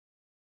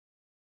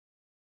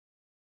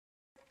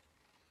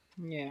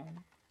Yeah.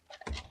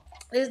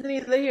 It's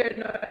neither here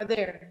nor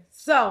there.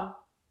 So,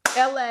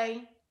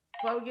 LA,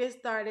 before we get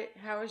started,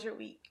 how was your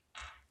week?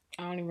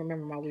 I don't even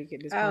remember my week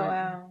at this Oh point.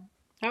 wow.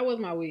 How was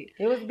my week?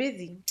 It was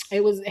busy.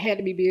 It had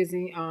to be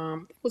busy.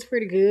 It was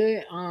pretty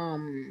good.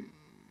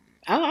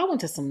 I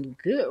went to some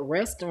good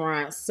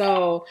restaurants.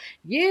 So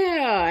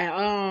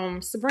yeah,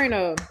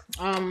 Sabrina,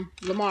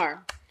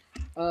 Lamar,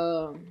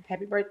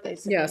 Happy birthday, yeah,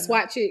 Sabrina.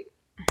 SWAT chick,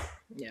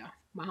 yeah,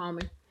 my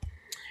homie.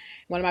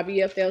 One of my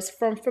BFFs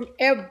from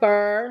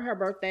ever. Her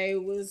birthday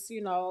was,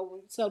 we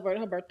celebrated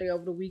her birthday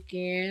over the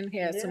weekend.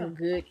 Had Yeah. some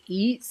good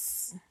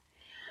eats.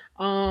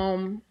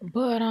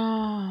 But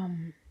I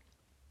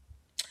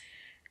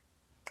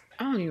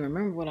don't even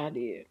remember what I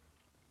did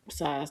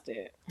besides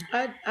that.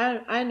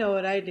 I know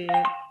what I did.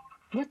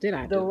 What did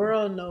I The do?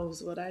 world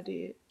knows what I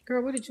did.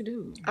 Girl, what did you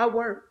do? I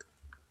worked.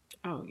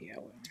 Oh yeah,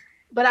 well.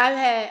 But I've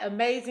had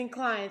amazing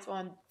clients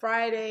on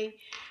Friday,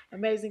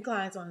 amazing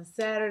clients on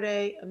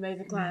Saturday,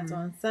 amazing clients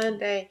Mm-hmm. on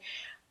Sunday.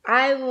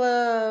 I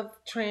love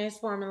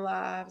transforming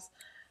lives.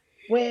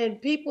 When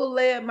people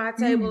lay at my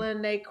table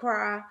and they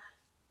cry,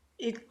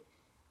 it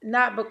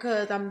not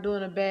because I'm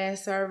doing a bad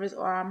service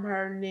or I'm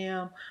hurting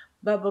them,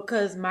 but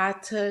because my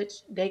touch,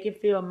 they can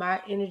feel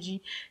my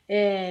energy.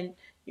 And,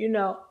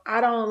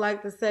 I don't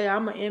like to say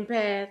I'm an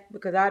empath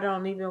because I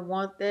don't even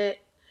want that.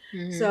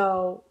 Mm-hmm.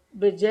 So,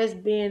 but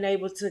just being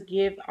able to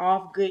give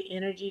off good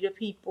energy to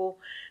people,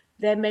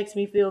 that makes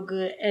me feel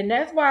good. And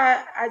that's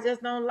why I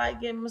just don't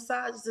like getting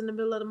massages in the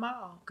middle of the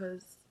mall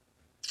because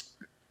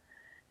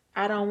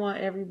I don't want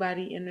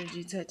everybody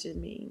energy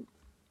touching me.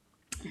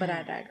 But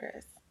I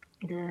digress.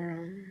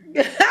 Girl,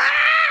 you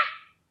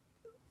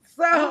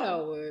So,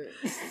 know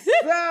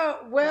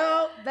what?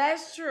 well,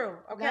 that's true.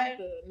 Not Okay,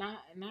 the not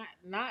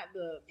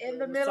in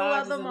the the middle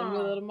of massages the in the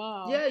middle of the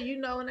mall. mall. Yeah,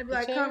 and they be The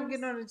like, "Come get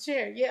chairs. on the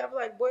chair." Yeah, I'm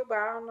like, "Boy, but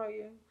I don't know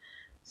you.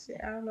 Shit,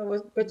 I don't know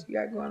what you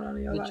got going on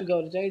in your But you life."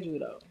 go to Jeju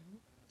though.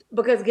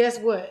 Because guess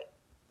what?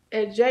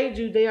 At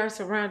Jeju, they are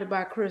surrounded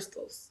by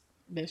crystals.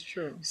 That's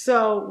true.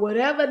 So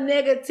whatever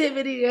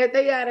negativity that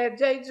they got at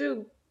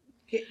Jeju,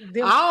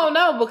 them I don't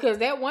know because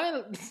that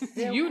one,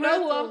 them you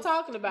know who I'm crystals,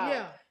 talking about.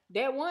 yeah,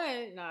 That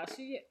one, nah,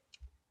 she.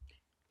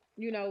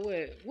 You know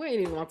what? We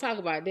ain't even gonna talk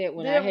about that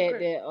when I them had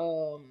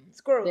that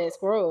scrub. that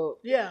scrub.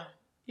 Yeah,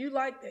 you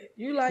like that.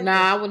 You like that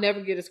Nah, I shit. would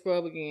never get a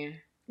scrub again.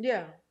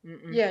 Yeah, Mm-mm.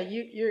 yeah.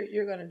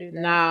 You're gonna do that.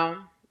 Nah.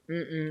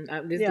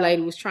 Mm-mm. This Yeah,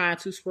 lady was trying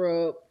to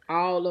scrub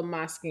all of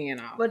my skin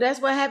off. but that's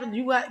what happened.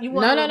 You want No, to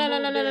no, no, no, no,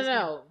 remove no, no, dead skin.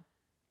 no.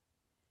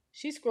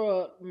 She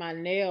scrubbed my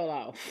nail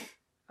off.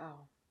 Oh,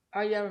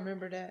 oh yeah, I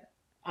remember that.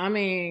 I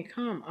mean,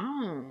 come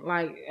on.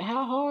 Like,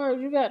 how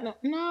hard you got?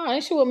 No,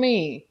 ain't she with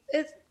me?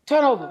 It's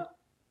Turn over.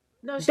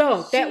 no, no.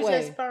 Go that She's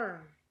just way.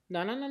 firm.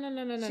 No, no, no, no,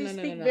 no, no, no, She no, no,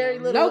 no, speaks no, no. very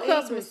little No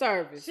customer English.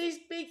 service. She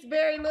speaks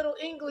very little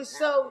English,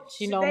 so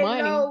She no they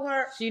money. know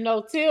her. She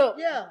no tip.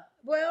 Yeah.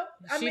 Well,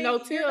 I She no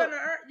mean, tip.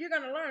 you're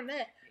gonna learn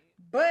that,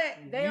 but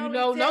they You only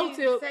know tell no you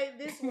to tip. say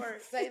this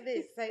word, say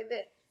this, say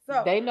that.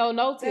 So They know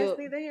no that's tip.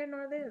 neither here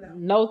nor there, though.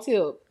 No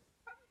tip.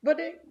 But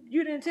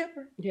you didn't tip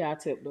her. Yeah, I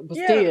tipped her. But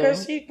Yeah,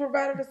 because still. she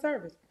provided a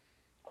service.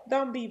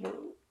 Don't be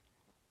rude.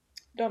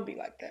 Don't be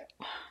like that.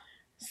 Come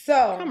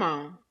So,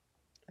 on.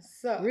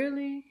 so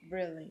Really?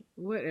 really, truly,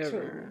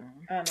 Whatever.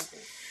 honestly.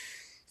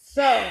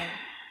 So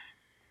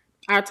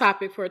Our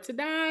topic for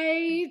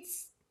tonight.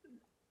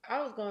 I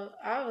was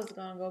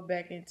gonna go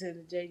back into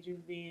the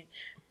Jeju being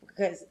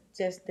because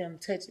just them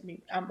touching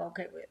me, I'm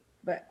okay with.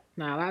 But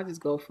Now I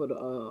just go for the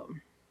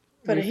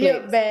for the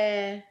hip reflex,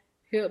 bath,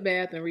 hip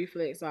bath and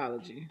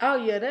reflexology. oh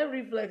yeah, that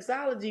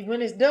reflexology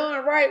when it's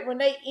done right, when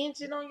they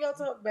inching on your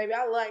toe, baby,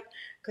 I like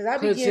because I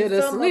be Put you getting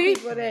to some of sleep.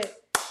 people that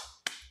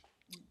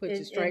Put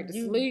you straight to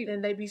sleep.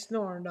 and they be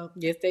snoring though.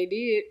 Yes, they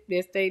did.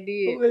 Yes, they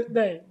did. Who is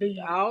that?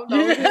 I don't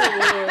know who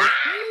it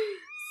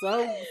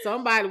was.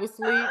 Somebody was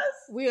asleep.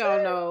 We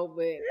don't know,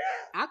 but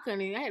I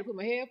couldn't even. I had to put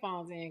my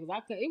headphones in because I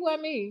couldn't. It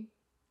wasn't me.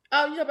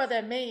 Oh, you talking about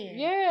that man?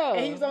 Yeah.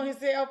 And he was on his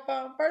cell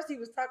phone. First, he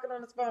was talking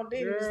on his phone. Then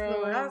he was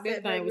snoring. I Girl, that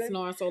said, thing "Baby, was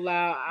snoring so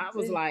loud. I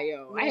was like,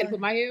 yo, I had to put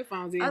Lord, my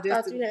headphones in I just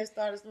thought to. you had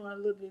started snoring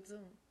a little bit too.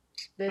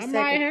 I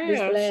might This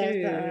have last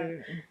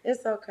time, shit.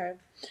 it's okay.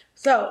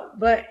 So,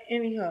 but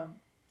anyhow,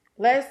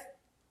 let's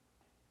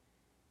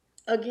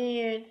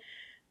again.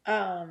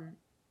 Um,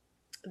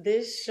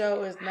 this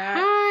show is not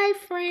Hi, going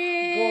to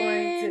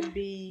friend.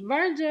 be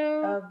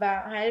Virgil.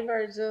 about. Hey,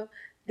 Virgil.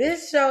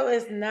 This show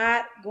is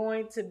not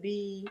going to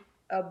be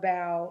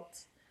about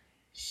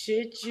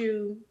should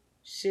you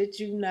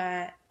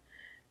not,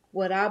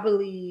 what I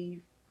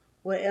believe,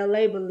 what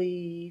LA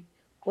believe,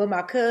 what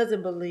my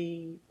cousin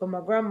believed, what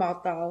my grandma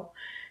thought.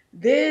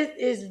 This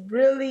is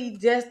really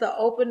just an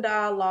open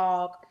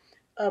dialogue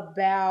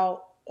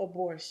about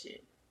abortion.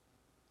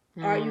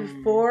 Are you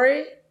for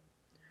it?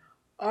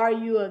 Are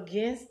you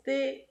against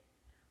it?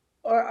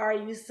 Or are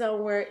you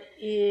somewhere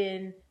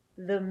in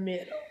the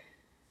middle?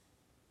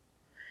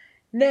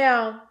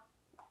 Now,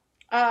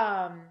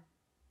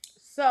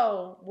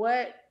 so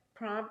what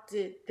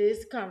prompted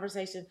this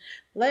conversation?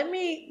 Let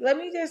me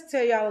just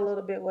tell y'all a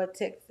little bit what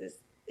Texas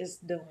is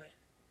doing.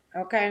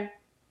 Okay?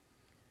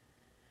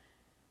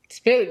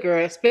 Spill it,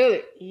 girl. Spill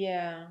it.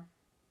 Yeah.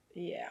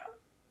 Yeah.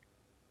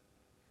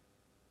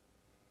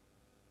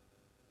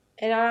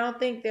 And I don't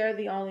think they're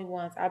the only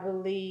ones. I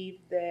believe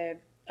that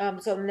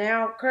so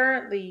now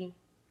currently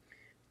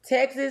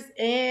Texas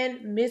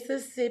and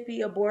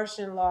Mississippi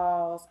abortion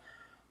laws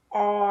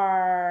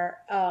are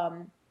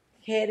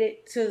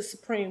headed to the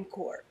Supreme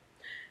Court.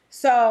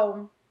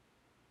 So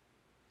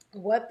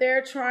what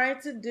they're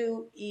trying to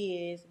do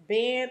is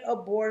ban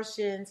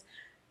abortions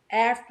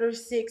after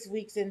 6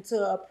 weeks into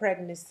a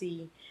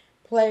pregnancy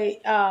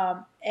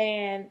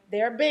and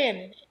they're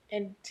banning it.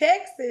 And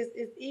Texas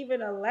is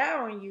even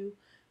allowing you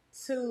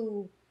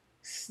to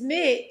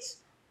snitch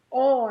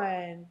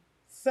on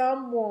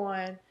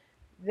someone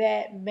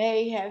that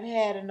may have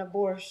had an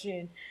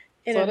abortion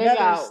in So they another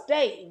got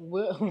state. In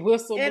another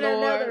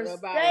whistleblower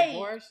about state.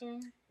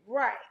 abortion.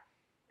 Right.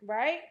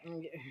 Right?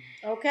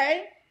 Yeah.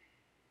 Okay.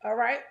 All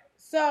right.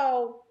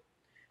 So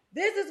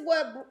this is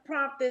what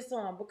prompted this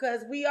on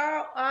because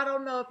I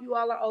don't know if you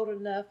all are old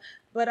enough,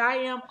 but I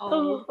am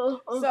old.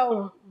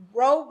 So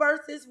Roe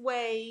versus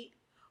Wade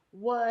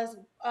was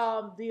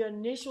the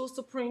initial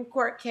Supreme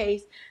Court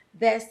case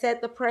that set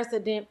the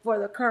precedent for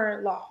the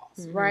current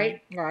laws,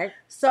 right? Right.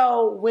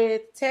 So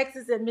with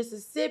Texas and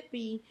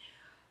Mississippi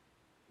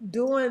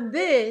doing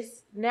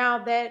this, now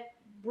that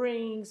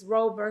brings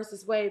Roe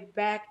versus Wade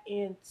back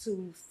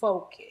into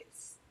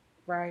focus,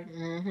 right?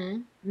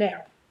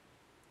 Now,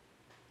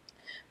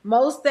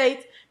 most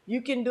states,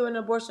 you can do an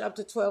abortion up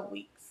to 12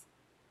 weeks.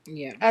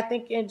 Yeah. I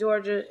think in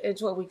Georgia, in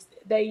 12 weeks.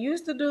 They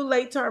used to do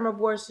late term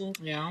abortions.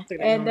 Yeah, I don't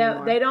think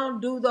they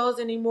don't do those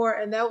anymore.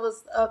 And that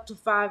was up to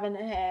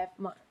 5.5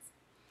 months.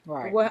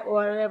 Right.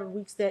 Whatever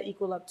weeks that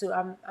equal up to.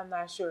 I'm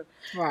not sure.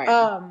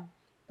 Right.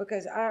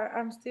 Because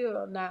I'm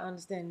still not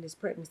understanding this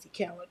pregnancy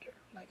calendar.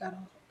 Like,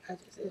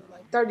 it's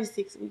like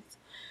 36 weeks.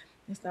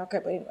 It's not okay,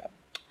 but anyway.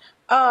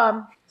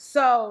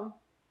 So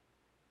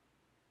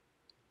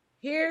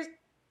here's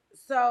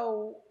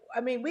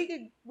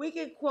we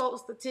could quote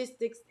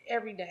statistics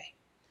every day,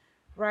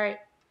 right?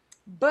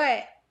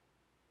 But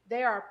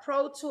there are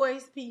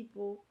pro-choice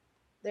people,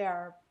 there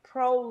are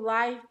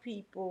pro-life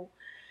people,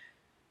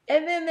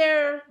 and then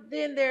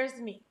there's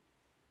me.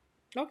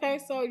 Okay,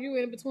 so you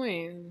in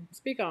between.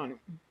 Speak on it.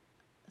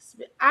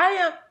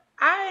 I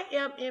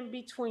am in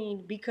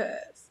between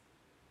because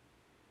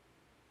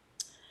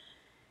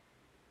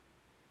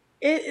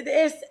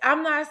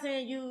I'm not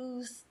saying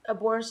use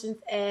abortions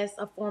as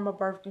a form of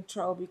birth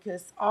control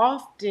because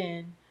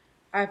often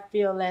I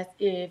feel as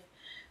if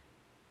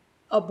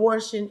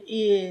abortion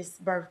is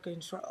birth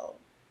control,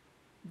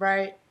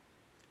 right?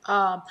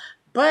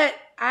 But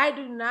I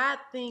do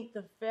not think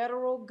the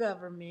federal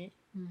government,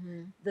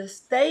 the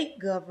state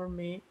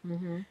government,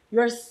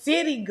 your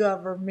city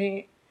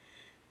government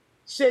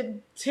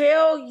should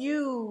tell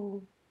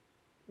you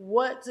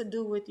what to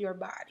do with your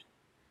body.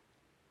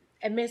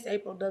 And Miss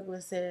April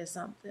Douglas said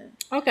something.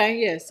 Okay,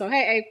 yes. Yeah. So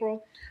hey,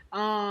 April.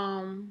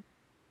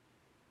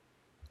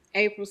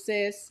 April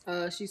says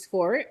she's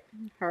for it.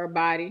 Her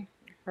body,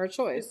 her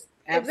choice.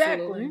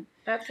 Absolutely.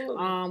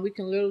 Absolutely. We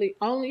can literally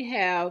only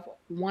have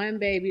one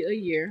baby a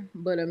year,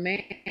 but a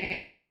man,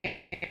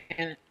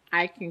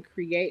 I can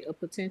create a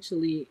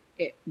potentially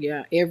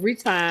every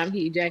time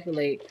he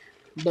ejaculate.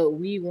 But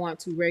we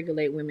want to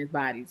regulate women's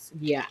bodies.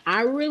 Yeah,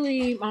 I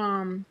really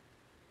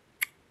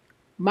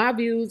my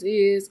views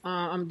is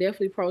I'm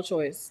definitely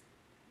pro-choice.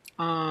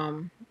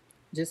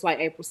 Just like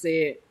April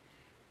said,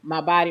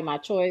 my body, my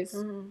choice.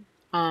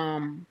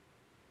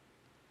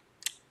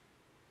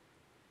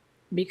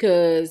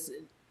 Because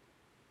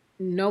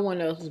no one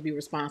else will be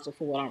responsible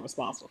for what I'm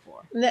responsible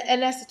for.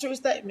 And that's a true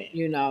statement.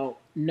 You know,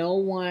 no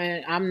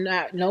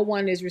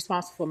one is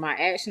responsible for my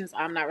actions.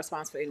 I'm not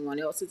responsible for anyone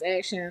else's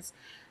actions,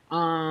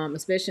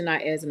 especially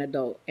not as an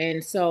adult.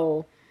 And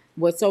so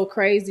what's so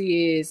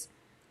crazy is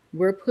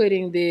we're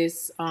putting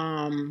these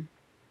laws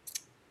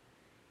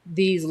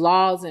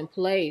in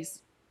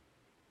place.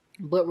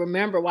 But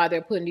remember, while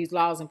they're putting these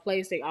laws in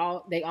place, they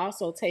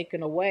also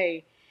taken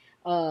away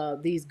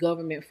these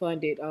government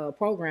funded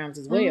programs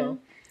as well.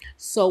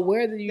 So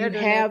whether you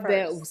have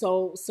that,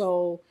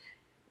 so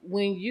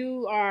when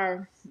you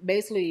are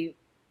basically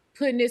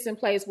putting this in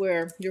place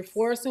where you're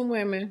forcing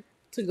women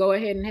to go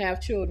ahead and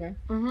have children,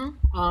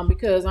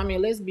 because I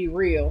mean, let's be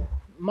real,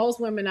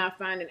 most women are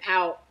finding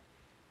out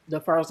the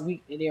first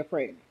week that they're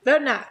pregnant. They're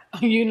not.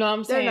 You know what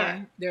I'm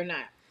saying? They're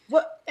not.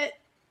 What?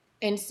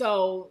 And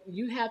so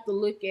you have to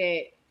look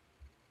at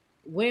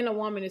when a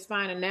woman is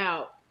finding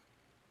out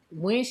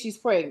when she's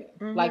pregnant,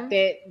 like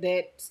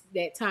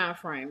that time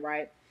frame,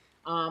 right?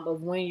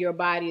 Of when your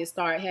body is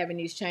start having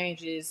these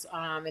changes,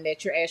 and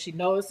that you're actually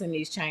noticing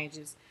these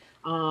changes.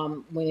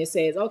 When it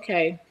says,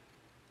 okay,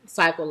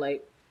 cycle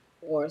late,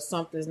 or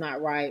something's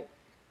not right,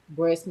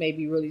 breast may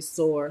be really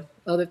sore,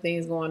 other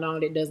things going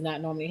on that does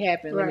not normally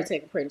happen. Let me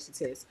take a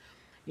pregnancy test.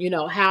 You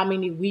know, how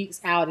many weeks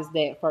out is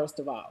that, first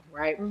of all,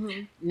 right?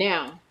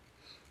 Now,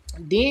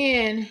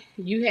 then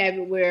you have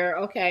it where,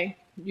 okay,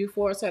 you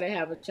force her to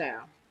have a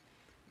child.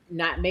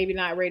 maybe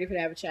not ready for to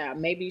have a child.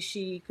 Maybe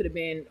she could have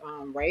been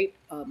raped,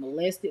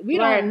 molested. We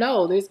Right. don't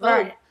know. There's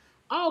Right.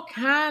 all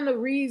kind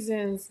of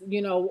reasons,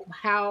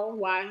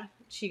 why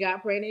she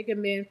got pregnant. It could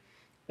have been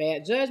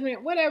bad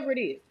judgment, whatever it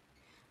is,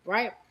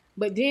 right?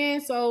 But then,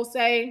 so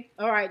say,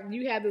 all right,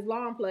 you have this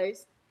law in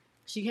place.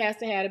 She has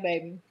to have a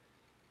baby.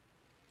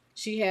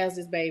 She has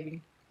this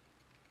baby.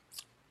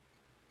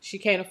 She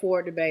can't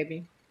afford the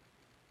baby.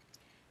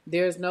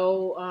 There's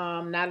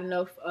not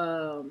enough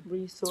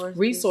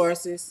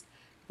resources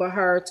for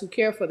her to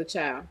care for the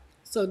child.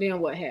 So then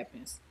what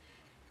happens?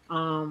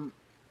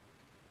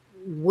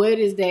 What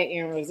is that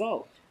end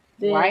result?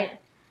 Then, right?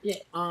 Yeah.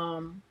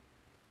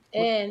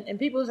 And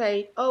people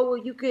say, oh, well,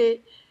 you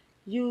could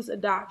use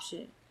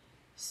adoption.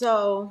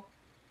 So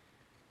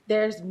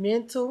there's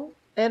mental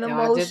and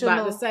emotional. I was just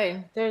about to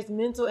say. There's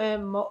mental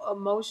and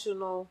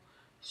emotional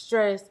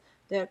stress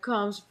that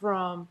comes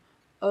from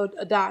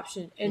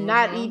adoption, and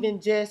not even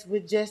just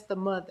with just the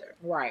mother.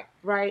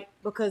 Right.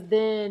 Because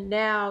then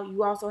now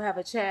you also have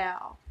a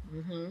child.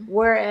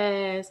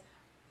 Whereas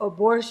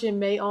abortion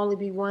may only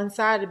be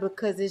one-sided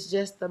because it's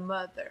just the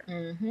mother.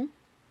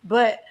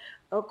 But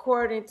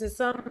according to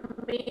some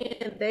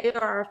men, they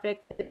are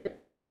affected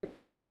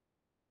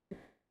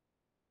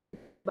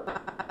by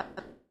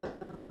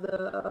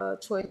the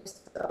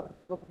choice of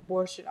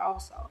abortion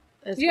also.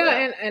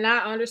 And I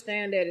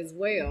understand that as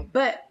well.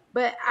 But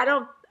I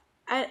don't,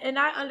 and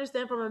I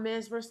understand from a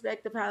man's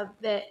perspective how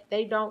that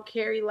they don't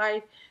carry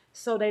life,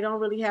 so they don't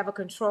really have a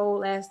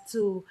control as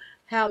to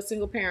how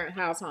single parent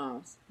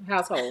households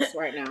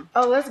right now.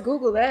 Oh, let's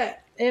Google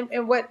that.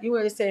 And what you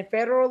were saying,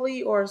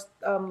 federally or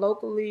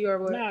locally or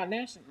what? No,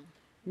 national.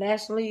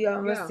 Nationally,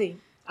 let's see.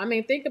 I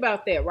mean, think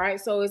about that, right?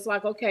 So it's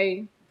like,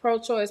 okay,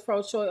 pro-choice.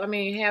 I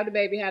mean, have the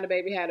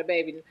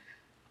baby.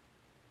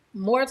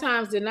 More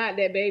times than not,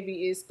 that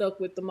baby is stuck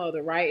with the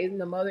mother, right? And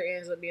the mother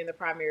ends up being the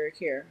primary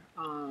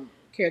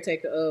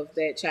caretaker of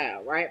that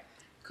child, right?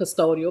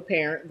 Custodial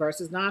parent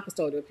versus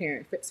non-custodial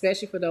parent,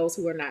 especially for those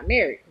who are not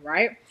married,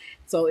 right?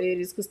 So it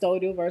is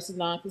custodial versus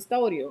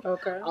non-custodial.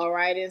 Okay. All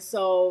right. And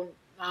so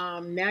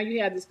now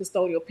you have this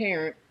custodial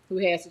parent who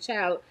has a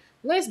child.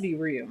 Let's be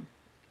real.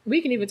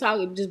 We can even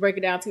just break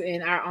it down to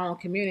in our own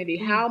community.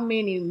 How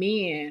many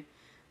men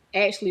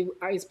actually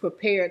is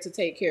prepared to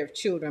take care of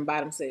children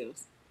by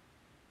themselves?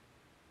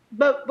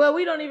 But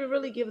we don't even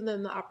really give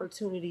them the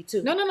opportunity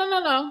to. No.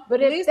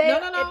 But if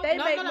they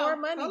make more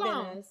money than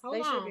us,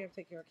 they should be able to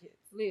take care of kids.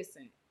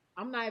 Listen,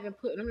 I'm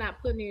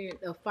not putting in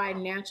a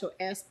financial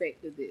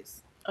aspect of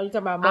this. Are you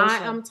talking about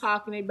emotion? I'm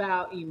talking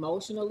about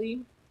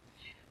emotionally.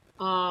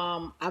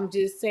 I'm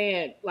just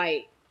saying,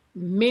 like,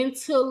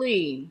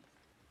 mentally,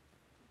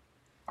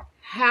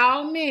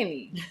 how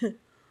many?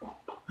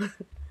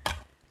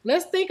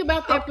 Let's think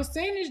about that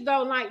percentage,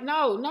 though. Like,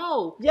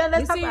 no. Yeah,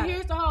 let's talk about it.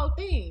 Here's the whole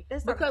thing.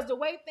 Because the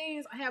way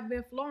things have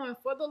been flowing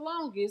for the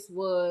longest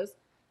was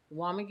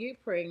woman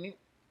get pregnant.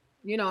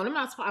 And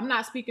I'm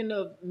not speaking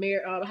of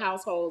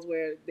households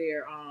where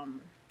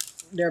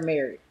they're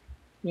married.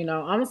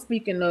 I'm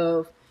speaking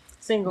of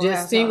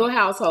single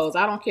households.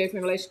 I don't care if you're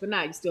in a relationship or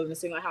not. You're still in a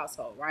single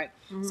household, right?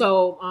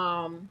 So,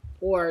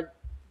 or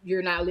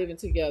you're not living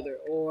together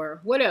or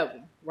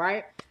whatever,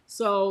 right?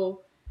 So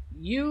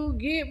you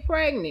get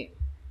pregnant.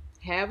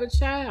 Have a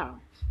child.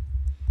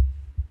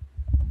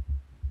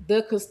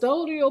 The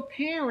custodial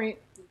parent,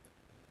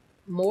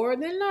 more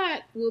than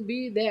not, will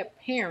be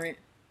that parent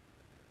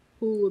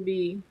who will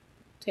be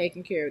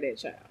taking care of that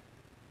child,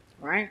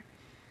 right?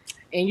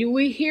 And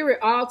we hear it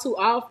all too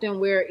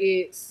often where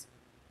it's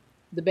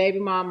the baby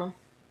mama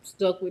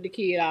stuck with the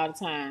kid all the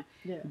time.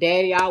 Yeah.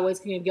 Daddy always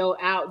can go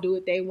out, do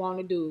what they want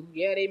to do.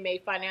 Yeah, they may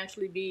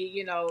financially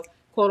be,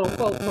 quote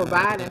unquote,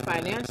 providing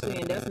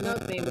financially, and that's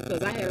another thing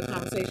because I had a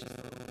conversation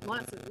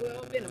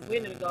a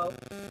minute ago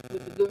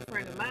with a good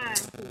friend of mine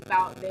who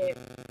thought that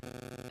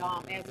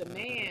as a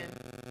man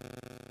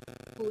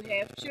who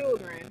has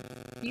children,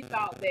 he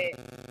thought that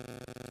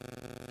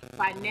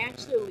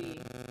financially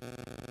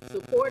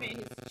supporting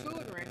his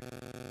children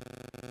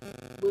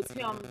was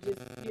him just,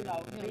 him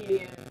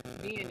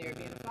being there,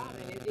 being a father.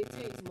 And it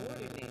takes more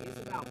than that.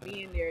 It's about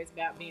being there. It's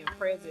about being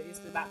present. It's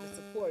about the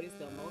support. It's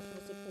the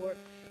emotional support.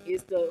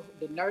 It's the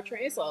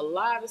nurturing. It's a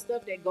lot of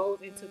stuff that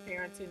goes into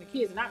parenting the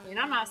kids. And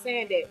I'm not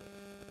saying that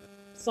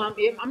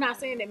I'm not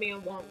saying that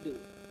men won't do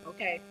it.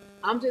 Okay,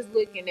 I'm just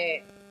looking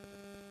at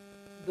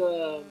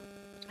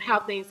how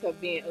things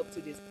have been up to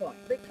this point.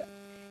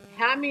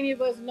 How many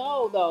of us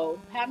know though?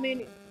 How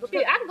many?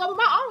 Okay, I can go with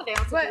my own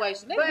damn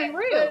situation. Let's be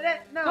real.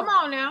 Come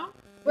on now.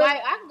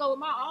 I can go with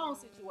my own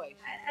situation.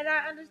 And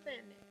I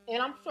understand that.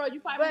 And I'm sure you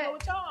probably go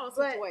with your own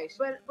situation.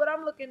 But what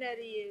I'm looking at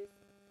is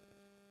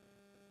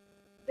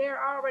there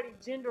are already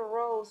gender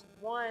roles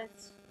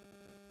once.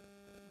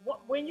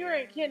 When you're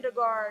in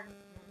kindergarten,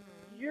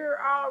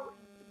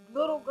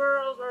 little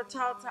girls are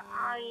taught to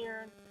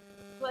iron,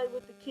 play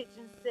with the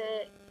kitchen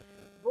set.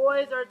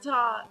 Boys are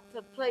taught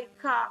to play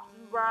cops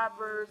and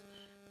robbers,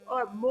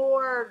 or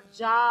more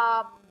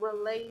job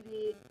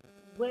related.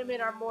 Women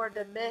are more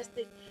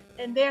domestic,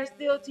 and they're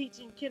still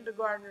teaching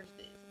kindergartners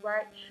this.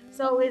 right?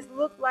 So it's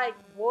looked like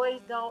boys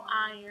don't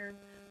iron,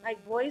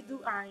 like boys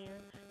do iron.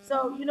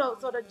 So,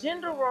 so the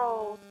gender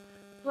roles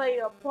play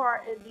a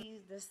part in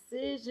these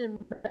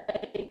decision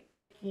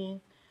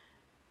making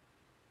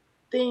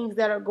things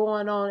that are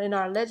going on in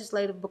our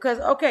legislative. Because,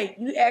 okay,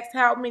 you asked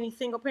how many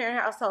single parent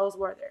households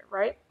were there,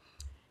 right?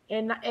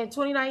 In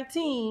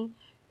 2019,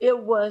 it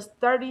was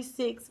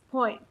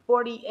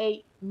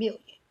 36.48 million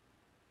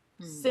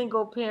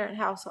single parent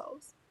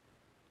households.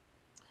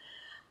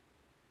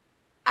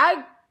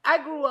 I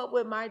grew up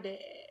with my dad,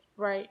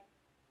 right?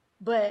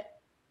 But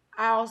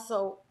I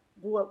also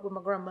grew up with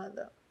my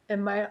grandmother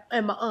and my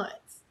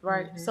aunts,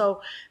 right?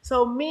 Mm-hmm.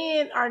 So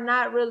men are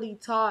not really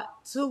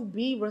taught to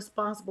be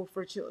responsible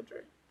for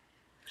children.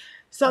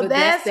 So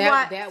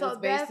that was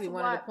basically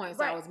one of the points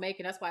I was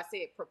making. That's why I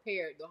said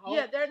prepared.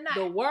 They're not.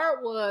 The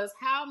word was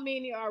how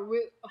many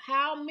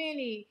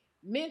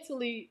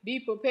mentally be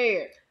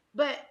prepared.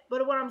 But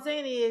what I'm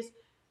saying is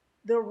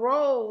the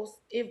roles,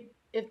 if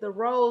the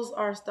roles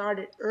are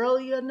started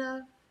early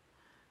enough,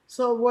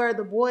 so where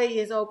the boy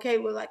is okay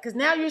with, like, because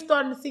now you're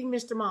starting to see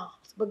Mr.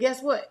 Moms, but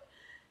guess what?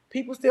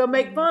 People still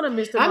make fun of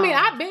Mr. Moms. I mean,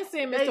 I've been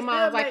seeing Mr.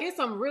 Moms. Like, it's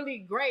some really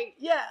great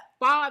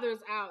fathers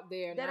out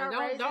there. That now,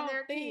 are don't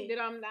think that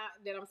I'm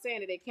saying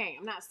that they can't.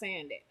 I'm not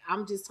saying that.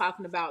 I'm just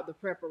talking about the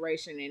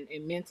preparation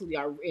and mentally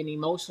and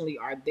emotionally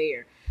are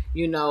there.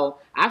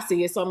 I've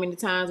seen it so many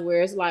times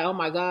where it's like, oh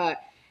my God,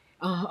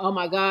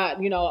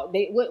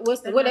 they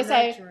what they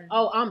say? Nurturing.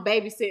 Oh, I'm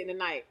babysitting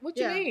tonight. What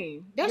you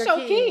mean? That's your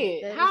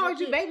kid. How are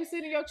you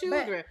babysitting your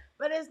children?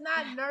 But it's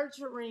not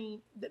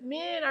nurturing. The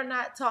men are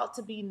not taught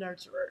to be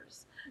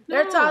nurturers.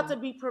 They're taught to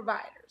be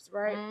providers,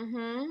 right?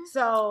 Mm-hmm.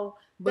 So,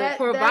 but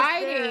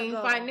providing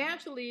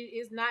financially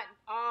is not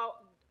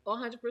all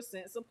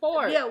 100%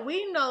 support. Yeah,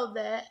 we know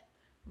that.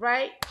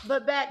 Right,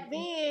 but back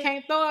then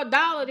can't throw a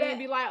dollar there and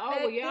be like,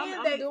 oh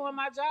yeah, I'm doing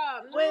my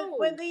job. No.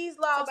 When these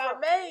laws were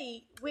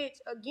made, which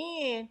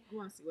again,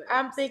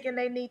 I'm thinking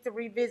they need to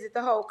revisit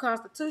the whole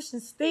Constitution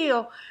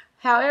still.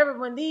 However,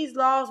 when these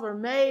laws were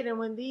made and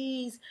when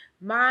these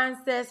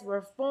mindsets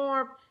were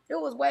formed, it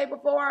was way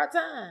before our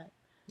time.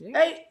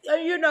 Yeah.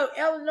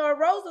 Eleanor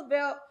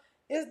Roosevelt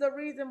is the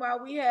reason why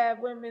we have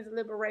women's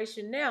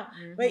liberation now.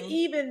 Mm-hmm. But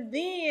even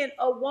then,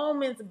 a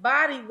woman's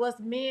body was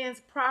men's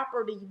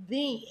property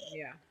then.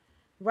 Yeah.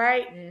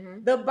 Right?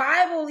 Mm-hmm. The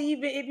Bible,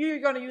 even if you're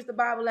going to use the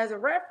Bible as a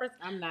reference,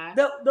 I'm not.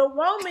 The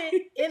woman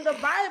in the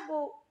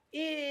Bible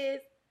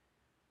is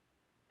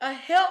a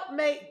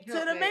helpmate to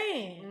the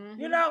man.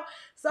 Mm-hmm.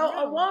 So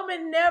a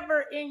woman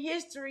never in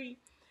history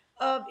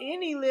of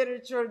any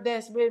literature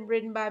that's been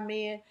written by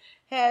men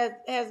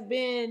has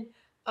been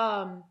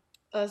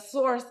a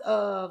source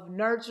of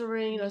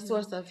nurturing, a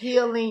source of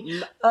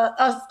healing,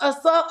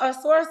 a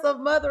source of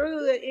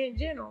motherhood in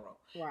general.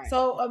 Right.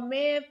 So a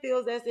man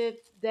feels as if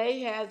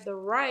they have the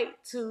right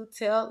to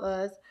tell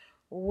us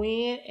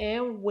when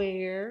and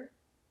where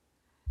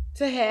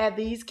to have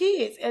these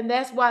kids. And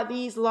that's why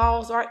these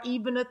laws are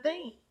even a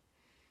thing.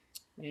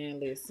 Man,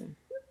 listen.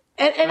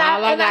 And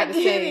I got to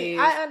say is,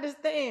 I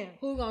understand.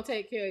 Who's going to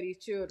take care of these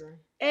children?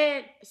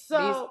 And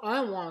so these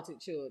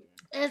unwanted children.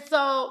 And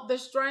so the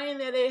strain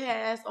that it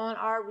has on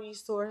our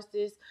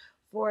resources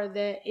for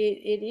that,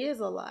 it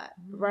is a lot,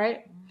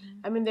 right?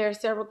 Mm-hmm. I mean, there are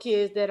several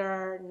kids that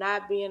are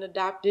not being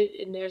adopted,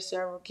 and there are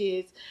several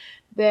kids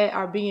that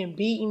are being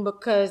beaten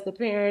because the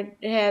parent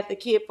had the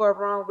kid for a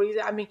wrong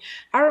reason. I mean,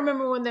 I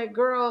remember when that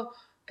girl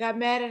got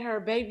mad at her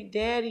baby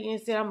daddy and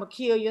said, I'm going to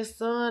kill your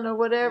son or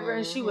whatever. Mm-hmm.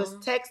 And she was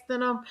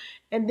texting him.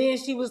 And then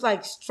she was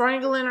like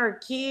strangling her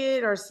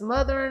kid or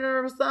smothering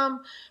her or something.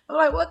 I'm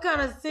like, what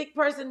kind of sick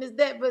person is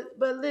that?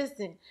 But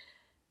listen,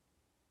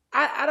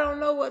 I don't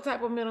know what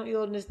type of mental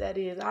illness that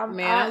is. I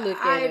look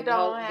at it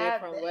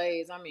different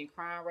ways. I mean,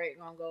 crime rate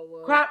going to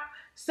go up.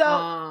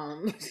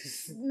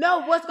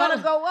 No, what's going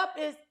to go up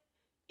is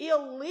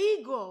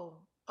illegal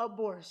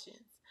abortions.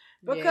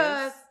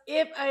 Because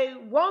if a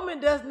woman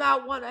does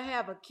not want to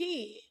have a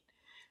kid,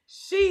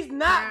 she's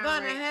not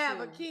going to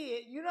have a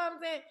kid. You know what I'm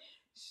saying?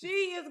 She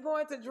is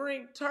going to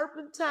drink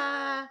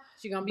turpentine.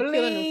 She's gonna be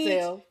killing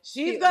herself.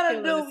 She's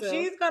gonna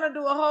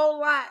do a whole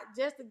lot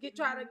just to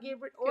try to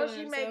get rid. Or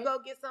she may go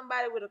get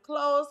somebody with a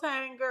clothes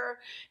hanger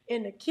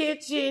in the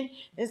kitchen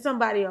in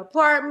somebody's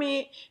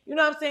apartment. You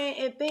know what I'm saying?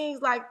 And things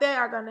like that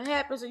are gonna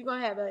happen. So you're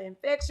gonna have an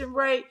infection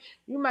rate.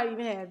 You might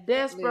even have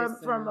deaths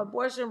from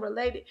abortion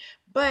related.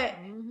 But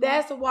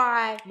that's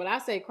why. But I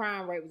say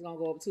crime rate was gonna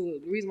go up too.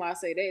 The reason why I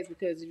say that is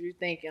because you're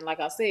thinking, like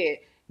I said,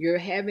 you're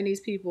having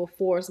these people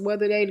forced,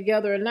 whether they're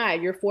together or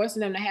not, you're forcing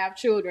them to have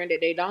children that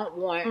they don't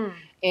want.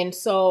 And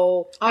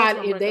so I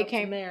was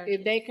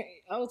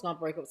gonna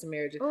break up some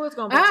marriages. Oh, it's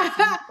gonna break up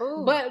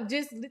some. But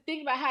just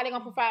think about how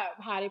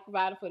they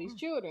provide for these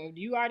children.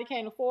 You already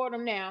can't afford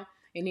them now.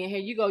 And then here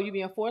you go, you're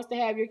being forced to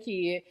have your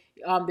kid.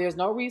 There's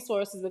no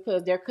resources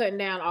because they're cutting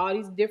down all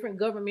these different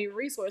government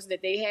resources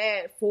that they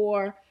had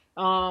for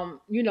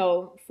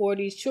for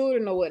these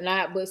children or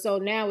whatnot. But so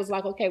now it's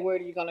like, okay, where are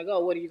you gonna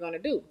go? What are you gonna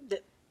do?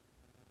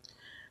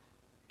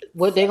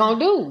 What they gonna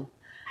do?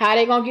 How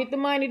they gonna get the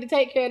money to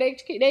take care of their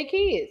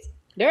kids?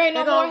 There ain't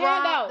no They're more gonna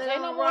rob. handouts.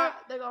 Ain't no more.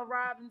 They're gonna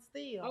rob and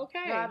steal.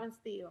 Okay. Rob and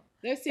steal.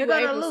 Let's see They're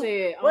what gonna April loot.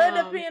 said. Well,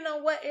 it depends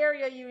on what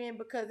area you're in,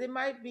 because it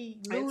might be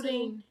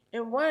looting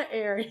in one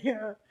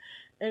area,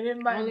 and it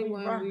might only be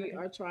when robbing. we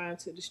are trying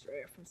to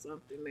distract from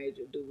something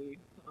major do we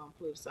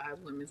politicize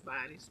women's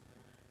bodies.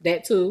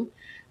 That too.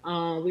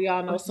 We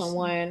all know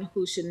someone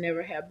who should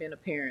never have been a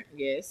parent,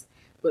 yes.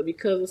 But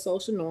because of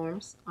social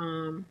norms,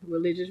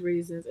 religious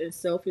reasons, and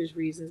selfish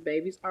reasons,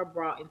 babies are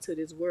brought into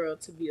this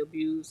world to be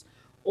abused,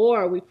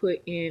 or we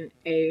put in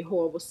a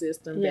horrible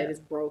system that is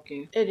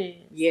broken. It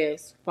is.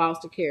 Yes,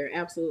 foster care,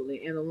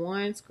 absolutely. And the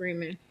ones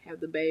screaming, have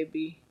the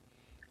baby,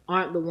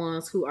 aren't the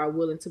ones who are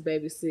willing to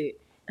babysit.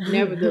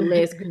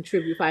 Nevertheless,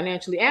 contribute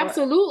financially.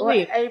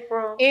 Absolutely,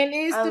 April. And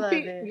it's the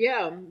people,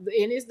 yeah, and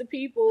it's the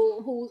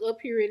people who's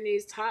up here in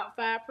these top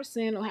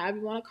 5%, or however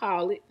you want to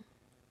call it.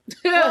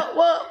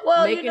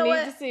 well, making you know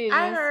these decisions.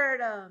 I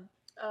heard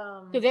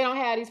because they don't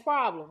have these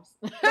problems.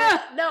 No,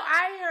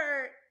 I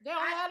heard they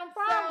don't have them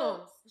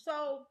problems.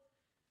 So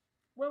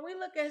when we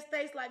look at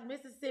states like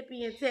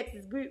Mississippi and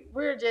Texas,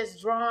 we're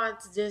just drawn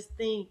to just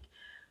think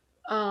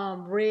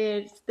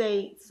red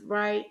states,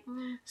 right?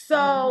 Mm-hmm.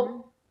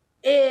 So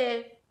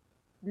if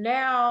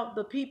now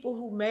the people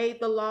who made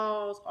the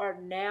laws are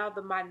now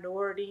the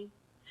minority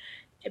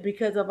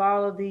because of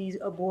all of these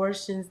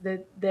abortions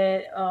that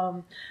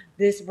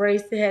this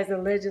race has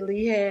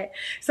allegedly had.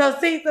 So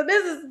this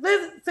is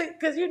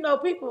because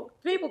people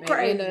crazy. At the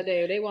end of the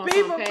day, they want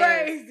people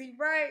crazy,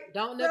 right?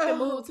 Don't nothing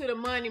move to the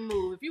money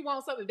move. If you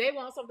want something, they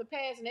want something to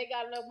pass, and they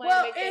got enough money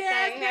to make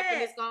that thing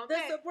happen. It's gonna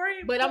pass.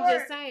 But I'm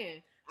just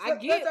saying, I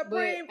get. The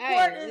Supreme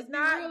Court is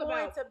not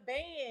going to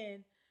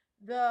ban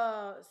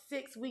the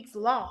 6 weeks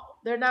law.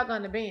 They're not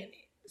going to ban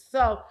it.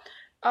 So,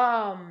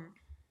 I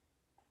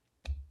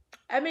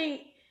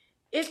mean,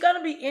 it's going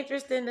to be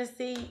interesting to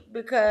see,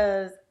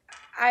 because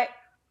I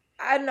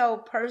know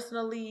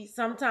personally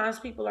sometimes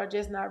people are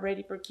just not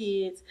ready for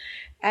kids.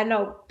 I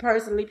know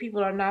personally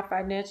people are not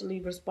financially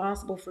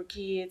responsible for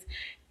kids.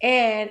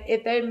 And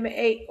if they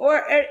may,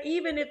 or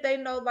even if they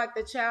know like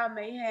the child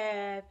may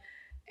have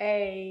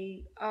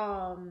a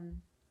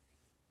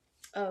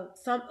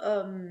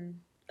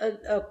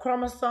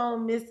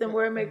chromosome missing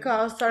where it may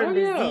cause certain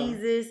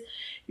diseases,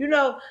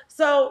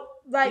 so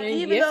like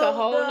even it's though a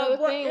whole other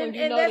thing when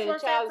you know that a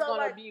child is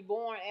going to be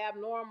born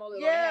abnormal, they're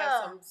going to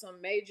have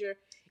some major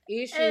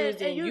issues,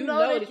 and you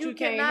know that you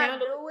can't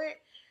handle it.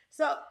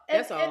 So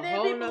and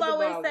then people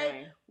always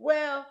say,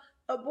 well,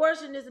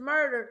 abortion is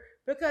murder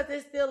because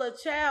it's still a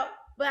child.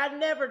 But I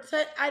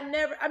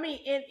mean,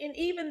 and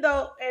even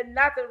though, and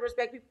not to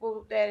respect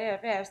people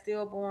that have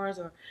stillborns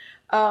or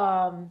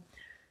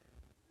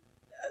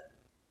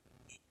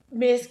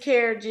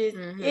miscarriages,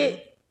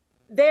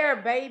 they're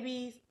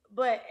babies.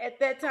 But at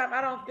that time,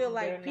 I don't feel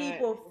like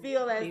people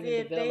feel as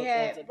if they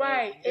had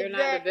They're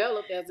not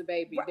developed as a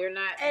baby. Right. They're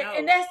not.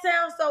 And that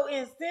sounds so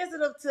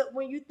insensitive to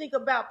when you think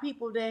about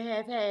people that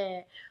have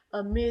had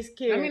a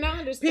miscarriage. I mean, I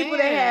understand. People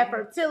that have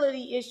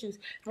fertility issues.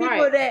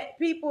 People that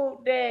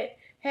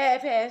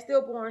have had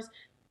stillborns.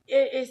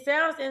 It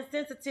sounds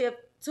insensitive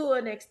to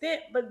an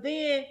extent, but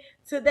then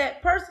to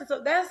that person.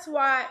 So that's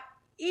why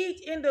each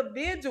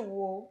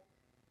individual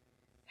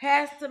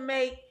has to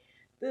make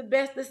the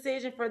best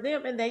decision for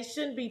them, and they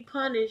shouldn't be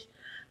punished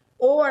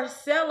or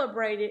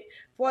celebrated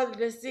for the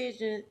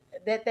decision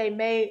that they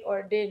made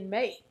or didn't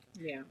make.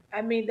 Yeah.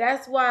 I mean,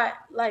 that's why,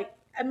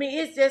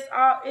 it's just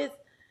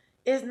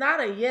it's not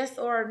a yes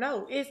or a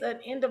no. It's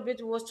an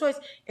individual's choice.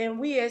 And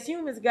we as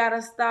humans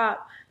gotta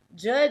stop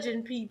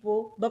judging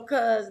people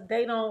because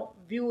they don't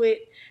view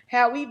it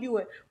how we view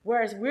it.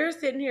 Whereas we're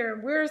sitting here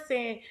and we're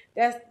saying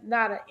that's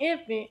not an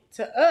infant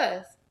to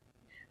us.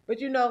 But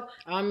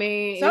I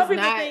mean, some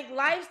people think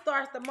life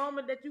starts the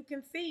moment that you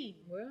conceive.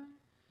 Well,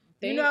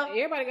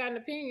 everybody got an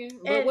opinion.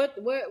 But what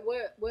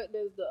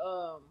does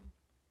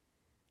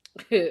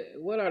the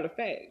what are the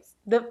facts?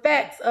 The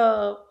facts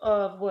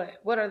of what?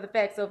 What are the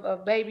facts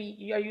of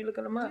baby? Are you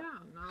looking them up? No,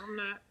 I'm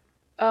not.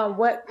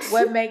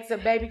 What makes a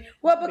baby?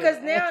 Well,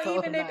 because now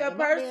even if a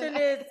person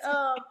is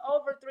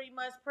over 3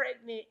 months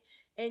pregnant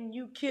and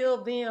you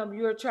kill them,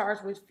 you're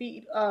charged with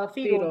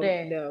fetal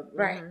death.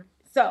 Right.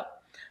 So,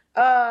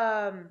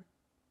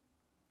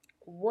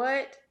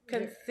 what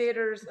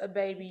considers a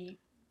baby,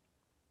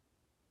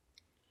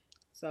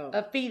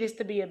 a fetus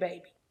to be a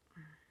baby?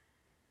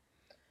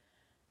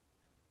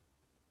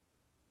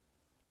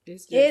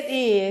 It's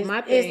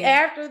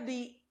after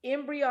the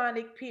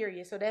embryonic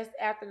period. So that's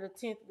after the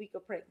 10th week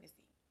of pregnancy.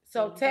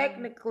 So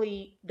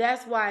technically,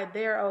 that's why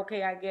they're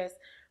okay, I guess,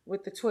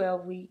 with the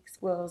 12 weeks.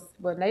 Well,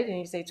 they didn't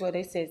even say 12.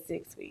 They said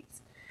 6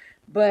 weeks.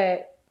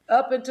 But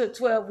up until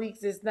 12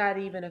 weeks, it's not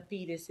even a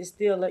fetus. It's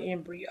still an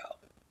embryo.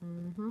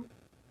 Mm-hmm.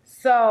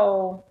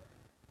 So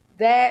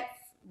that's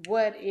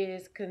what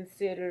is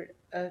considered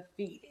a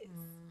fetus.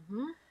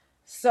 Mm-hmm.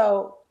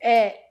 So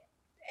at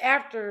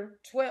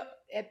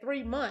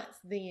 3 months,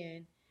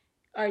 then,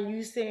 are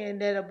you saying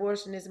that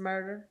abortion is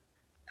murder?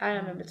 I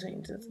am in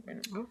between two.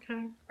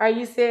 Okay. Are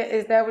you saying?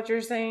 Is that what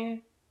you're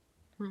saying?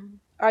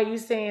 Are you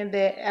saying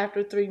that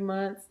after 3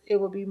 months it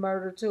would be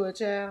murder to a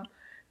child?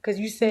 Because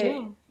you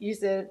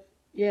said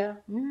yeah.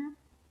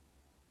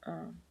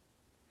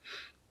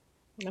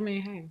 I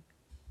mean, hey,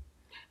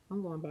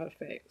 I'm going by the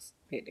facts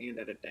at the end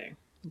of the day.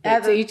 But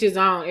As to a, each his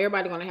own.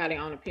 Everybody gonna have their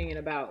own opinion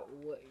about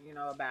what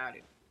about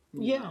it.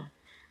 yeah.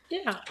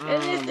 Yeah,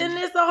 and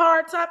it's a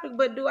hard topic,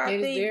 but do I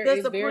think the it's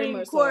very Supreme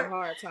much so a Court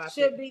hard topic.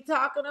 should be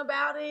talking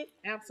about it?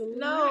 Absolutely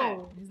No,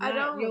 not. It's I not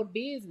don't. your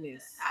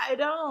business. I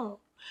don't.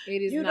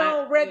 It is You not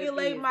don't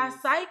regulate your my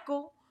business.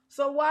 cycle,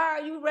 so why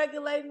are you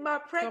regulating my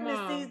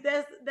pregnancies?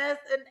 That's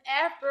an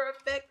after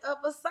effect of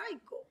a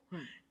cycle.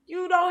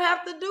 You don't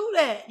have to do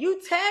that.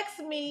 You tax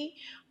me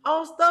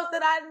on stuff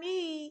that I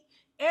need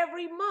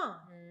every month.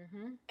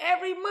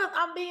 Every month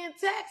I'm being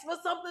taxed for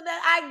something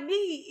that I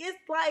need. It's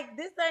like,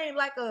 this ain't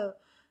like a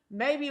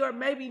maybe or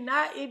maybe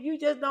not. If you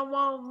just don't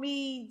want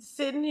me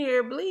sitting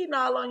here bleeding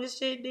all on your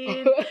shit,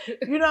 then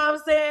you know what I'm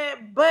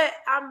saying? But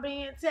I'm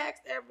being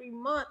taxed every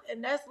month.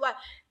 And that's like,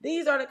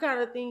 these are the kind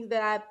of things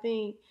that I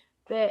think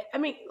that, I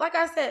mean, like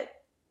I said,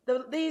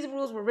 these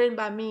rules were written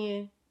by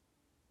men,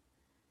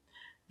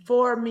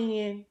 for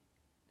men,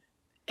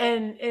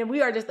 and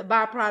we are just a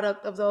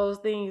byproduct of those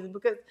things,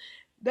 because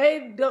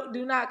they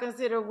do not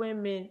consider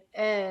women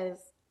as,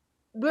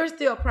 we're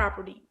still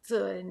property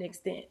to an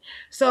extent.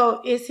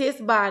 So it's his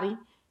body.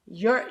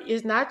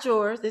 It's not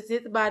yours. It's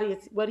his body.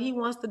 It's what he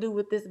wants to do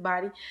with this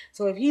body.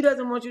 So if he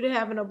doesn't want you to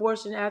have an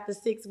abortion after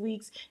 6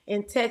 weeks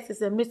in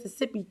Texas and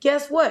Mississippi,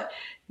 guess what?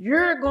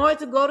 You're going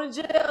to go to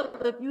jail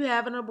if you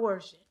have an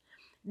abortion.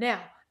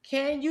 Now,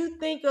 can you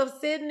think of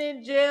sitting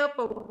in jail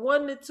for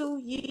 1 to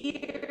 2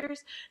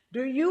 years?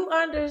 Do you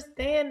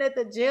understand that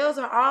the jails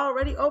are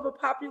already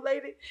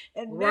overpopulated?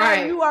 And now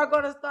you are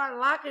going to start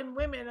locking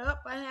women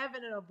up for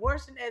having an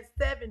abortion at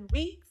 7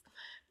 weeks?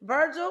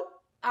 Virgil,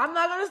 I'm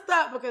not going to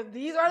stop, because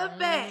these are the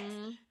facts.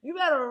 You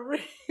better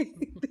read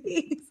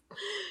these.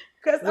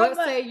 What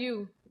say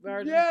you,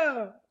 Virgil?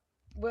 Yeah.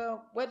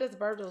 Well, what does the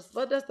Reverend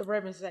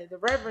say? The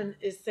Reverend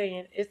is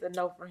saying it's a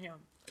no for him,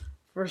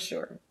 for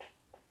sure.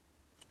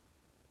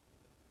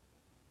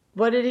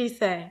 What did he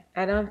say?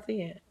 I don't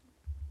see it.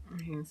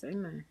 He didn't say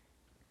nothing.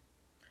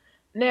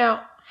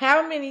 Now,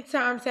 how many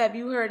times have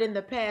you heard in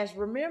the past?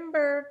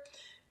 Remember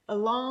a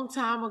long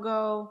time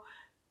ago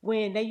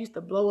when they used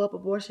to blow up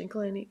abortion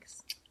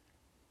clinics?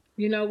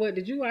 You know what?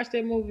 Did you watch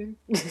that movie?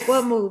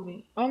 What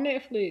movie? On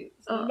Netflix.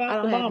 About I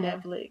don't have bomber.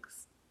 Netflix.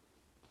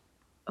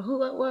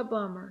 What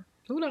bummer?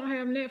 Who don't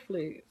have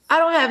Netflix? I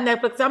don't have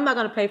Netflix. I'm not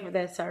going to pay for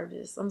that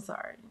service. I'm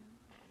sorry.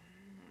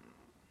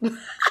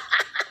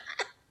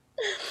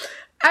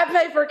 I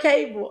pay for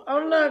cable.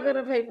 I'm not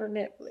gonna pay for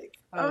Netflix.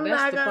 I'm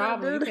not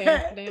gonna do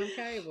that. Damn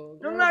cable.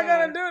 I'm not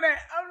gonna do that.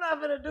 I'm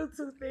not gonna do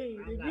two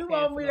things. If you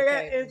want me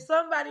to, if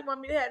somebody want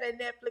me to have that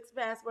Netflix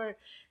password,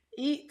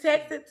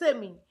 text it to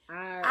me.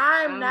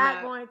 I'm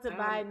not going to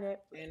buy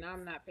Netflix, and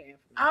I'm not paying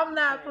for Netflix. I'm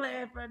not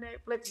paying for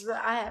Netflix.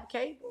 I have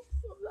cable.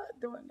 I'm not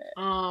doing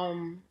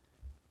that.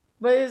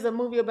 But it's a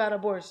movie about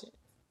abortion.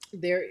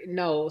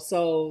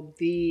 So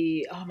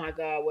oh my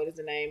God, what is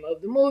the name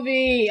of the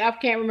movie? I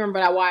can't remember,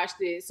 but I watched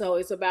it. So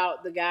it's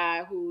about the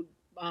guy who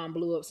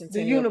blew up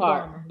Centennial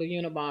Park. The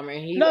Unabomber.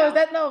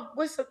 And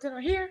what's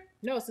Centennial here?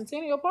 No,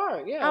 Centennial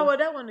Park, yeah. Oh, well,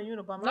 that wasn't a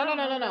Unabomber.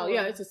 No.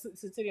 Yeah, it's a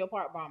Centennial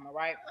Park bomber,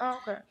 right?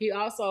 Oh, okay. He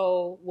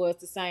also was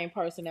the same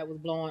person that was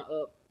blowing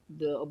up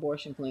the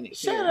abortion clinic.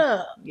 Shut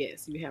up.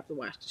 Yes, you have to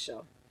watch the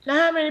show. Now,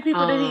 how many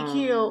people did he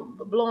kill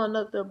blowing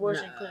up the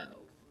abortion clinic?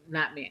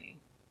 Not many.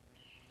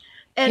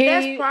 And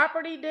that's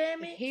property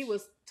damage? He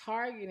was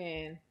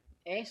targeting,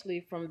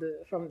 actually, from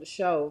the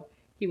show,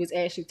 he was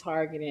actually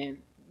targeting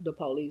the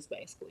police,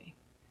 basically.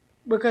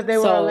 Because they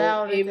were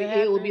allowed it to happen?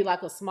 It would be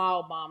like a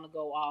small bomb to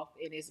go off,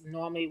 and it's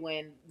normally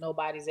when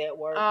nobody's at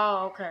work.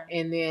 Oh, okay.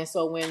 And then,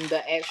 so when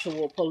the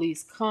actual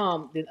police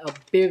come, then a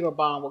bigger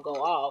bomb will go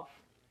off.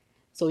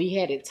 So he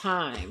had it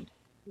timed.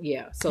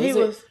 Yeah. So it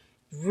was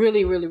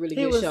really, really, really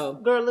good show.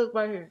 Girl, look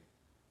right here.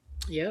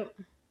 Yep.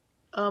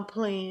 I'm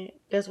playing.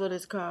 That's what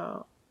it's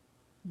called.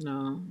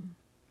 No.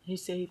 He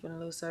said he finna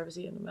lose service.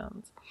 He in the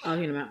mountains. Oh,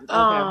 he in the mountains.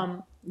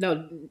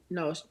 Okay.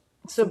 No.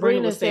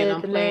 Sabrina was saying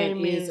I'm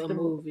playing is a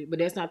movie, but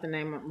that's not the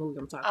name of the movie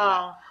I'm talking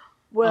about.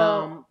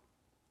 Well,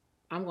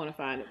 I'm gonna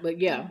find it, but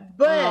yeah.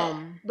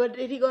 But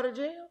did he go to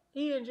jail?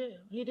 He in jail.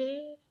 He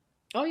did.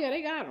 Oh yeah,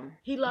 they got him.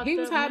 He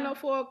was hiding up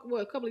for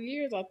a couple of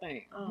years, I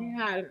think.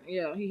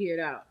 He hid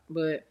out,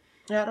 but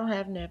I don't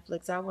have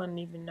Netflix. I wouldn't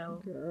even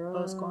know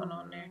what's going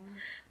on there.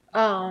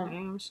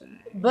 Damn shame.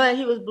 But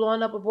he was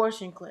blowing up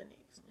abortion clinics.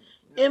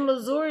 In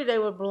Missouri, they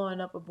were blowing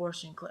up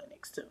abortion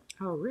clinics too.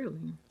 Oh,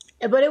 really?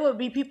 But it would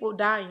be people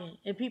dying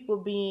and people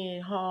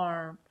being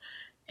harmed.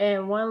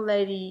 And one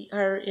lady,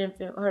 her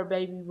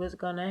baby was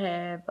gonna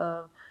have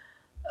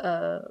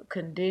a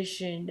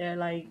condition that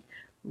like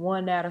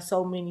 1 out of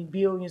so many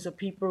billions of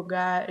people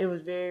got. It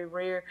was very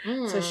rare.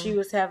 So she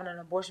was having an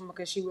abortion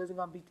because she wasn't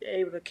gonna be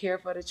able to care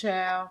for the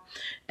child,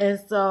 and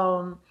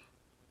so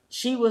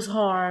she was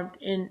harmed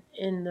in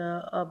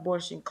the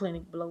abortion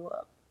clinic blow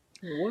up.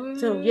 What?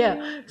 So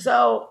yeah.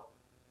 So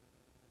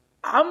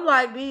I'm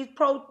like these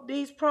pro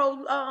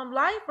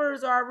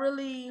lifers are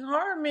really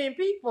harming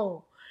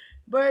people.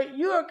 But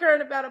you are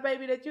caring about a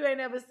baby that you ain't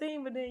never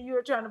seen, but then you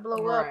are trying to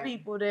blow up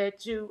people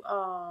that you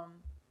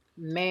Manhunt.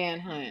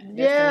 That's the name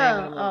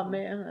yeah. of the Oh, movie.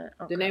 Manhunt.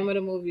 Okay. The name of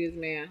the movie is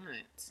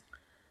Manhunt.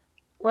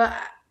 Well,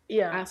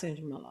 yeah. I'll send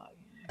you my log.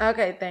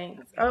 Okay,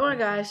 thanks. Okay. Oh my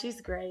gosh, she's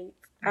great.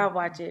 I'll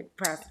watch it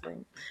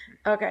possibly.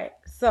 Okay,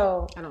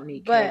 so I don't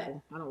need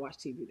cable. I don't watch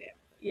TV that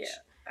much. Yeah,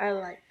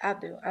 I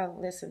do. I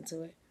listen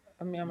to it.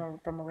 I mean, I'm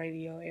from a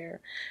radio era.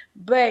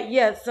 But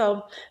yeah,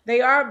 so they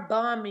are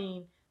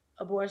bombing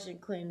abortion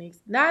clinics.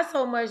 Not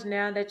so much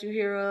now that you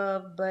hear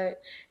of,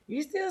 but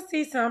you still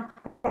see some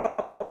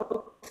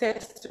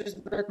protesters,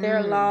 but there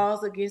are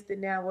laws against it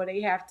now where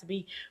they have to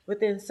be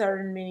within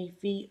certain many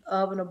feet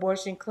of an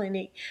abortion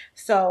clinic.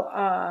 So,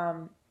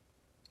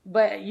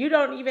 but you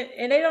don't even,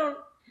 and they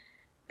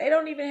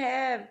don't even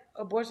have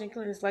abortion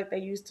clinics like they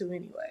used to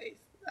anyways.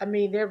 I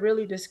mean, they're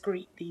really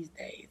discreet these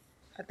days.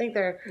 I think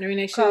they're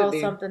called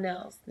something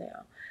else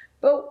now.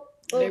 But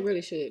they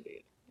really should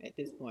be at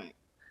this point.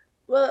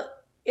 Well,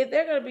 if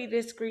they're going to be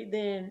discreet,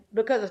 then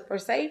because it's for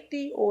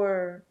safety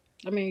or...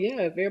 I mean,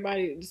 yeah,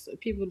 if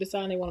people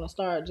decide they want to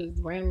start just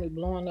randomly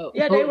blowing up.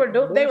 Yeah, they were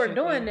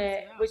doing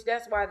that, which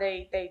that's why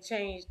they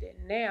changed it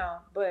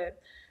now.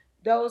 But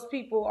those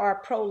people are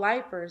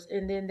pro-lifers,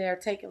 and then they're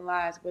taking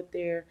lives with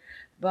their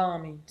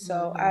bombing.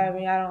 So, I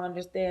mean, I don't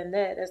understand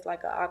that. That's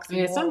like an oxymoron.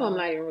 Yeah, some of them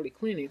not even really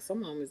clinics.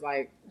 Some of them is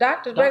like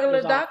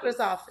regular doctor's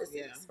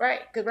offices,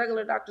 right? Because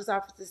regular doctor's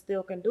offices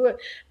still can do it.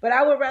 But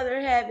I would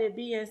rather have it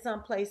be in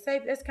some place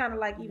safe. That's kind of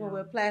like even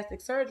with plastic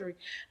surgery.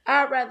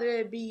 I'd rather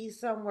it be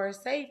somewhere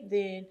safe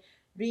than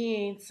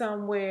being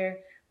somewhere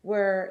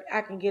where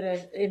I can get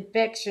an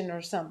infection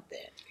or something.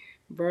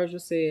 Virgil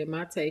said,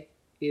 my take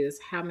is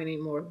how many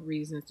more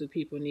reasons do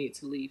people need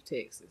to leave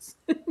Texas?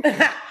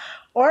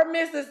 Or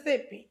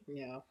Mississippi.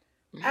 Yeah.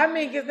 I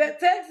mean, because that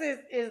Texas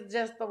is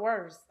just the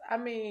worst. I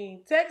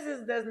mean,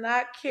 Texas does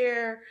not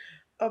care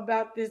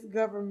about this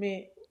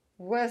government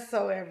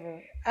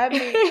whatsoever. I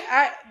mean,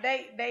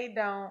 they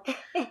don't.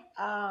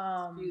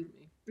 Excuse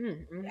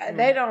me.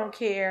 They don't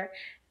care,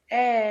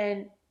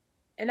 and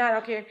I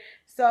don't care.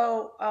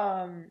 So,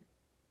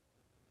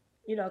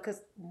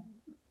 because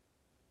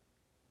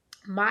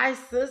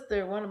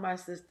one of my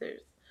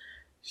sisters,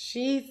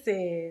 she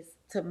says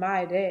to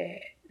my dad.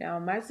 Now,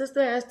 my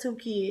sister has 2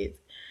 kids.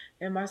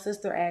 And my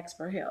sister asked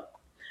for help.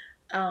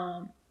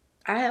 I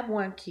have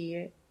 1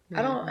 kid.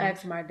 I don't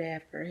ask my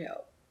dad for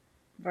help,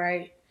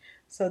 right?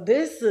 So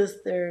this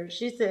sister,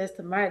 she says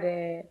to my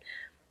dad,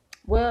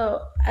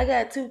 well, I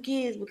got 2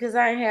 kids because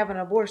I ain't have an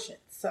abortion.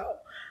 So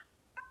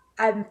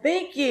I'm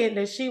thinking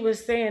that she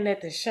was saying that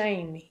to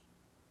shame me.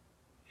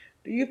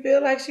 Do you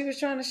feel like she was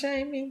trying to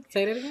shame me?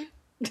 Say that again.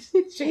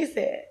 She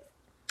said,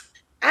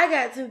 I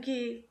got 2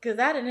 kids because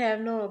I didn't have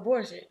no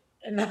abortion.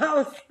 And I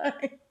was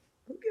like,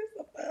 who gives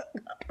a fuck?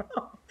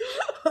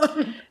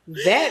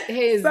 That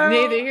has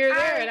neither here nor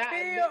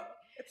there.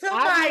 To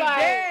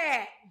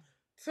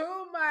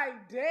my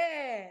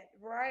dad,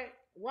 right?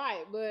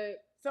 Right,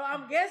 but so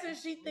I'm guessing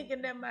she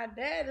thinking that my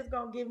dad is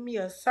gonna give me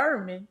a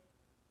sermon,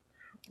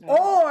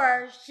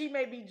 or she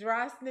may be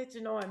dry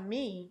snitching on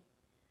me.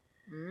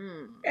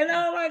 And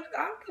I'm like,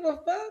 I don't give a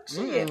fuck.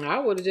 Shit. I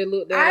would have just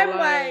looked at it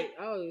like,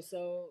 oh,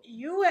 so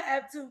you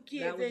have 2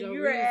 kids and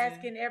you're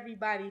asking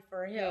everybody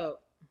for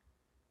help.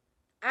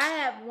 I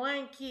have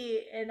 1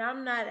 kid and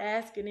I'm not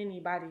asking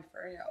anybody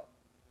for help.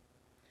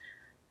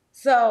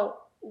 So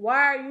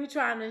why are you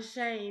trying to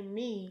shame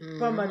me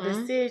from a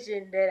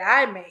decision that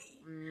I made?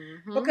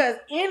 Because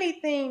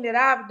anything that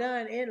I've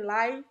done in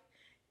life,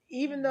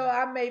 even though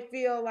I may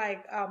feel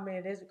like, oh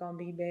man, this is gonna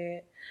be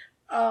bad.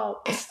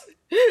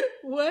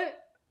 What?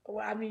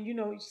 Well, I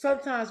mean,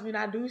 sometimes when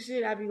I do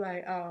shit, I be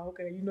like, oh,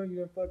 okay, you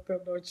done fucked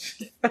up, don't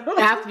you?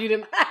 After you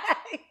done.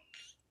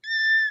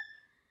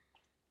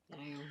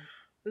 Damn.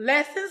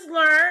 Lessons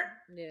learned,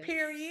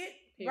 period,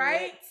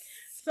 right?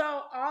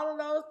 So all of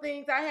those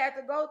things I had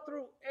to go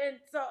through. And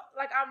so,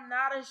 like, I'm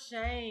not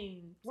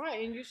ashamed.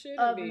 Right, and you shouldn't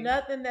of be.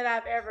 Nothing that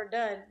I've ever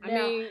done.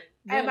 Now,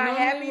 am I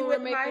happy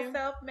with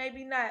myself?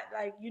 Maybe not.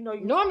 Like,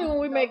 normally when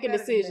we're making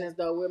decisions,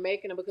 though, we're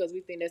making it because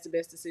we think that's the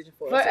best decision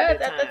for us at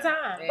the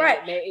time. Right.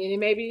 And it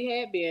maybe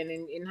had been.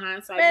 And in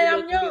hindsight, man, you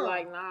look and be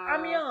like, nah.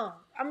 I'm young.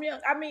 I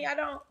mean, I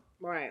don't.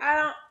 Right.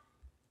 I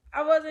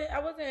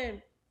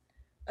wasn't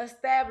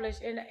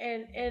established, and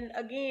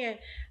again,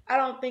 I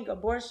don't think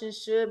abortion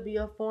should be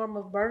a form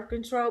of birth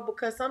control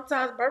because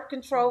sometimes birth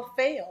control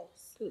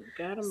fails.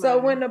 So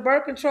when the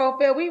birth control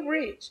fails, we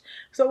rich.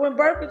 So when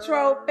birth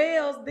control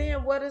fails,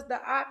 then what is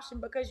the option?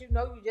 Because you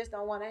just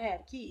don't want to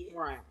have kids.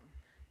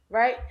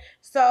 Right?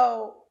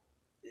 So,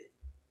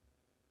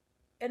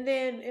 and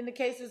then in the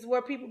cases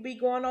where people be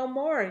going on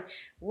Maury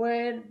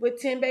with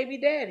 10 baby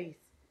daddies.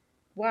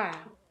 Why?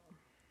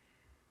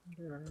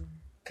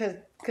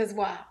 Cause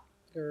why?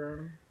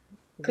 Girl.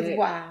 Cause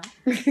why?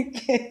 Because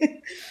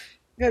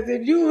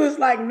if you was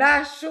like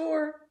not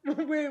sure with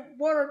between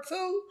 1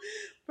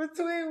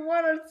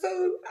 or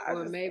 2,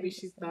 or maybe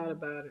she thought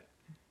about it.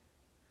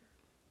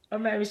 Or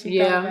maybe she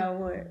thought about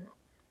what?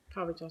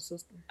 Probably your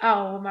sister.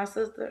 Oh, my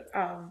sister. Look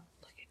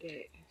at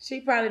that.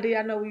 She probably did.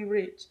 I know we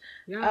rich.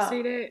 Y'all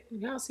see that?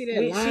 Y'all see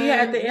that line? She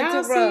had to Y'all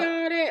interrupt. see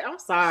all that? I'm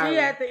sorry. She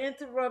had to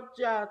interrupt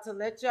y'all to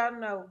let y'all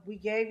know we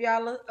gave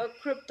y'all a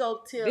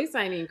crypto tip. This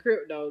ain't even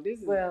crypto. This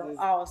is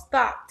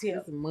stock tip.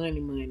 This is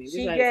money.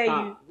 She gave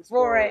you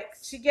Forex.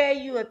 She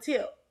gave you a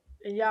tip,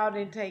 and y'all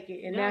didn't take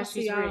it, and now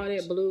she's rich. All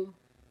that blue.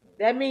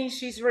 That means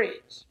she's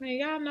rich. Man,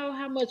 y'all know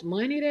how much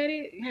money that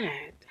is?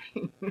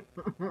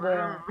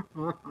 Well,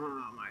 oh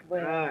my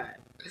God.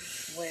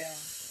 Well.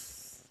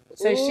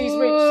 So she's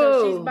rich.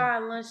 So she's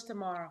buying lunch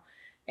tomorrow,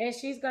 and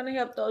she's gonna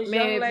help those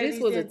young ladies.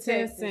 This was in a 10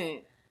 Texas.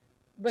 cent.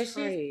 But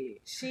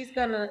she's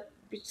gonna.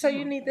 So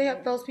you need to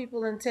help those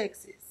people in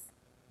Texas.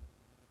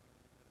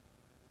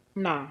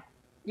 Nah.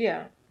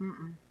 Yeah.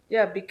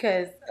 Yeah,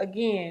 because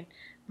again,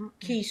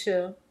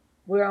 Keisha,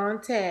 we're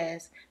on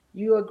task.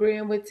 You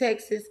agreeing with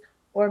Texas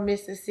or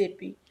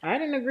Mississippi? I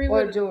didn't agree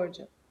with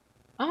Georgia.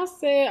 I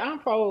said I'm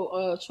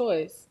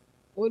pro-choice.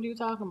 What are you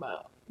talking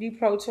about? You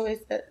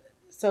pro-choice?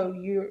 So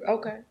you're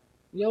okay.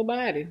 Your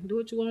body. Do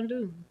what you want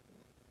to do.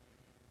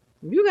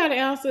 You got to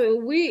answer.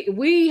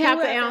 We have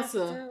to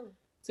answer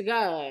to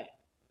God.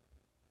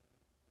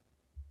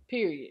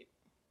 Period.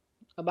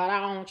 About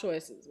our own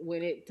choices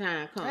when it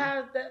time comes.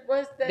 How's that?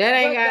 What's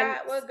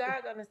that? What's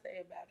God gonna say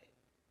about it?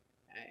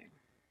 Hey,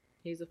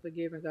 He's a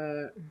forgiving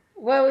God.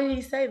 What would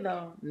He say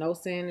though? No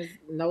sin is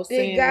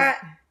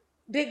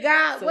Did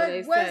God? So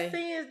what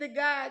sins did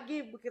God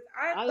give? Because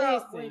I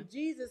thought when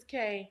Jesus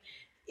came,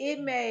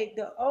 it made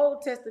the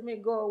Old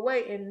Testament go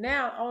away, and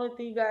now only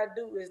thing you gotta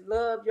do is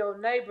love your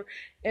neighbor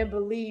and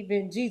believe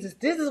in Jesus.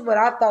 This is what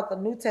I thought the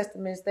New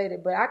Testament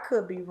stated, but I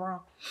could be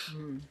wrong.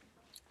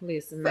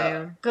 Listen,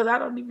 ma'am. Because I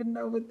don't even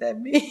know what that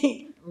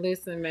means.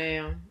 Listen,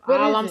 ma'am.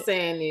 All I'm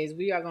saying is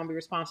we are gonna be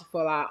responsible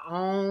for our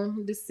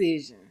own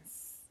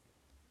decisions.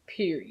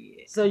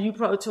 Period. So you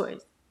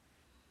pro-choice.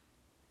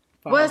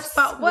 What's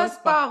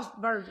false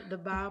version? The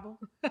Bible.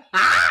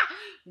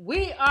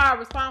 We are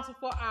responsible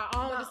for our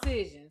own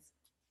decisions.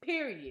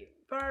 Period.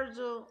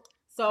 Virgil.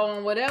 So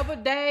on whatever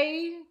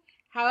day,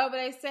 however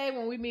they say,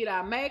 when we meet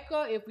our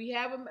maker, if we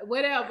have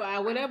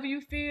whatever you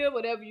feel,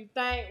 whatever you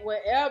think,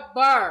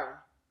 whatever,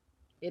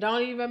 it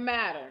don't even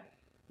matter.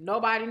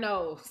 Nobody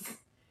knows.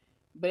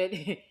 But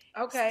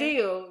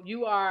still,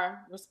 you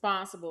are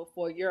responsible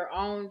for your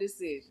own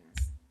decisions.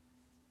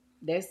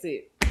 That's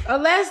it.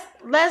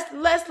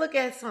 Let's look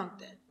at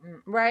something,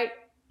 right?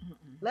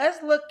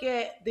 Let's look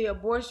at the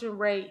abortion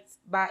rates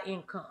by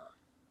income.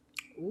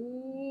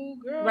 Ooh,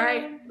 girl.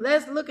 Right?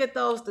 Let's look at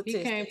those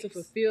statistics. He came to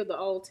fulfill the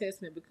Old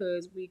Testament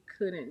because we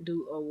couldn't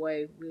do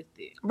away with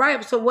it.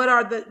 Right. So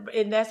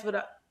and that's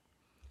what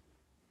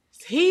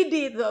he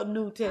did the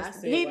New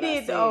Testament. He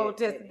did the Old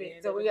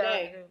Testament. So we got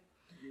okay.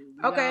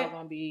 We're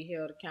gonna be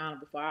held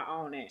accountable for our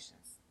own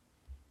actions.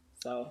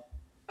 So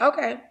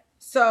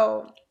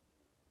So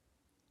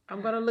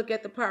I'm gonna look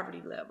at the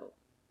poverty level.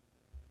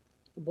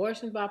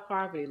 Abortions by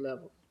poverty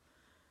level.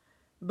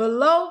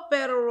 Below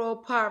federal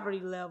poverty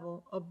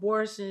level,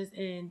 abortions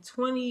in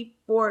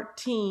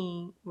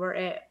 2014 were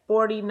at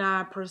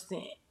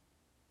 49%.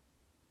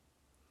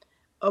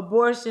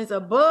 Abortions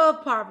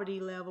above poverty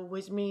level,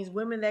 which means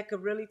women that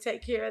could really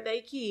take care of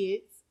their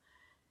kids,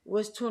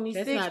 was 26%.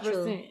 That's not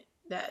true.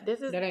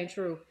 That ain't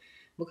true.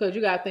 Because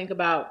you gotta think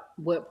about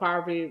what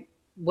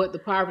the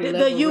poverty level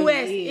the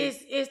US really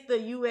is. It's the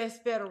US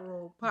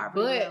federal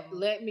poverty level. But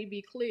let me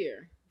be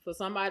clear. For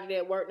somebody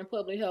that worked in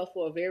public health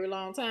for a very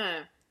long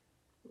time,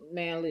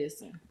 man,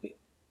 listen.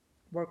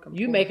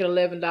 You making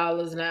 $11 an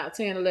hour,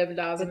 $10,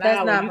 $11 an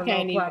hour. You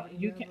can't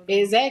even.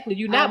 Exactly.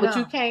 You not, but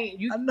you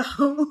can't. I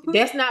know.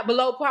 That's not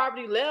below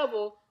poverty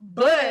level.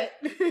 But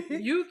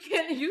you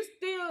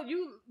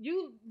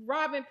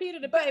robbing Peter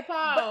to pay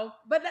Paul.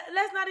 But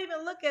let's not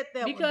even look at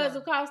that because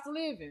of cost of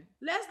living.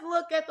 Let's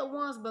look at the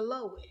ones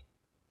below it.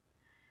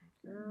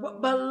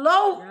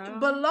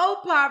 Below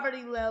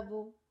poverty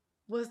level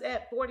was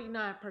at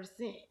 49%.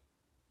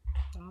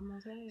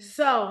 Almost half.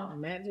 So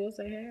might as well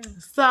say half.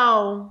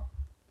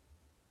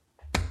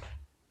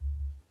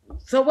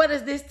 So what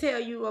does this tell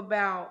you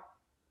about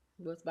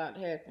what's about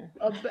to happen?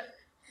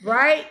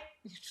 Right?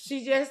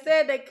 She just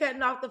said they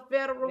cutting off the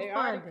federal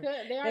funding.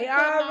 They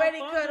already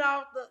cut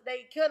off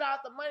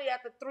the money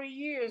after 3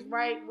 years,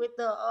 right? With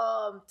the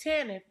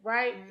TANF,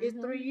 right? It's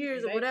 3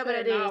 years or whatever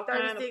that is,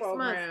 36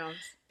 months,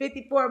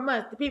 54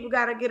 months. The people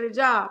gotta get a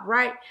job,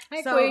 right?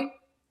 Hey, Queen.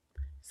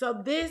 So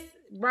this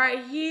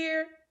right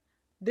here,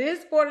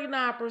 this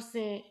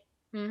 49%.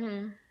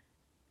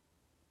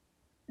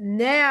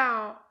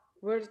 Now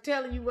we're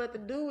telling you what to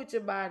do with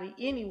your body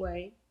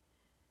anyway.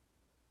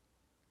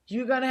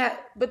 You're gonna have,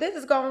 but this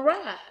is gonna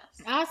rise.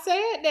 I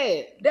said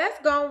that. That's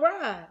gonna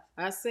rise.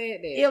 I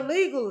said that.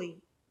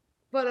 Illegally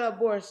for the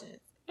abortions.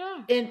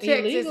 Yeah. In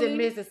Texas and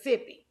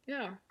Mississippi.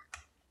 Yeah.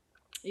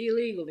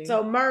 Illegally.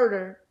 So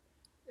murder.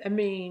 I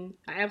mean,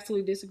 I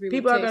absolutely disagree with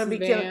people are going to be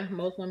killed.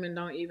 Most women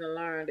don't even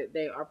learn that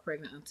they are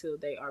pregnant until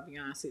they are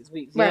beyond 6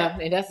 weeks. Right. Yeah,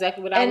 and that's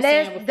exactly what I was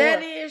saying before.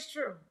 That is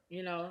true.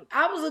 You know,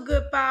 I was a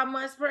good 5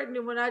 months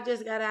pregnant when I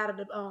just got out of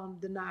the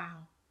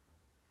denial.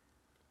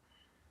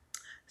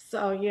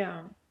 So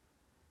yeah,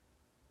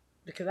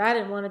 because I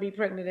didn't want to be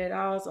pregnant at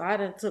all, so I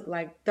done took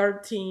like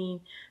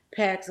 13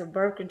 packs of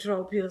birth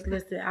control pills.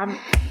 Listen, I'm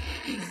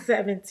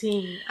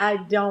 17. I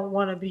don't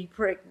want to be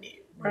pregnant,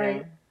 right?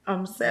 Yeah.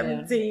 I'm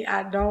 17.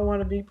 I don't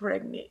want to be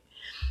pregnant.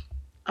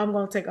 I'm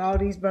gonna take all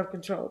these birth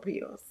control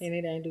pills. And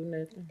it ain't do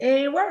nothing. It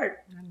ain't work.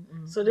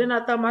 Mm-hmm. So then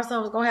I thought my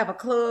son was gonna have a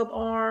club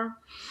arm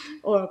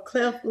or a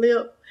cleft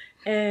lip,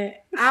 and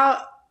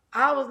I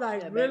was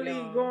like really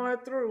going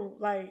through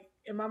like,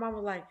 and my mom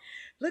was like,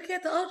 "Look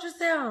at the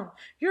ultrasound.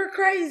 You're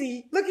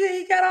crazy. Look at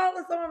he got all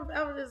this on."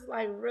 I was just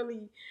like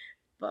really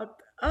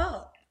fucked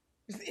up.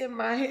 It's in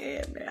my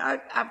head, man.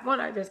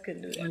 I just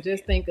couldn't do that. And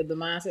just think of the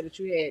mindset that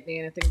you had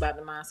then, and think about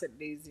the mindset that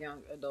these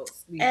young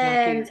adults, these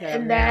young kids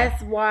have. And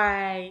that's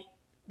why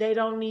they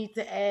don't need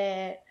to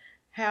add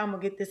how I'm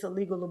gonna get this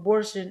illegal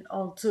abortion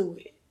onto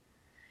it.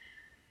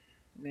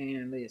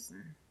 Man,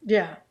 listen.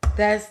 Yeah,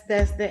 that's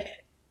that,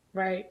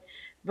 right?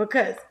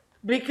 Because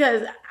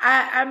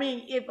I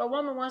mean, if a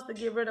woman wants to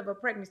get rid of a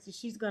pregnancy,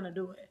 she's gonna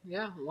do it.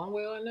 Yeah, one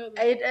way or another.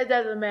 It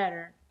doesn't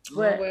matter.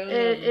 But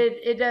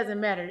it doesn't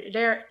matter.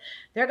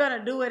 They're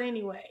gonna do it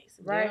anyways,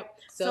 right? Yep.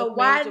 So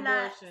why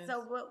not?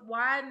 So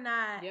why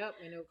not? Yep,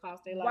 and it'll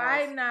cost their lives.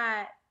 Why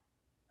not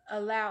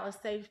allow a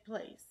safe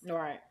place?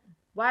 Right.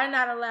 Why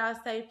not allow a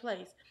safe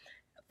place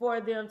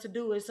for them to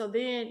do it? So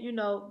then, you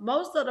know,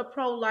 most of the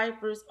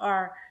pro-lifers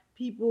are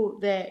people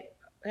that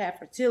have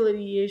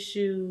fertility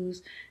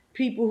issues,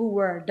 people who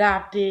were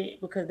adopted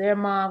because their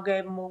mom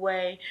gave them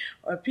away,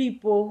 or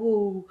people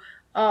who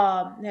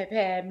have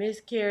had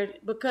miscarriage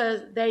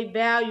because they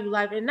value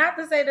life. And not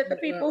to say that the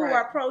people who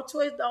are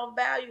pro-choice don't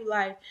value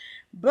life,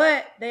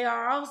 but they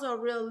are also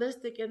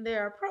realistic in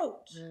their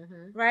approach,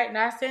 right?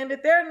 Not saying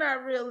that they're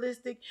not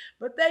realistic,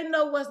 but they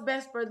know what's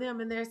best for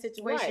them in their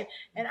situation. Right.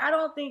 And I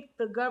don't think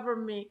the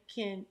government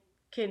can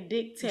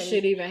dictate.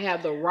 Should even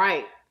have the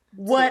right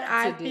what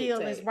I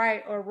feel is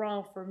right or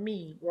wrong for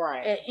me,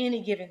 right, at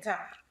any given time.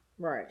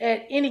 Right.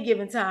 At any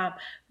given time.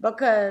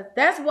 Because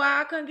that's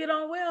why I couldn't get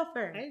on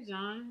welfare. Hey,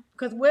 John.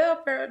 Because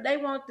welfare, they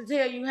want to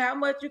tell you how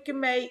much you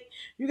can make.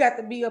 You got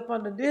to be up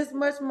under this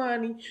much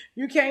money.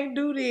 You can't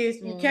do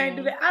this. You can't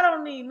do that. I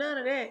don't need none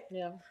of that.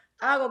 Yeah.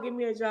 I'll go get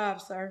me a job,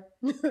 sir.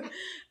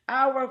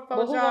 I'll work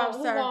for a job,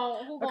 sir.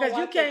 Because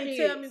you can't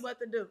tell me what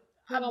to do.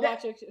 Who gonna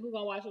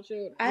watch your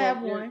children? I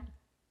have one.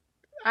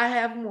 I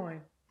have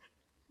one.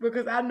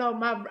 Because I know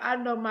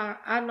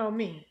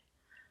me.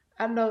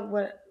 I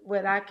know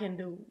what I can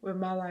do with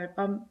my life.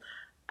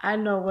 I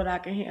know what I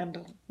can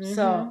handle.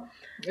 So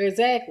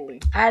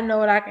exactly, I know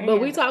what I can.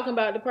 But we talking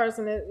about the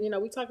person that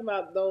we talking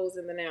about those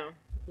in the now.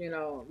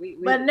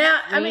 But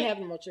now I mean,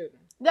 having more children.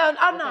 No,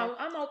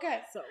 I'm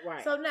okay. So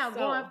right. So now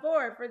going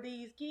forward for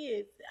these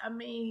kids, I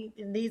mean,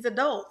 and these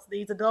adult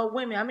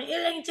women. I mean,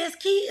 it ain't just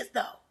kids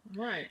though.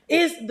 Right.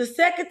 It's the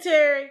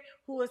secretary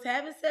who is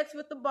having sex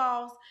with the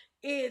boss.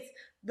 It's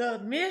the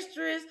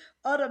mistress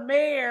of the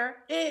mayor.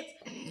 It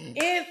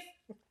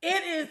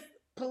is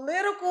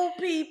political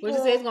people. Which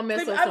is it's gonna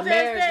mess up some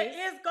marriages.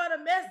 It's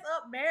gonna mess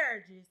up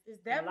marriages.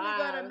 It's definitely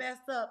gonna mess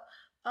up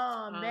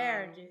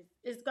marriages.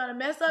 It's gonna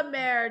mess up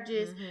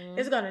marriages.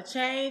 It's gonna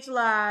change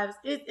lives.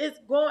 It's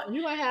going.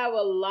 You're gonna have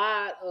a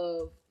lot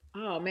of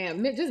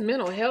just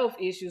mental health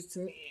issues to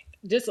me.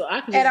 Just so I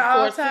can just at an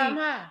all-time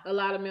high. A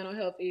lot of mental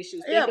health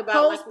issues. Yeah, think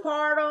about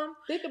postpartum.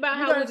 Think about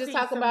how we just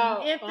talk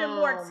about infant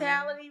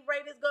mortality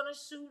rate is gonna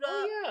shoot up.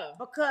 Oh, yeah.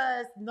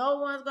 Because no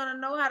one's gonna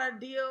know how to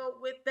deal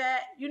with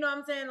that. You know what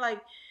I'm saying? Like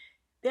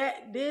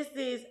that. This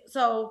is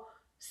so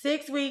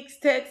 6 weeks.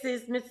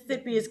 Texas,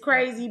 Mississippi is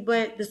crazy,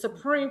 but the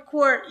Supreme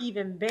Court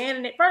even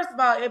banning it. First of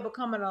all, it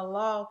becoming a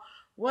law.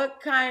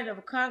 What kind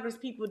of Congress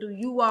people do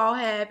you all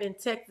have in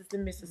Texas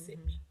and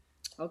Mississippi?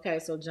 Okay,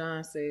 so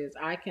John says,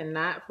 I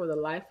cannot for the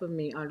life of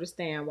me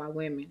understand why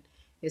women,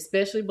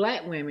 especially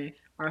black women,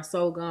 are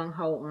so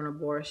gung-ho on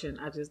abortion.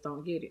 I just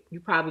don't get it. You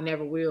probably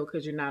never will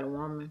because you're not a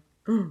woman.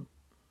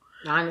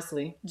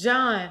 Honestly.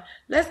 John,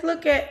 let's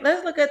look at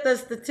the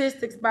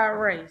statistics by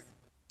race.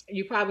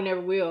 You probably never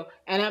will.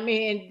 And I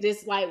mean, and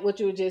just like what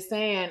you were just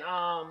saying,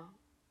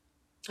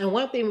 and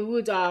one thing we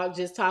were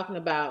just talking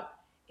about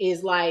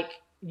is like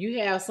you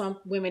have some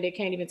women that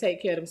can't even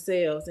take care of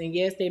themselves. And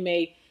yes, they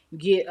may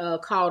get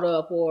caught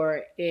up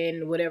or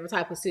in whatever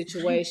type of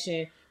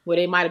situation where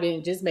they might have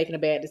been just making a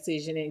bad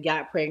decision and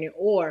got pregnant,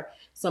 or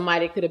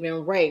somebody could have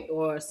been raped,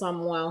 or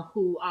someone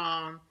who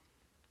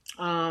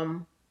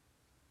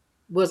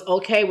was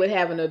okay with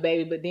having a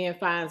baby but then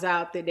finds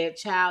out that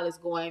child is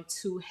going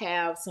to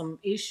have some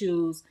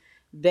issues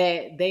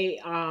that they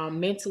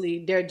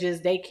mentally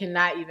they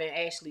cannot even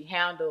actually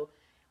handle,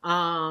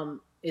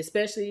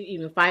 especially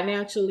even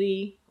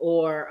financially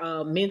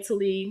or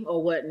mentally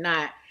or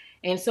whatnot.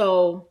 And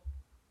so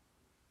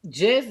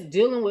just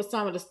dealing with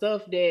some of the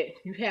stuff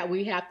that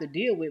we have to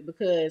deal with,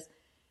 because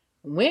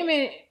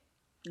women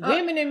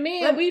and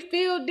men, we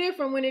feel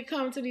different when it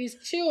comes to these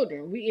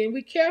children.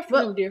 We care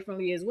for them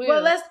differently as well.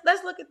 Well,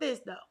 let's look at this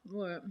though.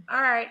 What?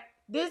 All right,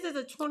 this is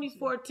a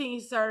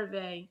 2014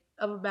 survey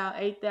of about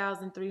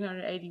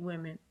 8,380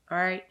 women. All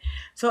right.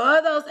 So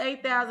of those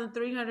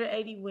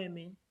 8,380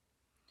 women,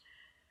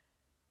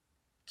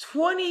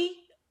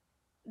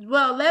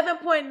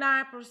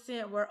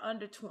 11.9% were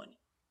under 20.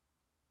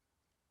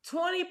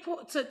 20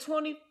 to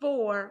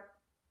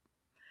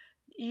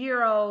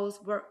 24-year-olds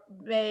were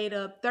made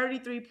up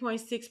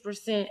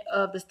 33.6%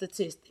 of the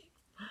statistics.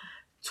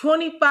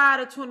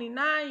 25 to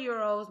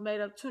 29-year-olds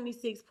made up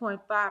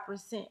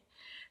 26.5%.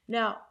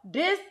 Now,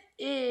 this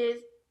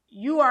is,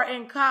 you are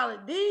in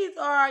college. These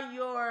are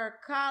your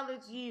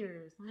college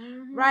years,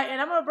 right? And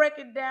I'm going to break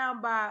it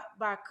down by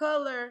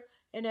color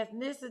and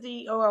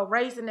ethnicity, or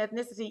race and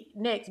ethnicity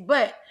next.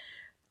 But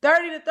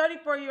 30 to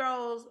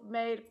 34-year-olds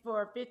made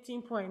for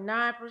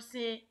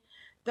 15.9%.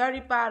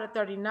 35 to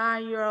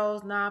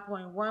 39-year-olds,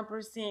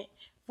 9.1%.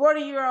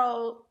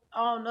 40-year-old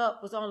on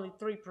up was only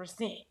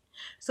 3%.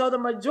 So the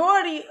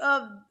majority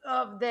of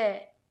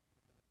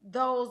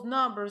those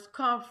numbers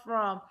come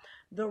from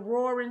the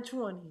roaring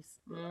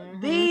 20s.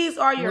 These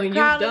are your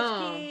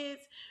college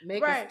kids.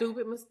 Making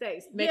stupid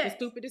mistakes, making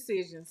stupid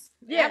decisions.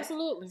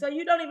 Absolutely. So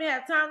you don't even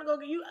have time to go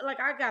get you. Like,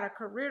 I got a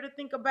career to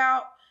think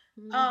about.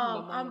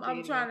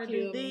 I'm trying to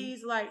do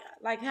these. Like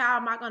how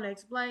am I going to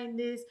explain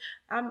this?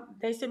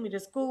 They send me to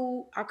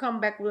school. I come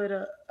back with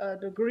a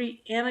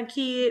degree and a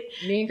kid.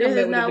 This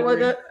is not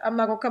what I'm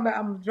not gonna come back.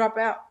 I'm gonna drop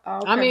out.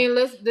 Okay. I mean,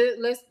 let's think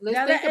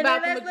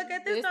about let's look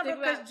at this number,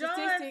 because John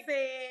said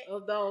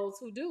of those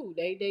who do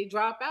they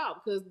drop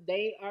out because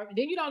they are.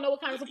 Then you don't know what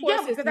kind of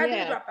support system you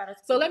have. Drop out of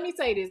school. So let me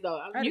say this though.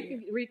 You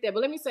can read that,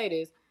 but let me say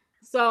this.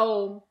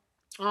 So,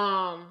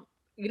 I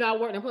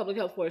worked in public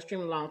health for an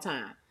extremely long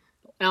time.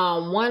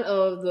 One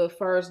of the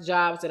first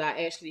jobs that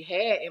I actually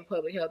had in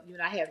public health,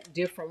 I have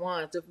different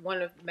ones.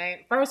 One of the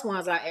first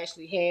ones I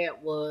actually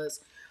had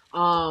was,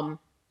 I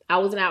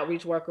was an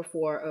outreach worker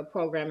for a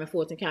program in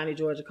Fulton County,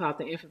 Georgia, called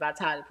the Infant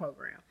Vitality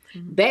Program.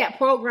 That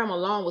program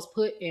alone was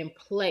put in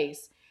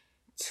place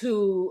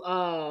to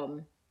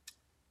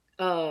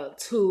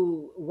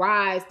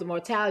rise the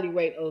mortality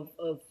rate of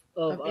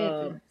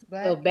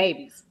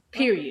babies.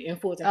 Period. In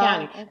Fulton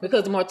County,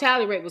 because the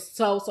mortality rate was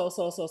so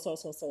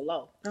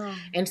low.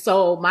 And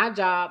so my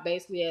job,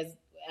 basically as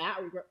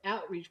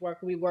outreach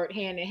worker, we worked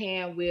hand in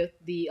hand with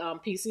the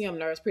PCM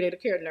nurse, prenatal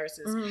care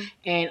nurses,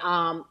 and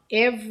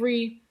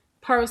every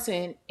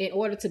person, in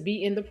order to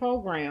be in the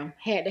program,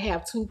 had to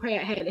have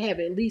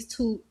at least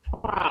two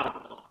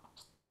problems.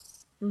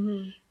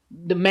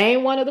 The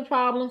main one of the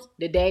problems,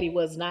 the daddy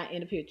was not in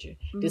the picture.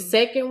 The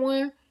second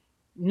one,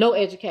 no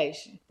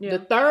education. The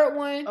third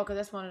one,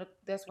 that's one of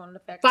the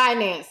factors.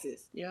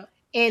 Finances. Yeah.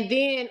 And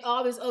then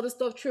all this other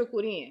stuff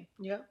trickled in.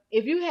 Yeah.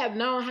 If you have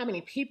known how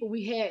many people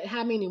we had,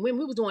 how many women,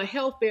 we was doing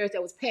health fairs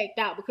that was packed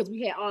out because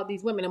we had all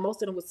these women, and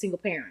most of them were single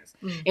parents.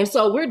 And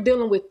so we're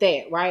dealing with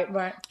that, right?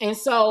 Right. And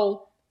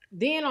so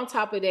then on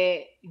top of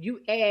that, you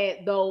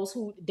add those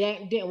who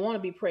didn't want to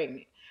be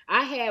pregnant.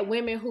 I had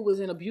women who was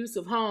in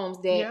abusive homes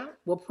that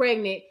were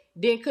pregnant,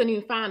 then couldn't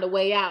even find a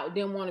way out,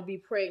 didn't want to be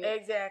pregnant.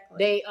 Exactly.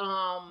 They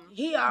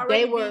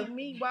were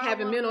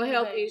having mental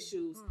health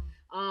issues.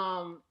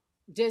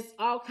 Just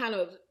all kind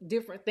of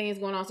different things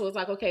going on. So it's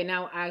like, okay,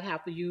 now I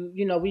have to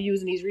we're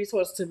using these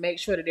resources to make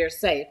sure that they're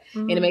safe,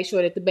 and to make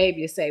sure that the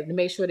baby is safe, to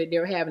make sure that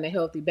they're having a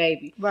healthy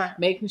baby. Right.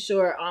 Making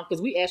sure,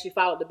 because we actually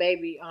followed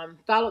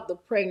the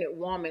pregnant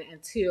woman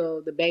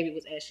until the baby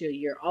was actually a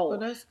year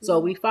old. So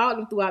we followed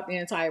them throughout the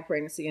entire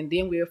pregnancy, and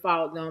then we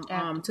followed them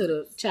till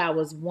the child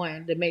was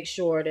 1, to make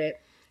sure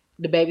that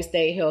the baby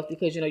stayed healthy,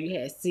 because you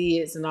had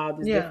SIDS and all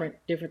these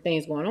different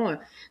things going on.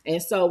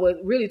 And so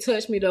what really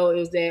touched me though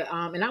is that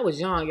and I was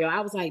young,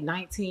 I was like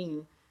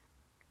 19.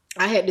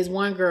 I had this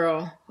one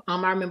girl,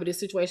 I remember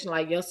this situation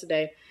like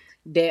yesterday,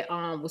 that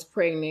was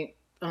pregnant,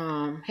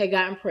 had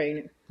gotten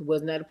pregnant. It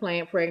was not a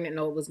planned pregnant,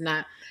 no it was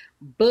not.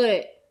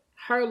 But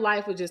her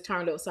life was just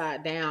turned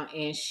upside down,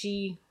 and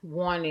she didn't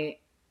want to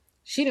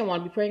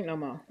be pregnant no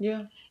more.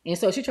 Yeah. And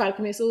so she tried to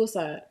commit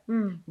suicide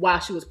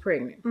while she was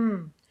pregnant.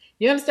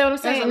 You understand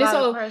what I'm saying?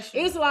 So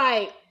it's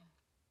like,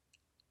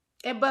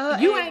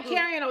 you ain't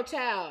carrying no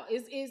child.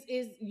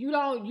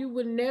 You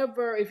would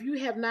never, if you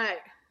have not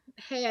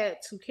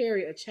had to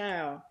carry a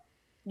child,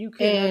 you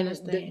can't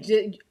understand.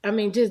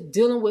 Just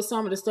dealing with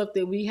some of the stuff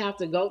that we have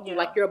to go through,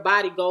 like your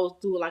body goes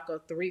through like a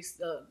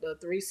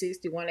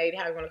 360, 180,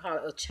 how you want to call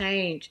it, a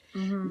change.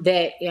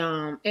 That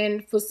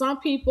and for some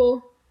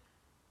people,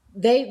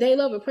 they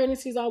love it.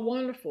 Pregnancies are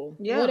wonderful.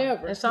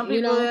 Whatever. And some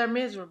people are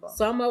miserable.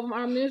 Some of them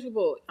are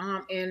miserable.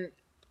 And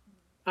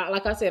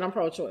like I said, I'm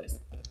pro-choice.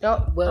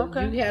 Well,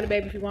 you had a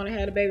baby if you want to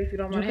have a baby. If you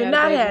don't want to have a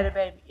baby, you cannot have a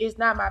baby. It's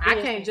not my business.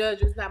 I can't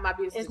judge you. It's not my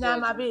business. It's not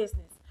my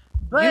business.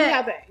 But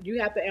you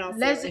have to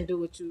answer and do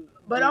what you.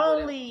 But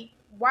only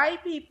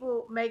white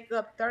people make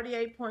up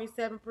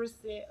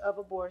 38.7% of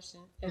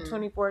abortions in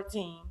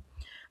 2014.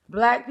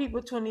 Black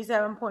people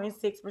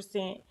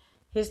 27.6%.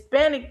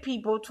 Hispanic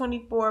people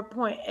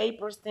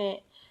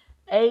 24.8%,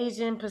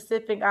 Asian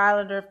Pacific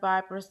Islander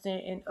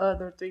 5%, and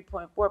other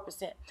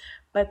 3.4%.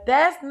 But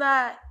that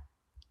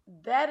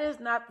is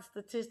not the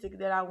statistic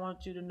that I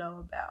want you to know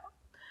about.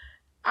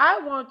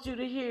 I want you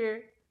to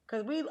hear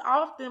Because we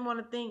often want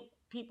to think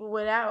people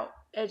without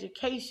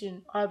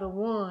education are the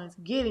ones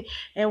getting.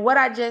 And what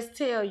I just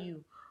tell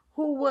you,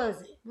 who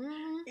was it?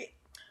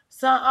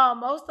 Mm-hmm.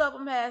 Most of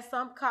them had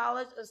some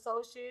college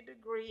associate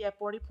degree at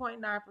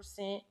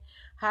 40.9%,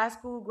 high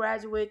school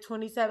graduate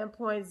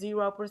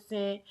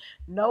 27.0%,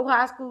 no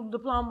high school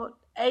diploma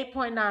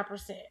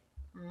 8.9%,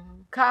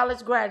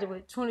 college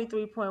graduate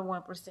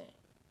 23.1%.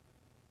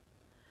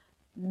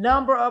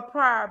 Number of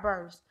prior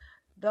births,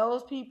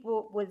 those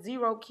people with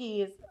 0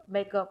 kids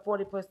make up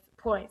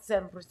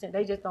 40.7%.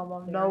 They just don't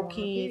want no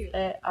kids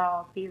at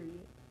all. Period.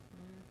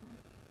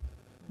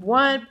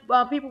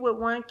 People with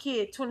 1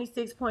 kid,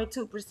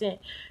 26.2%.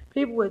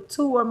 People with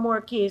 2 or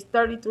more kids,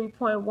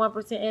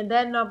 33.1%. And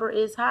that number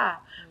is high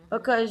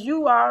because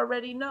you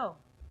already know.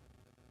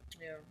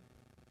 Yeah.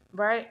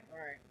 Right?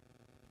 Right.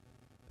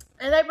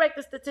 And they break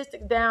the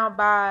statistic down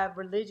by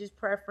religious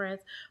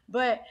preference.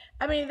 But,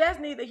 I mean, that's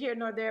neither here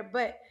nor there.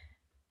 But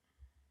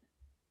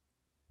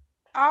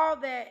all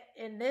that,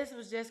 and this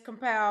was just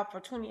compiled for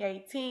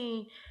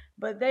 2018,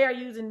 but they are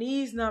using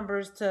these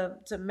numbers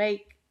to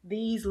make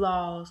these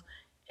laws.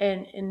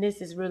 And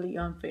this is really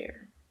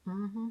unfair.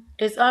 Mm-hmm.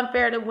 It's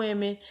unfair to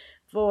women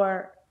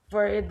for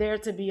there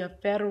to be a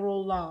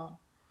federal law.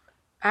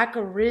 I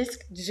could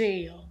risk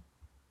jail.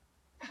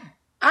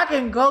 I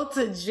can go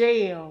to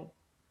jail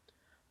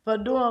for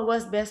doing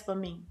what's best for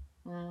me.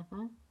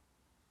 Mm-hmm.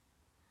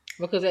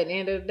 Because at the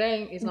end of the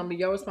day, it's gonna be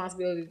your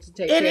responsibility to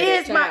take care of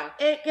that child.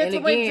 And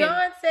again, when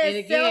John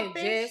says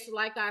selfish, just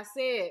like I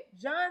said,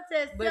 John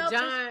says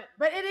selfish,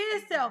 but it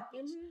is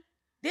selfish. Mm-hmm.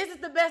 This is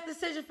the best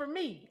decision for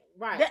me,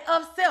 right?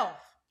 Of self.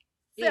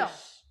 Yeah.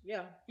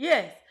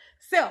 Yes,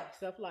 self,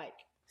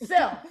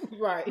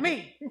 right?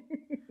 Me,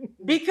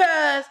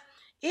 because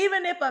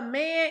even if a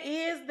man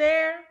is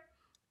there,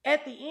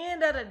 at the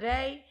end of the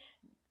day,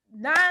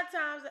 9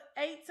 times,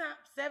 8 times,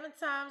 7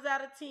 times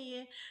out of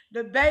 10,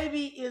 the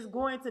baby is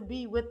going to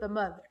be with the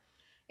mother.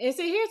 And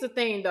see, here's the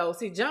thing, though.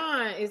 See,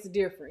 John is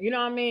different. You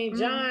know what I mean? Mm-hmm.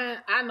 John,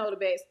 I know the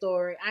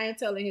backstory. I ain't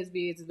telling his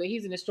business, but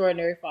he's an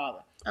extraordinary father.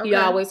 Okay. He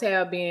always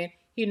have been.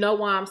 He know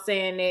why I'm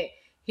saying that.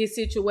 His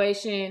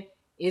situation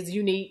is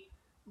unique.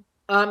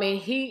 And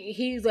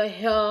he's a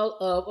hell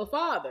of a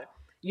father.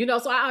 You know,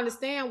 so I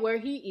understand where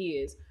he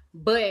is.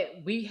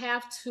 But we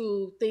have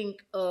to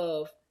think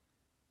of,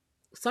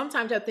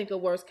 sometimes I think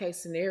of worst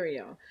case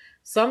scenario.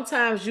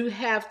 Sometimes you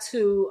have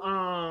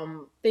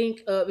to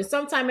think of, and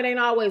sometimes it ain't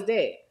always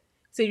that.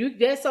 See,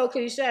 that's so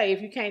cliche.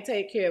 If you can't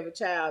take care of a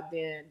child,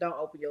 then don't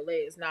open your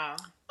legs. No.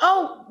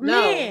 Oh,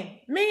 men.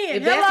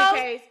 If that's the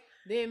case,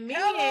 then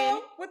men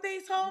with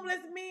these homeless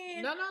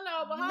men. No.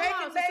 But hold making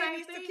on,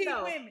 babies to keep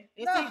women.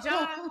 And see,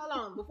 John, hold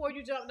on. Before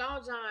you jump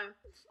down, John,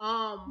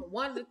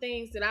 one of the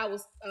things that I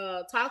was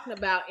talking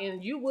about,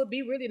 and you would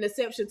be really an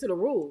exception to the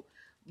rule,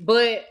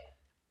 but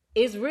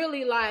it's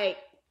really like,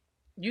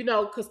 you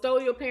know,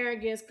 custodial parent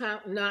against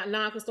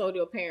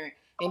non-custodial parent.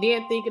 And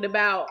then thinking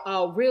about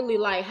really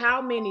like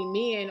how many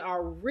men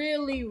are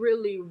really,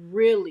 really,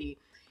 really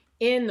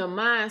in the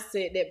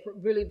mindset that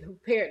really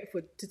prepared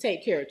to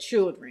take care of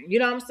children. You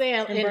know what I'm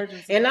saying?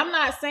 And I'm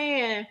not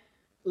saying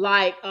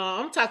like,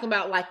 I'm talking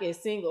about like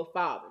as single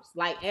fathers,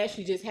 like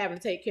actually just having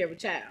to take care of a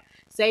child.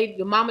 Say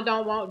the mama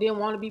didn't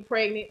want to be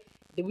pregnant.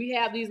 Then we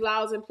have these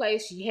laws in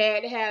place. She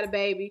had to have a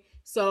baby.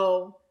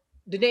 So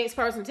the next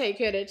person to take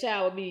care of that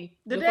child would be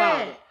the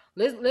father.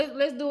 Let's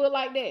do it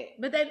like that.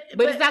 But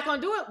it's not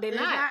gonna do it.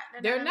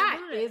 They're not.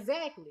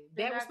 Exactly.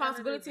 That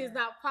responsibility is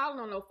not falling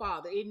on no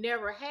father. It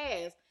never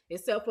has,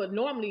 except for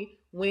normally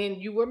when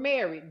you were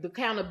married. The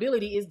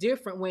accountability is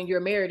different when you're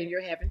married and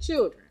you're having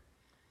children.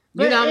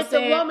 You know what I'm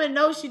saying? If the woman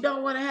knows she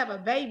don't want to have a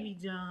baby,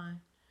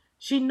 John,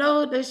 she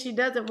knows that she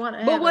doesn't want to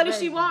have a baby. But what if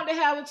she wanted to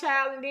have a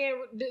child and then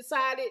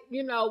decided,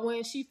 you know,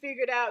 when she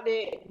figured out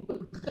that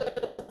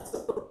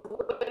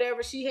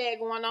whatever she had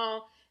going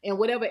on and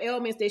whatever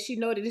ailments that she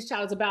know that this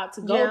child is about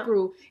to go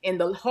through and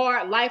the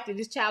hard life that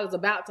this child is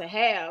about to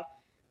have,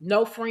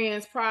 no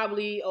friends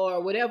probably,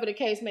 or whatever the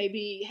case may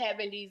be,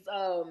 having these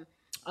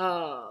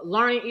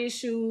learning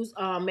issues,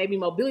 maybe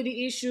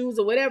mobility issues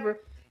or whatever.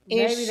 And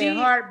maybe their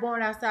heart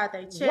born outside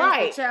their chest.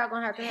 Right. The child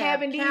gonna have to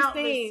having these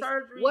things.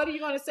 Surgeries. What are you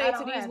gonna say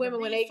to these women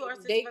when they for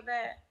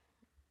that?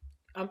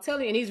 I'm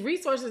telling you, and these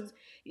resources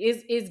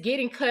is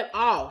getting cut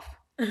off.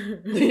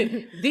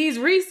 These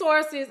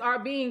resources are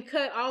being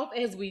cut off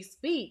as we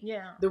speak.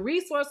 Yeah. The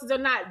resources are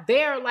not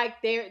there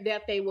like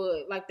they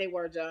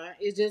were, John.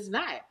 It's just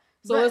not.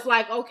 So it's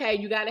like, okay,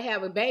 you gotta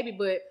have a baby,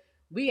 but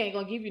we ain't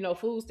gonna give you no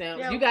food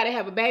stamps. Yeah. You gotta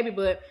have a baby,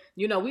 but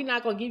you know, we're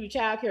not gonna give you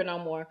childcare no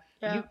more.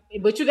 Yeah.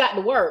 But you got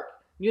to work.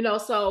 You know,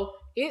 so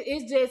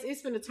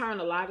it's gonna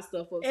turn a lot of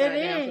stuff upside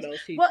down for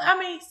those people. Well, I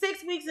mean,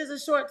 6 weeks is a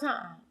short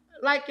time.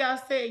 Like y'all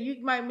said,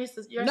 you might miss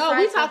your cycle.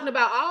 We're talking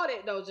about all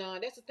that though, John.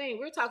 That's the thing.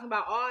 We're talking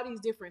about all these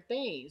different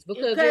things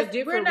because there's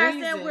different reasons.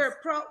 We're not saying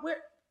we're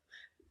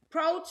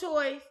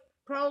pro-choice,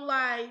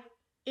 pro-life,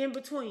 in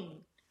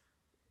between.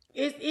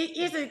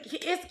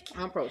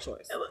 I'm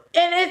pro-choice,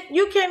 and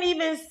you can't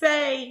even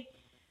say.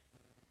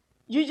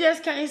 You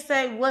just can't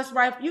say what's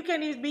right. You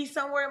can't even be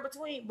somewhere in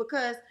between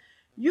because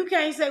You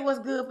can't say what's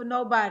good for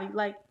nobody.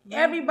 Like,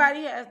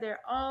 everybody has their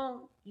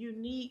own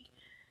unique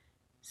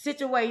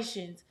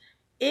situations.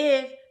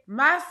 If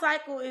my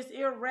cycle is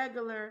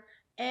irregular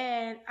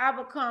and I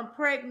become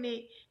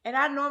pregnant and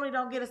I normally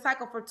don't get a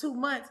cycle for 2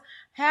 months,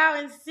 how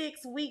in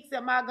 6 weeks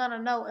am I gonna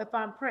know if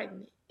I'm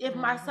pregnant? If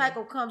my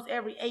cycle comes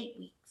every 8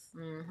 weeks.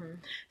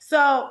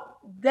 So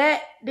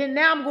then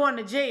now I'm going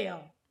to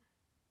jail.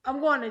 I'm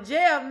going to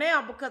jail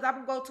now because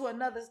I'm going to go to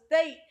another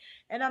state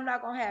and I'm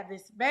not going to have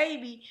this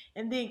baby.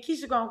 And then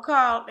Keisha going to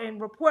call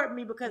and report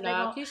me because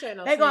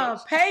they're going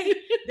to pay.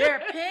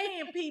 They're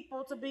paying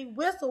people to be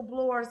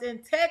whistleblowers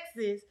in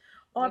Texas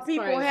on That's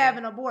people crazy.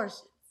 Having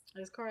abortions.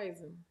 That's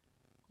crazy.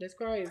 That's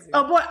crazy.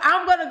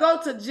 I'm going to go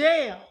to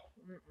jail.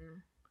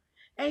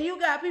 And you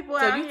got people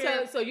out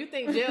here. So you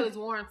think jail is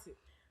warranted,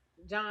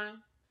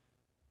 John?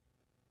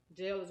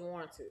 Jail is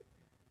warranted.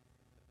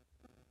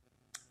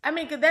 I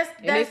mean, because that's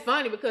it's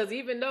funny because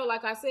even though,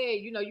 like I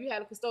said, you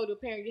had a custodial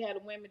parent, you had a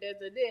women that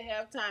did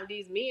have time.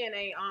 These men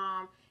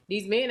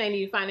ain't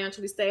even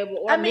financially stable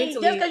or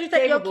mentally just because you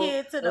take your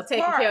kids to the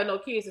taking care of no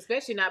kids,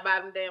 especially not by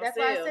them damn That's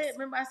selves. Why I said.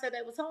 Remember, I said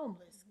they was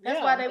homeless.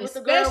 That's why they with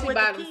the girl with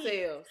the kids.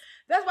 Themselves.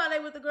 That's why they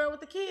with the girl with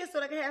the kids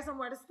so they can have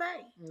somewhere to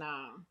stay.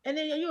 Nah. And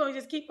then you don't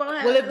just keep on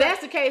having. Well, if that's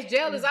the case,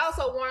 jail is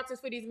also warranted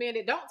for these men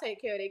that don't take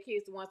care of their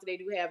kids, the ones that they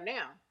do have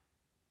now.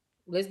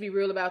 Let's be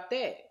real about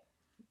that.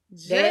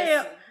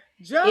 Jail.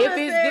 John if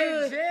it's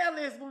good, jail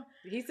is.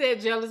 He said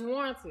jail is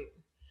warranted.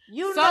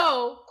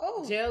 Jail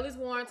is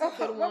warranted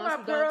for the ones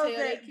who don't tell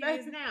their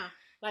kids now.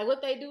 Like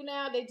what they do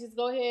now, they just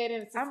go ahead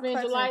and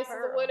suspend your license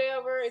or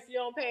whatever if you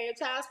don't pay your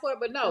child support.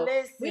 But no,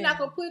 we're not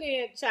gonna put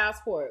in child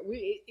support.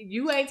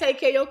 You ain't take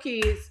care of your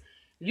kids.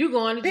 You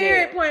going to jail.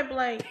 Period. Point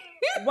blank.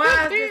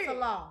 Why is this a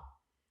law?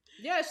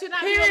 Yeah, it should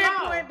not be a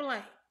law. Point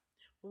blank.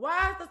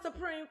 Why is the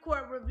Supreme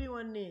Court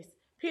reviewing this?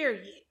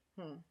 Period.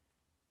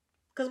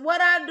 Because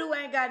what I do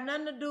ain't got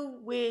nothing to do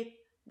with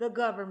the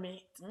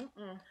government.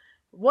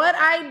 What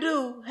I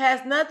do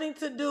has nothing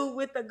to do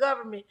with the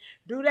government.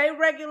 Do they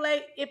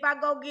regulate if I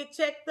go get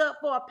checked up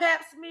for a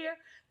pap smear?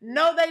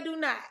 No, they do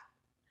not.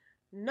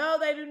 No,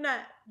 they do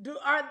not.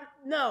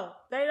 No,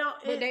 they don't.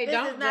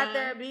 It's not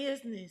their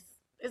business.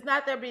 It's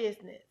not their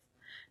business.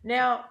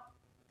 Now,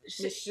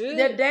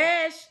 the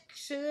dash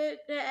should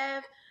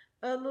have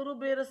a little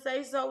bit of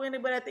say so in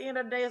it, but at the end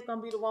of the day, it's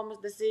gonna be the woman's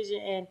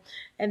decision,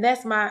 and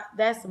that's my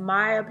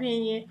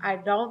opinion. I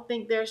don't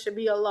think there should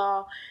be a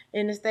law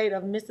in the state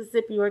of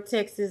Mississippi or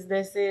Texas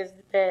that says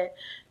that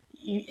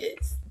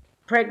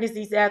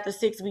pregnancies after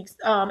 6 weeks,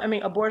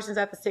 abortions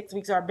after 6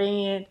 weeks are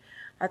banned.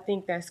 I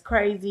think that's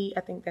crazy. I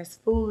think that's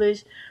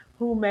foolish.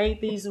 Who made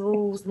these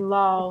rules and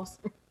laws?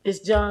 Is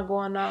John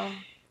going on?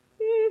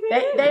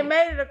 They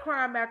made it a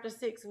crime after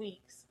 6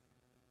 weeks.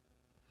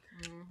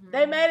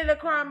 They made it a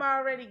crime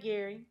already,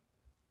 Gary.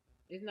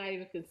 It's not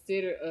even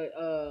considered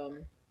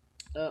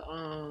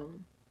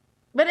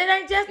But it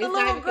ain't just a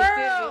little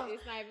girl.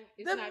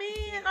 The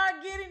men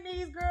are getting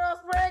these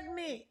girls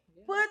pregnant.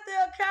 Yeah. Put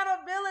the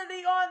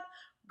accountability on.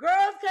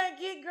 Girls can't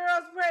get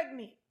girls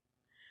pregnant.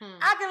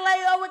 I can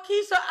lay over with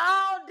Keisha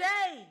all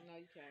day. No,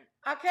 you can't.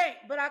 I can't,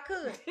 but I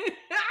could.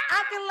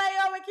 I can lay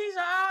over with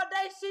Keisha all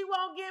day. She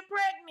won't get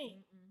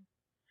pregnant.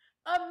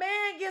 A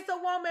man gets a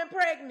woman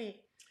pregnant.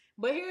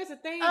 But here's the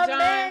thing, John. A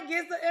man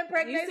gets an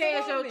impregnated woman. You say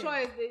it's your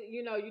choice that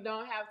you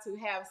don't have to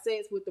have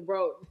sex with the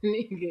broke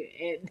nigga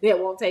and that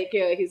won't take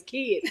care of his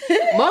kids.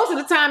 Most of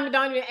the time it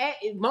don't even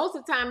act. Most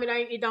of the time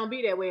it don't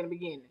be that way in the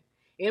beginning.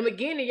 In the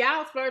beginning,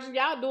 y'all splurging,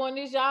 y'all doing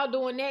this, y'all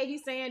doing that.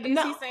 He's saying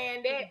this, he's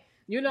saying that.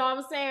 You know what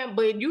I'm saying?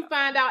 But you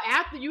find out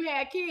after you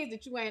had kids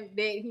that he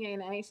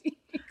ain't she.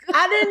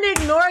 I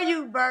didn't ignore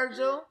you,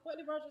 Virgil. What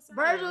did Virgil say?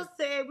 Virgil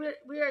said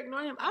we're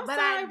ignoring him. I'm but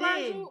sorry, I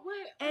did. Virgil.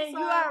 And you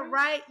are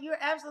right. You're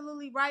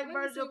absolutely right,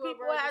 Virgil.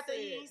 People have to.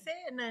 He ain't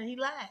said nothing. He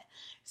lied.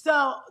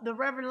 So the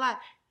Reverend lied.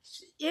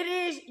 It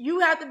is. You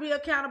have to be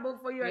accountable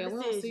for your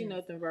decisions. We don't see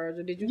nothing,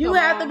 Virgil. Did you? You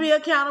have to be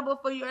accountable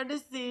for your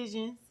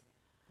decisions.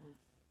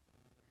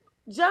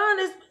 John.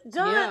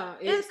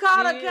 It's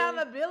called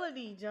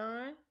accountability,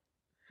 John.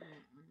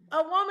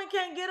 A woman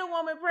can't get a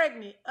woman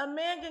pregnant. A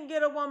man can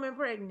get a woman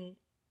pregnant.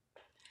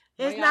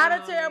 It's not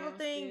a terrible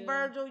thing,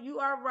 Virgil. You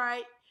are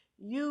right.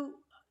 You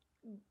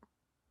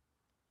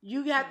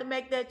have to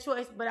make that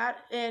choice,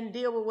 and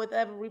deal with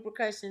whatever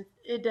repercussions.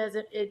 It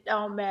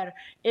don't matter.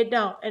 It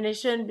don't, and it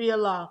shouldn't be a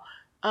law.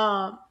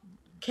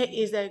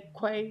 Is that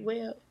Quay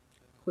Webb?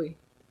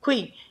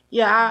 Quay.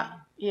 Yeah.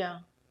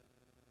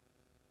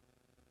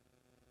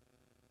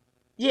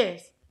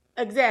 Yes,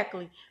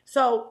 exactly.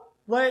 So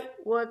what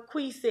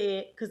Quee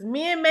said, because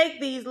men make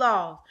these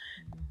laws.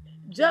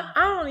 John,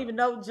 I don't even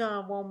know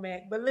John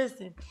Womack, but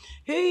listen,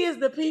 he is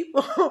the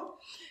people.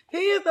 He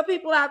is the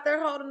people out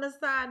there holding the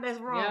sign that's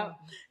wrong. Yep.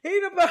 He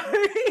is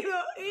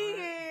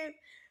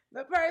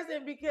the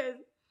person because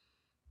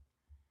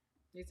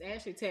it's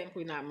actually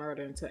technically not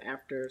murder until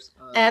after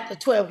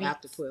 12 weeks.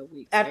 After 12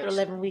 weeks. After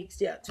 11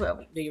 weeks, 12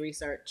 weeks. Do your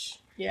research.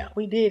 Yeah,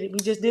 we did it. We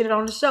just did it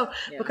on the show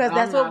because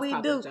that's what we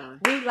do.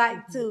 We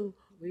like to.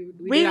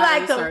 We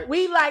like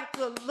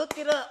to look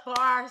it up for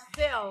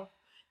ourselves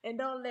and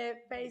don't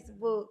let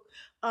Facebook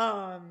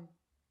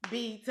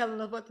be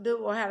telling us what to do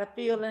or how to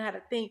feel and how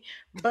to think.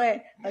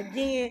 But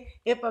again,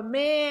 if a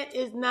man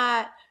is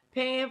not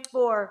paying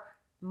for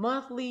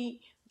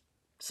monthly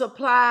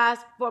supplies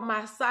for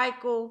my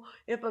cycle,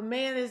 if a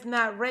man is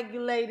not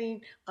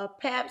regulating a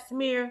pap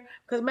smear,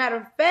 because matter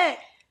of fact,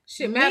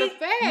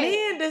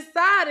 men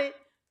decided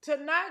to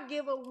not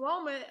give a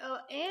woman an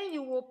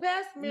annual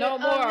pap smear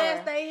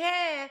unless they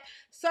had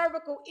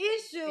cervical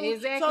issues.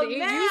 Exactly. So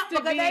now,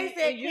 because they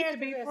said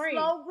cancer is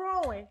slow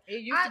growing.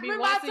 It used to be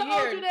remember once I a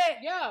told year. you that.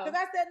 Yeah. Because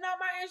I said, no,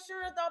 my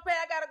insurance don't pay.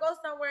 I got to go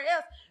somewhere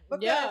else.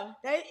 Because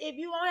if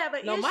you won't have an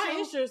issue. No, my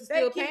insurance is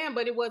still paying,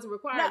 but it wasn't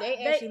required.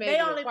 They actually made it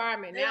a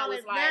requirement. Now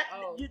it's like,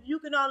 you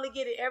can only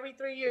get it every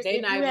 3 years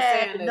if you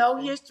have no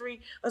history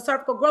of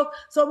cervical growth.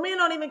 So men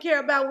don't even care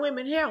about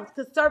women's health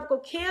because cervical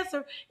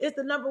cancer is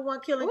the number one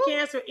killing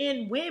cancer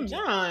in women.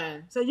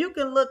 John. So you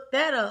can look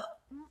that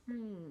up.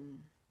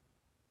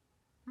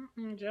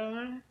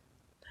 John.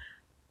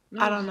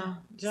 No, I don't know.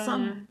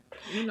 John.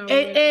 You know.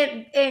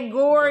 And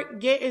Gory,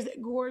 is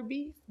it Gory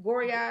Beast?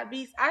 Gory Eyed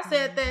Beast. I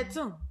said that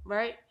too,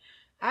 right?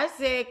 I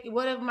said,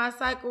 what if my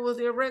cycle was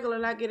irregular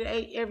and I get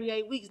it every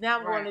 8 weeks? Now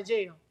I'm going to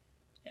jail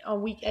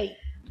on week 8.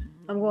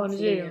 I'm going to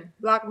jail.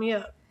 Lock me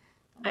up.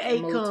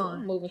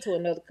 I'm moving to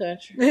another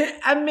country.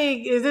 I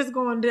mean, is this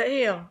going to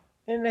hell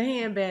in the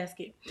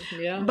handbasket?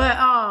 Yeah. But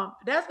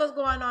that's what's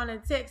going on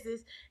in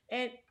Texas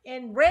and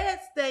in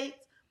red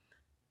states,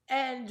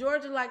 and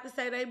Georgia like to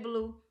say they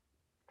blue.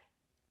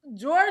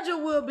 Georgia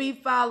will be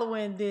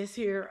following this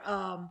here.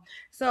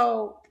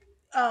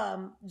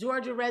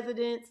 Georgia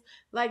residents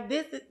like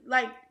this,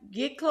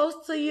 get close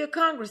to your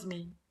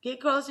congressman. Get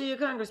close to your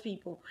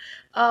congresspeople.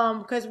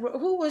 Because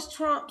who was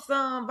Trump's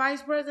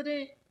vice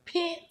president?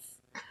 Pence.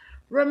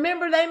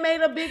 Remember they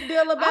made a big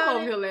deal about it. I'm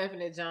over here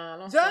laughing at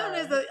John. John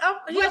is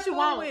what you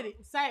want with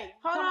it. Say.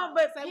 Hold on,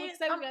 but say Pence,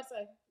 what you gotta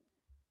say.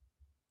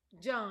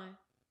 John,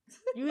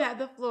 you have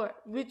the floor.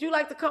 Would you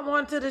like to come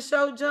on to the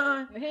show,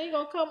 John? He ain't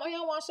gonna come on. He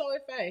don't want to show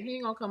his face. He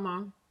ain't gonna come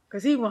on.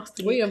 Because he wants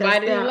to. We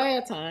invited him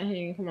last time. He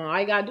ain't come on. All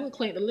you gotta do is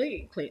click the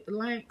link. Click the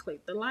link.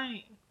 Click the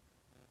link.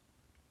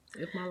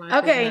 If my life is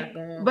not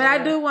going but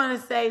I do want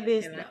to say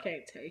this. And I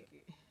can't take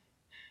it.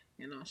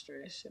 And I'm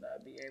stressed. Should I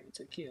be able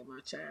to kill my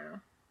child?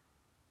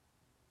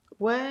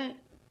 What?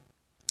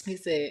 He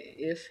said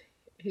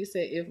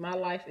if my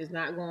life is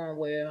not going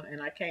well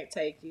and I can't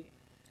take it.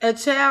 A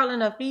child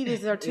and a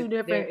fetus are two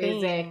different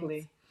things.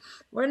 Exactly.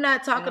 We're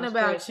not talking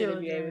about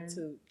children. To be able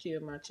to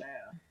kill my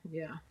child.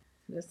 Yeah.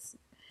 Those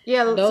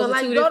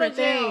are two different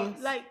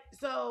things.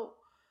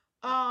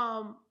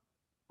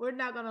 We're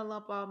not gonna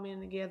lump all men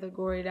together,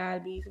 Gory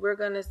Diabetes. We're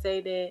gonna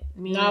say that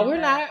men. No, we're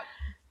not.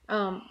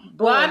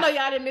 Well, I know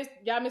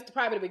y'all missed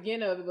probably the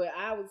beginning of it, but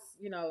I was,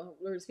 we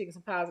were speaking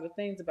some positive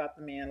things about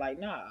the men. Like,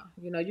 nah,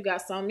 you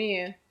got some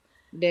men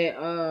that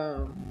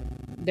are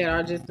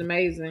just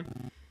amazing.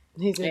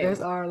 He said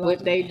that's our life.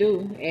 What they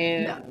do,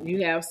 and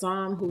you have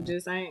some who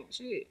just ain't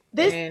shit.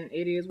 And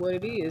it is what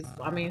it is.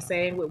 I mean,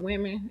 same with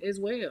women as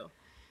well.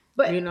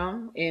 But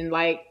and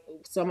like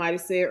somebody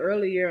said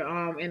earlier,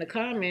 in the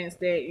comments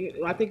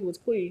that I think it was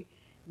Quee,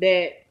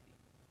 that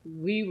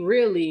we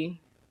really,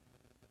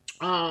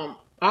 all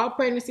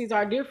pregnancies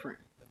are different.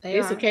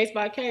 It's a case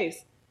by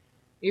case.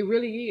 It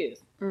really is.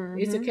 Mm-hmm.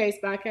 It's a case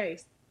by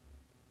case.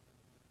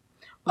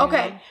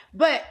 Okay,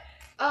 but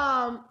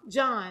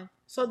John.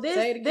 So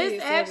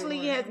this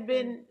actually has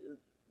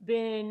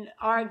been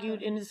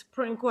argued in the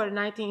Supreme Court in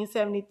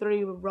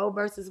 1973 with Roe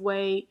versus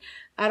Wade.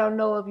 I don't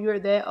know if you're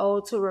that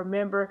old to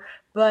remember,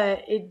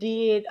 but it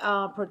did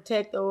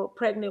protect a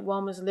pregnant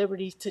woman's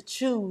liberties to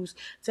choose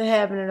to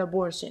have an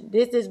abortion.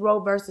 This is Roe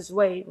versus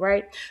Wade,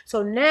 right?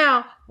 So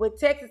now with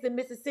Texas and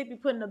Mississippi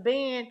putting a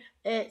ban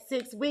at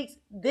 6 weeks,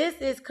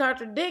 this is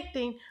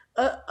contradicting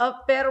a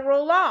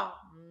federal law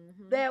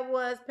that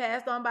was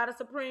passed on by the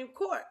Supreme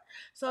Court.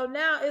 So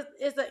now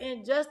it's an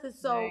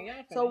injustice. So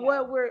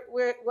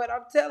what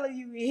I'm telling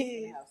you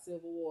is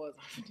civil wars.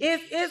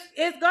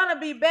 It's gonna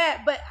be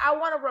bad. But I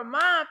want to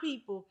remind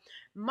people,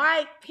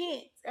 Mike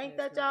Pence, ain't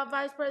that y'all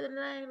vice president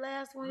name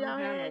last one y'all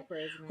had?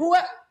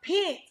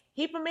 Pence,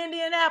 he from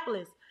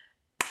Indianapolis,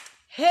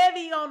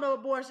 heavy on the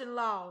abortion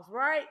laws,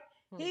 right?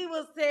 He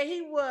was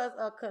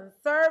a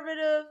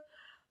conservative,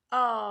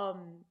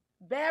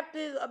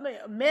 Baptist,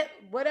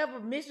 whatever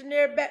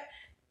missionary,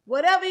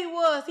 whatever he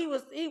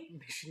was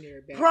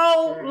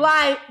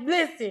pro-life.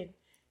 Listen,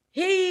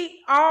 he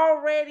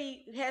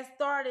already has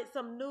started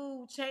some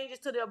new changes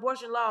to the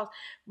abortion laws.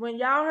 When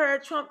y'all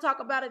heard Trump talk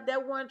about it,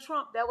 that wasn't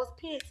Trump, that was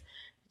Pence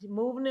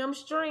moving them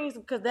strings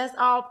because that's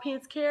all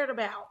Pence cared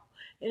about.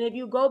 And if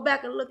you go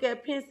back and look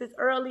at Pence's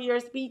earlier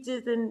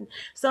speeches and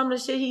some of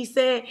the shit he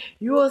said,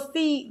 you will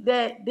see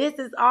that this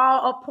is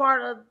all a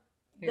part of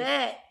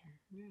that.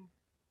 Yeah.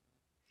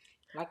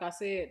 Like I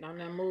said, I'm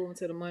not moving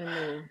to the money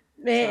move.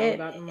 Man,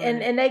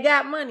 and they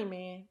got money,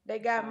 man. They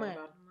got money.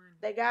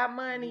 They got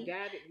money. You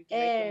got it. You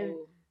can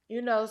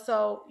make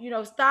the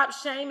move. Stop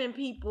shaming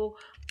people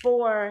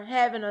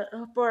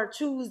for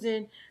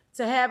choosing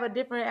to have a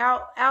different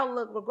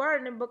outlook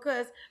regarding them,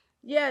 because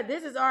yeah,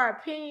 this is our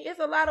opinion. It's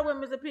a lot of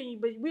women's opinion,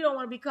 but we don't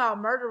want to be called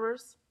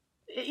murderers,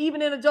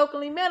 even in a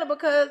jokingly manner,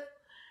 because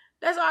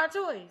that's our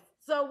choice.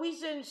 So we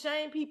shouldn't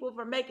shame people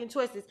for making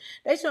choices.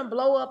 They shouldn't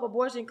blow up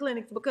abortion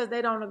clinics because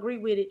they don't agree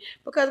with it.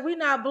 Because we're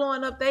not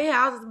blowing up their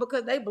houses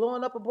because they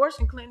blowing up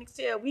abortion clinics.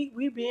 Yeah,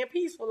 we being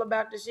peaceful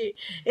about the shit.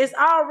 It's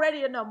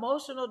already an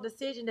emotional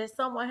decision that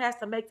someone has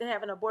to make to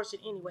have an abortion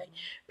anyway.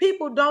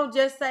 People don't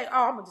just say,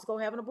 "Oh, I'm gonna just go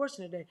have an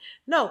abortion today."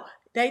 No,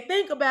 they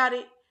think about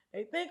it.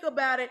 They think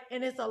about it,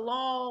 and it's a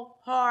long,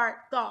 hard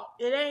thought.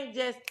 It ain't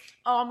just,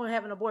 "Oh, I'm gonna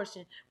have an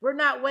abortion." We're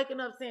not waking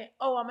up saying,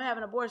 "Oh, I'm gonna have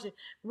an abortion."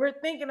 We're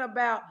thinking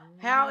about,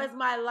 how is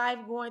my life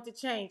going to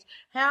change?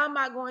 How am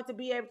I going to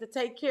be able to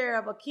take care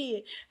of a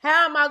kid?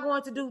 How am I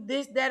going to do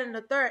this, that, and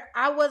the third?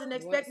 I wasn't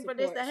expecting for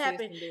this to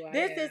happen.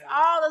 This is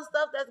all the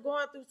stuff that's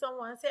going through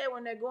someone's head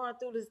when they're going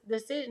through this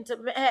decision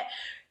to have.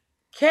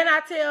 Can I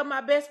tell my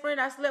best friend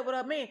I slept with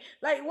her man?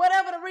 Like,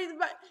 whatever the reason,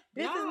 but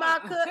this is my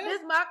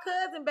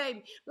cousin,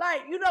 baby.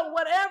 Like,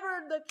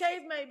 whatever the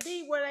case may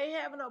be, where they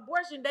have an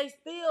abortion, they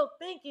still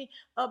thinking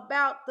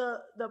about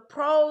the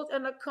pros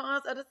and the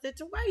cons of the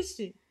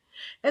situation.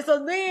 And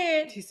so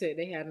then she said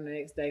they had them the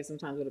next day.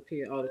 Sometimes it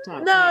appear all the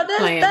time. No,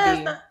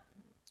 that's not.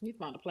 You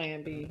found a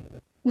plan B.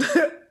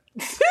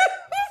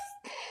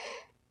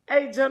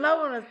 Hey, John, I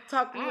want to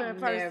talk to you in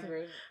person.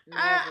 Never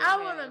I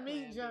want to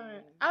meet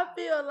John. I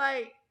feel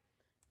like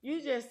you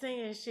just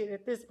saying shit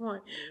at this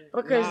point,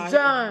 because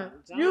John,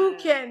 you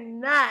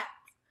cannot.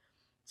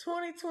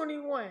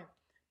 2021,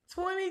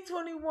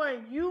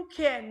 you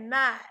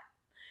cannot.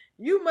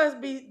 You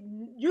must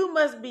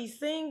be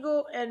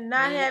single and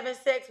not having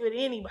sex with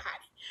anybody.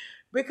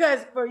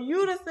 Because for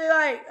you to say,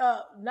 like,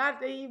 not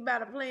that you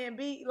about a plan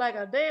B, like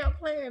a damn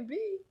plan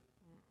B.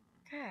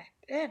 God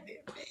damn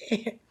it,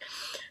 man.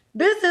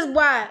 This is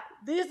why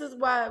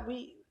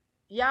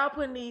y'all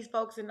putting these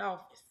folks in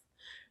office.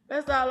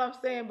 That's all I'm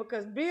saying,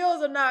 because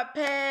bills are not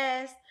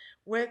passed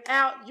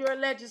without your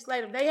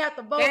legislative. They have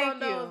to vote on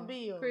those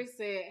bills. Chris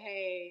said,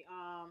 "Hey,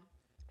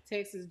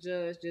 Texas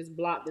judge just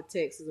blocked the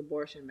Texas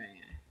abortion ban."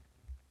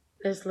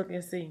 Let's look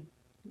and see.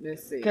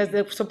 Let's see. Because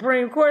the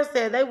Supreme Court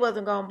said they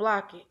wasn't gonna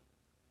block it.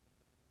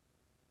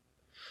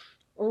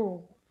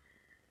 Ooh.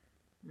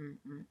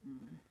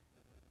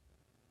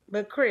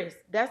 But Chris,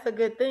 that's a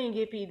good thing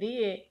if he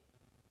did.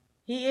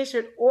 He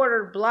issued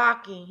order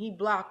blocking. He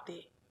blocked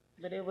it.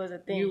 But it was a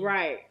thing. You're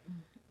right.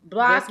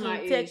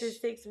 Blocking Texas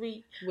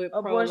 6-week with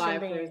abortion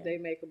pro-lifers, ban. they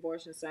make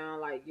abortion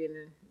sound like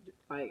getting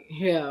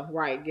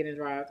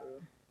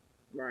drive-through.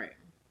 Right.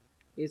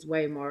 It's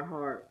way more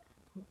hard.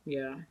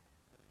 Yeah.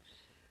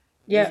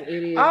 Yeah.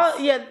 It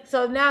is.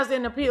 So now it's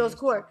in appeals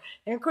court.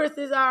 And Chris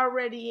is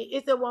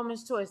it's a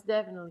woman's choice,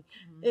 definitely.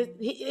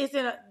 It's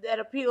in that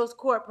appeals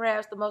court,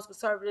 perhaps the most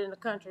conservative in the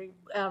country,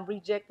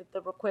 rejected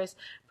the request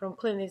from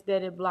clinics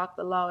that it blocked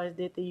the law, as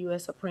did the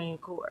U.S. Supreme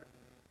Court.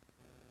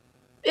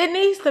 It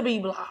needs to be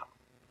blocked.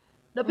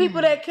 The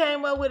people that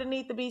came up with it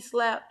need to be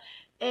slapped.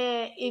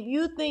 And if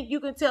you think you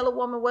can tell a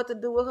woman what to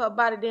do with her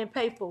body, then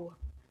pay for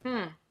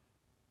her.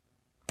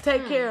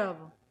 Take care of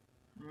her.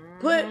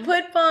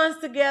 Put funds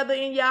together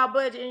in y'all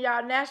budget, in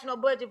y'all national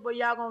budget, where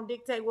y'all gonna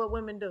dictate what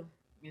women do.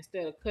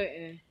 Instead of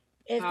cutting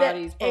all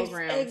these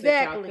programs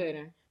that y'all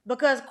cutting.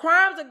 Because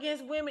crimes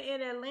against women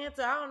in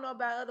Atlanta, I don't know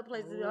about other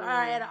places,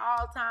 are at an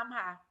all-time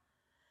high.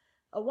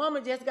 A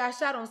woman just got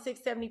shot on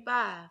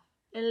 675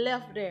 and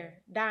left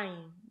there,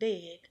 dying,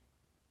 dead.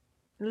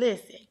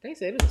 Listen. They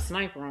said it was a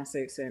sniper on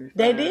 675.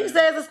 They did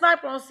say it's a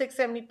sniper on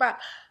 675.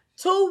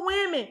 2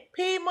 women,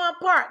 Piedmont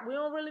Park. We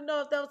don't really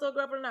know if that was her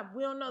girlfriend or not.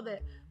 We don't know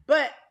that.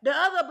 But the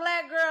other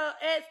black girl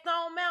at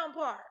Stone Mountain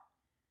Park.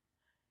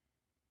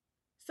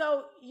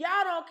 So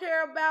y'all don't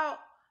care about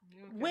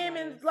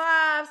women's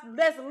lives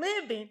that's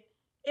living,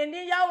 and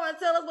then y'all want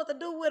to tell us what to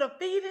do with a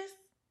fetus?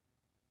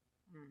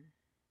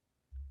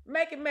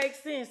 Make it make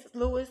sense,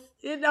 Lewis.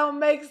 It don't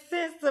make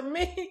sense to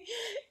me.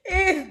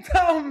 It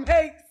don't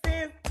make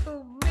sense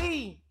to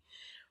me.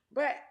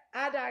 But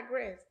I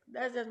digress.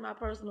 That's just my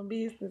personal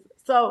business.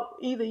 So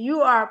either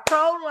you are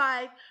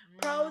pro-life,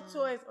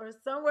 pro-choice, or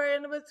somewhere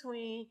in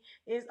between.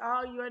 It's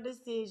all your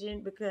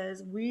decision,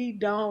 because we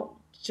don't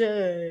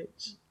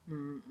judge.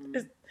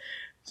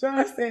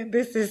 John said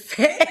this is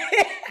sad.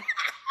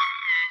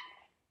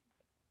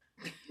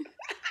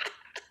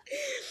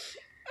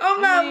 I'm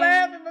not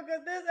laughing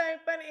because this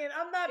ain't funny, and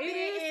I'm not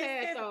being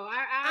insensitive. Though.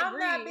 I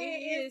agree. I'm not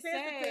being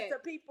insensitive to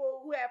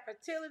people who have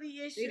fertility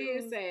issues. It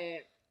is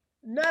sad.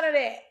 None of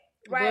that.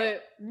 Right?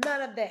 But,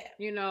 none of that.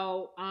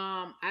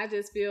 I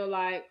just feel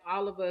like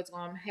all of us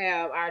gonna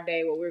have our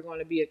day where we're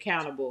gonna be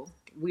accountable.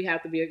 We're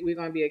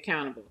gonna be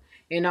accountable.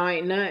 And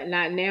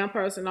not now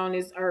person on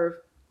this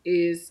earth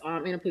is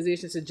in a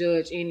position to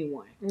judge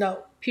anyone.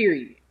 No.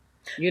 Period.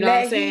 You know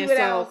what I'm saying?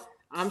 So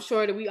I'm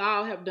sure that we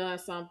all have done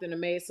something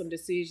and made some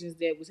decisions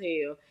that was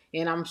hell.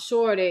 And I'm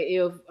sure that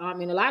if a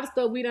lot of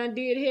stuff we done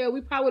did hell,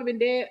 we probably would have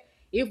been dead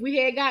if we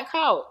had got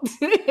caught.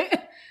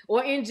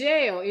 Or in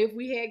jail if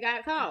we had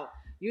got caught.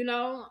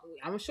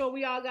 I'm sure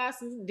we all got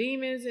some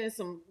demons and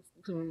some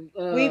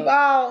we've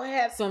all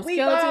had some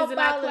skeletons in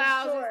our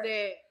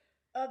closets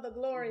of the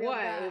glory what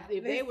of God.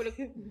 if they would have?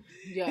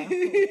 Yeah.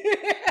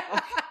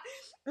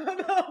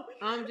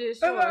 I'm just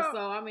sure.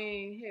 So I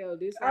mean, hell,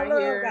 this right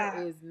here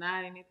God. Is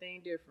not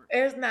anything different.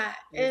 It's not.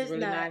 It's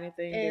really not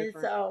anything and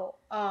different. So,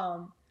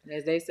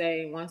 as they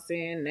say, one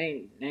sin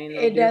ain't no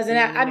it doesn't.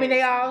 I mean,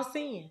 they all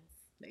sins.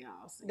 They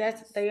all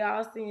sins. They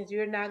all sins.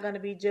 You're not going to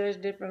be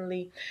judged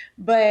differently,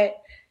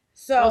 but.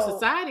 So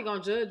society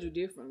gonna judge you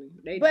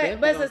differently.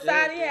 But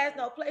society has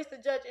no place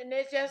to judge, and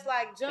it's just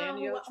like John,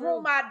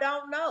 whom I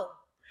don't know.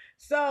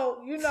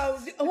 So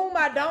whom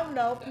I don't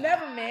know,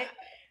 never met,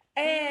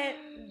 and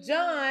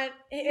John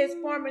is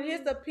forming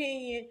his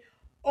opinion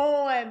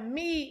on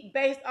me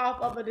based off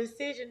of a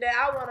decision that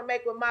I want to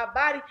make with my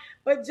body.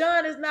 But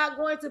John is not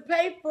going to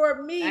pay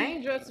for me. I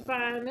ain't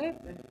justifying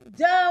nothing.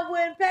 John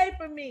wouldn't pay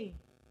for me.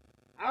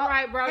 All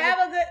right, bro.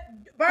 Have a good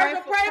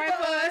Virgil. Pray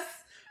for us.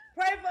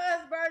 Pray for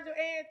us, Virgil,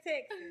 and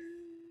Texas.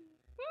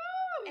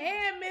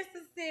 And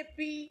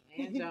Mississippi.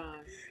 And John.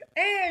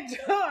 And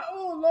John.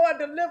 Oh, Lord,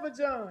 deliver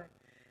John.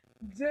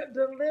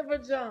 Deliver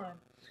John.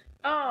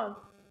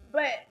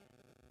 But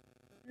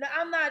no,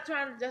 I'm not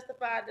trying to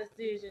justify a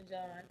decision,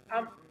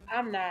 John.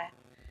 I'm not.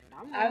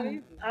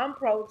 I'm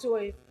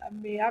pro-choice. I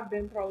mean, I've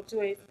been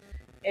pro-choice.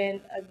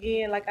 And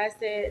again, like I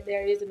said,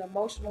 there is an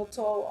emotional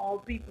toll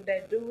on people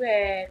that do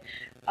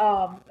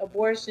have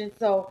abortion.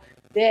 So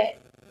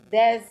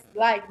that's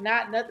like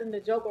nothing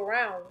to joke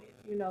around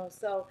with,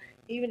 So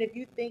even if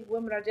you think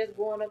women are just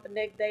going up the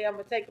next day, I'm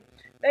gonna take them.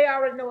 They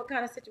already know what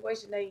kind of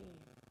situation they in.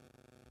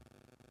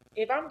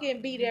 If I'm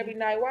getting beat every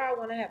night, why I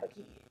want to have a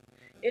kid?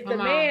 If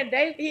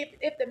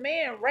the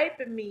man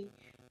raping me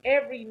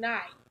every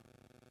night,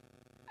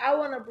 I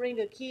want to bring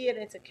a kid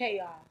into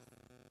chaos.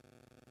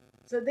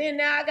 So then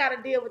now I got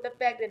to deal with the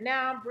fact that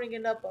now I'm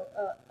bringing up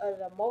an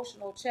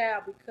emotional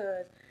child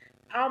because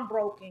I'm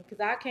broken, because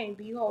I can't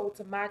be whole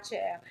to my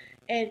child.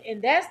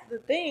 And that's the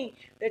thing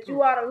that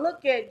you ought to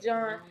look at,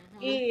 John,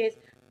 is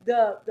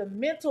the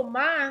mental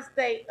mind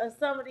state of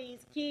some of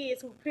these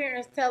kids who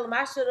parents tell them,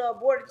 I should have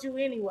aborted you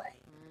anyway.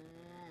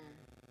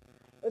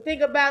 But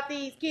think about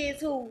these kids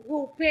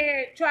who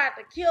parents tried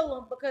to kill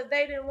them because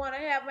they didn't want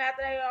to have them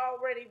after they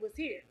already was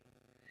here.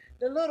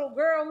 The little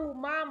girl who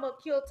mama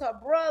killed her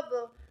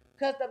brother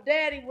because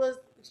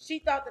she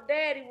thought the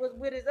daddy was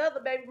with his other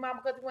baby mama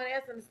because he wanted to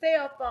answer the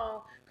cell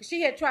phone because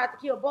she had tried to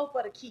kill both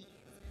of the kids.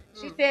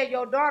 She said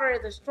your daughter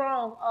is a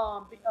strong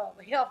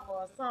helper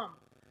or something.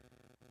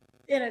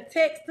 In a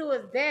text to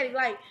his daddy,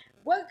 like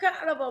what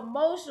kind of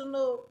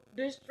emotional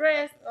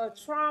distress or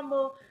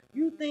trauma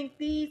you think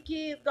these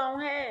kids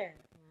gonna have?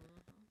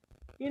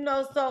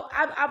 So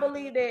I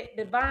believe that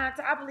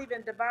I believe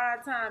in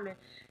divine timing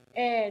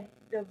and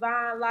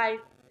divine life.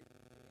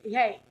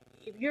 Hey,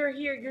 if you're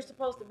here, you're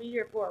supposed to be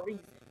here for a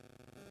reason.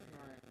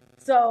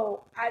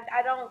 So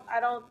I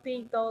don't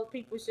think those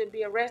people should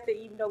be arrested,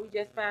 even though we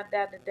just found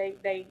out that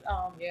they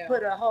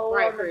put a hole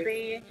on the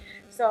bed.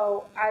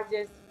 So I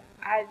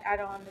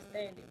don't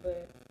understand it.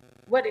 But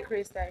what did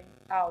Chris say?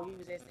 Oh, you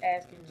was just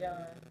asking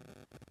John.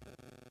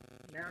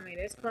 I mean,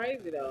 that's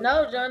crazy though.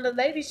 No, John, the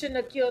lady shouldn't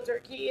have killed her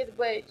kids,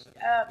 but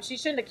she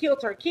shouldn't have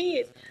killed her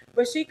kids,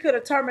 but she could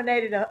have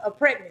terminated a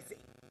pregnancy.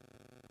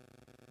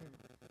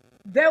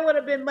 That would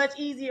have been much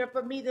easier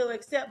for me to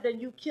accept than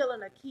you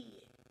killing a kid.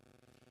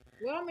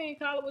 Well, I mean,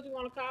 call it what you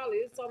want to call it.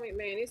 It's so many,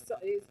 man. It's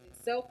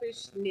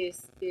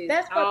selfishness is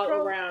all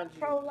around you.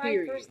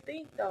 Pro-lifers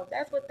think, though.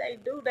 That's what they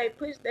do. They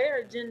push their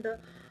agenda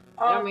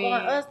on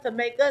us to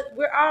make us.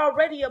 We're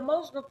already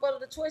emotional for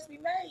the choice we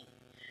made,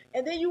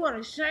 and then you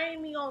want to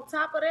shame me on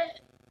top of that.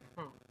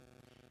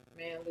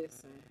 Man,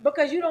 listen.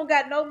 Because you don't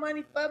got no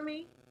money for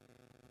me.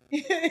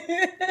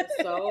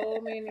 It's so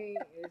many.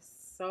 It's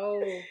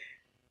so.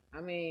 I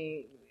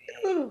mean,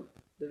 the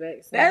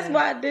vaccine. That's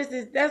why this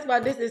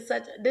is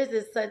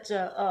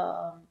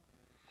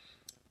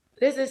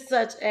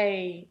such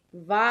a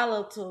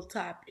volatile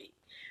topic.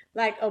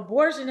 Like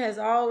abortion has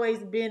always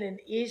been an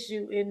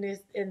issue in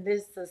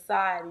this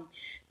society,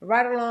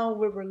 right along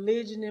with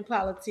religion and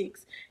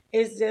politics.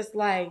 It's just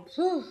like,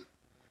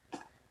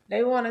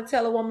 they want to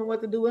tell a woman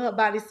what to do with her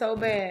body so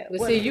bad.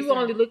 But see, you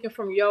only looking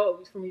from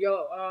your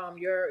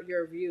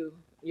view,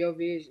 your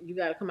vision. You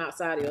got to come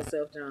outside of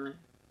yourself, John.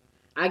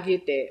 I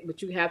get that,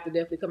 but you have to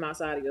definitely come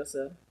outside of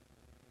yourself.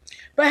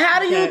 But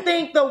how do you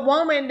think the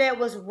woman that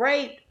was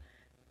raped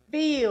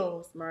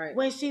feels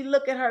when she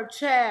look at her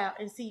child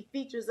and see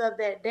features of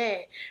that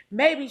dad?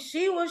 Maybe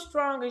she was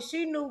strong and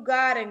she knew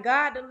God and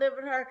God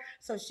delivered her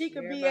so she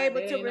could be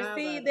able to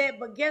receive that.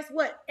 But guess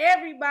what?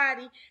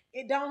 Everybody,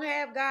 it don't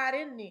have God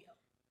in them.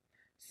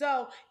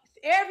 So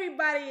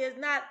everybody is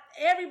not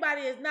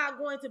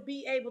going to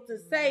be able to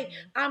say,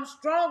 I'm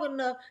strong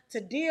enough to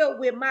deal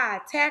with my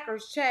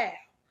attacker's child.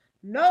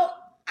 No,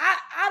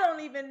 I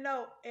don't even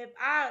know if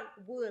I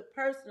would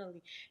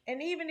personally.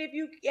 And even if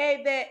you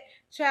gave that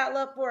child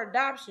up for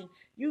adoption,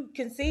 you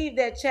conceived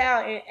that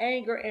child in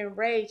anger and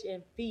rage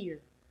and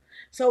fear.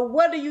 So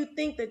what do you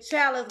think the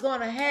child is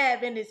going to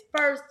have in his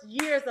first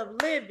years of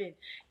living?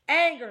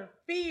 Anger,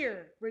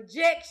 fear,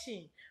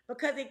 rejection.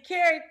 because he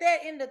carried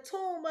that in the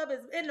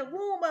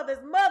womb of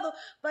his mother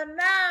for 9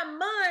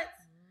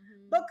 months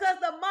because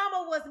the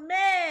mama was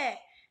mad,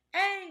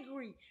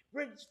 angry,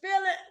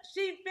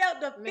 she felt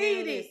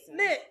defeated.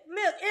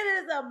 Look, it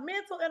is a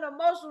mental and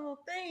emotional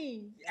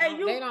thing. They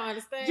don't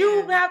understand.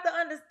 You have to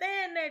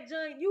understand that,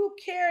 John. You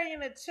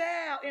carrying a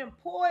child in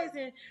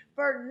poison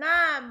for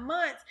 9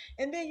 months,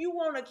 and then you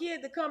want a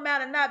kid to come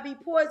out and not be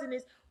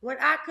poisonous when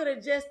I could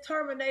have just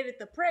terminated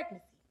the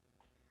pregnancy.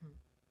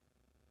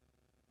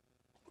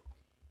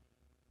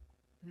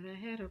 I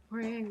had a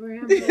praying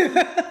grandma. The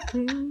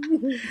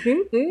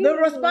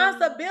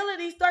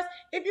responsibility starts.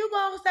 If you're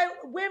going to say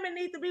women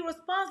need to be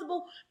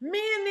responsible,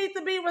 men need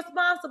to be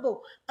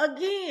responsible.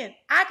 Again,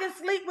 I can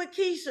sleep with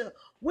Keisha.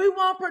 We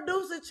won't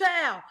produce a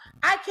child.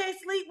 I can't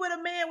sleep with a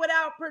man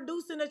without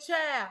producing a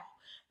child.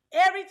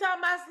 Every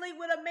time I sleep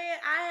with a man,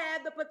 I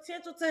have the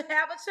potential to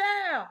have a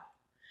child.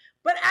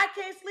 But I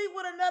can't sleep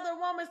with another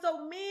woman,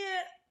 so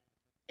men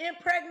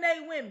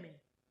impregnate women.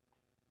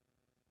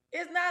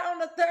 It's not on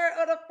the third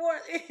or the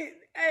fourth.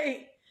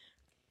 Hey.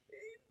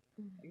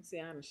 You see,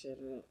 I'm shut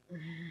up.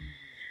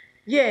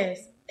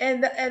 Yes.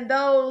 And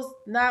those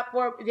not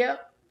for,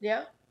 yep.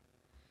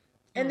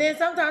 And then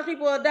sometimes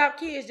people adopt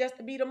kids just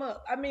to beat them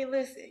up. I mean,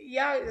 listen,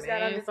 y'all just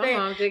gotta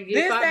understand. This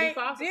ain't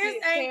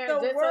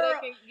the world.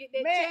 So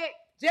check.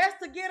 Just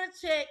to get a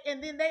check,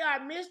 and then they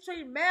are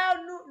mistreated,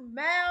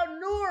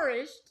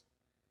 malnourished.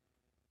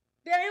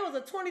 Then it was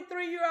a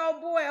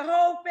 23-year-old boy, a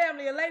whole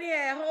family. A lady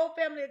had a whole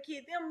family of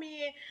kids. Them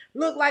men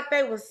looked like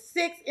they was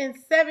 6 and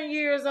 7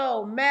 years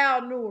old,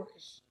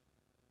 malnourished.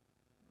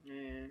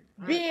 Man,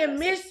 being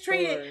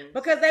mistreated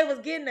because they was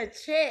getting a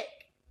check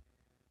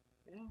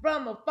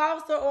from a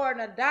foster or an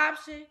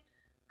adoption.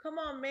 Come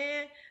on,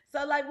 man.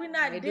 So like we're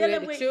not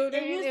dealing with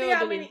children, and you see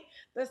how many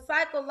the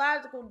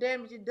psychological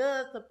damage it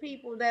does to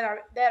people that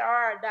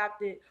are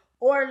adopted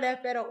or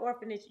left at an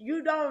orphanage.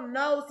 You don't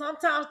know.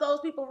 Sometimes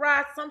those people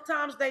rise,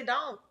 sometimes they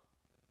don't.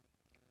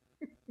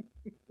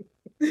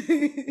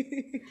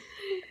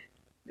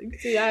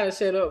 See, I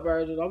shut up,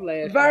 Virgil. I'm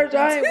laughing. Virgil,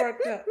 I ain't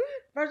worked up.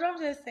 Virgil, I'm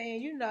just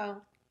saying,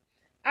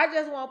 I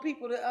just want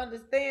people to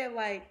understand,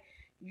 like,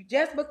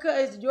 just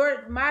because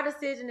my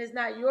decision is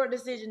not your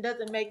decision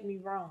doesn't make me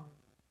wrong.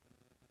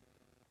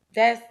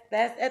 That's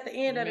at the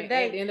end of the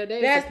day. At the end of the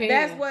day,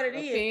 that's what it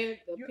is.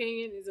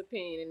 Opinion is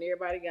opinion, and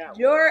everybody got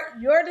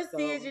your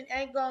decision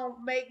ain't gonna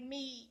make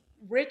me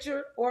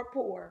richer or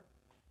poor.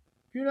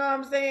 You know what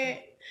I'm saying?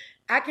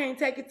 I can't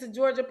take it to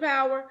Georgia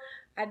Power.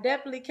 I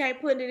definitely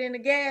can't put it in the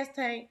gas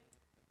tank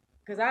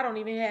because I don't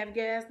even have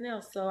gas now.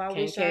 So I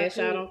wish I could. Cash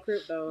out on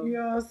crypto. You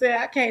know what I'm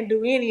saying? I can't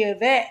do any of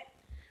that.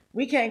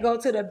 We can't go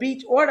to the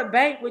beach or the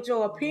bank with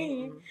your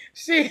opinion.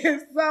 Shit.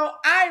 So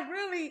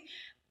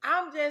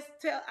I'm just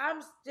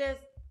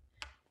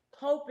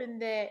hoping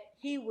that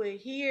he would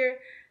hear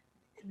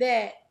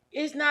that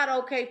it's not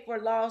okay for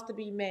laws to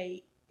be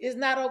made. It's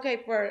not okay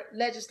for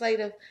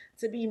legislative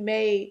to be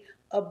made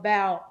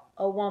about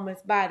a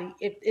woman's body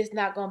if it's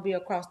not going to be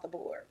across the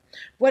board.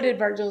 What did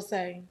Virgil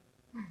say?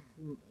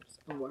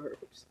 Some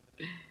words.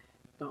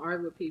 Don't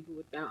argue with people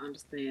without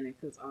understanding,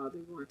 because all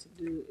they want to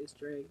do is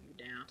drag you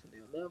down to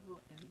their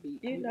level and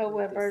beat you. You know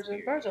what, Virgil?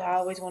 Virgil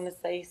always want to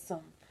say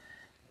something.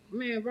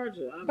 Man,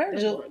 Virgil love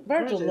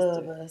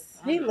us.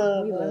 He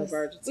love us.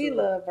 Virgil too. We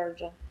love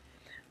Virgil.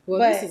 Well,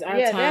 this is our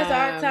time. That's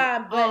our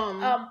time.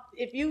 But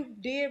if you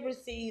did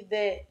receive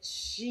that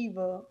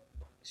Shiba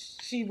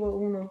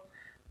Uno,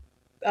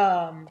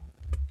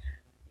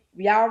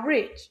 y'all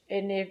rich,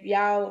 and if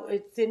y'all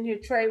is sitting here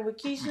trading with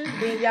Keisha,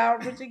 then y'all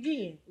rich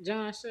again.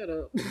 John, shut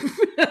up.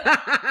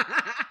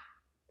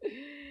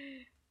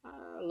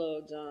 I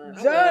love John.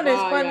 John is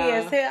funny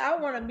as hell. I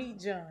want to meet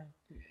John.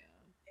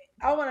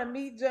 I want to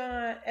meet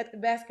John at the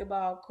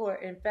basketball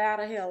court and foul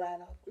the hell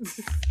out of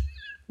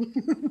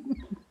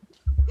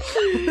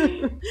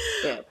him.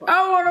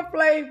 I want to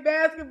play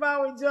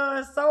basketball with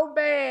John so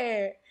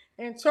bad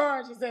and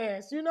charge his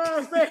ass. You know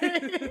what I'm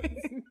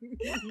saying?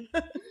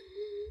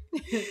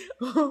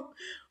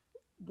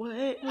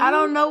 What? I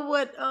don't know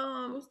what.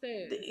 What's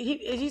that?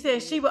 He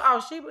said Sheba.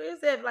 Oh, Sheba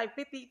is at like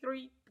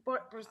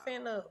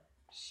 53% up.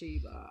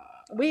 Sheba.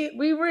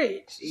 We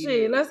rich.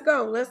 Shit, let's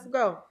go.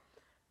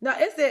 No,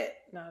 it said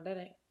no. That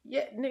ain't.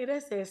 Yeah, nigga,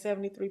 that said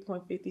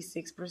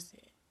 73.56%.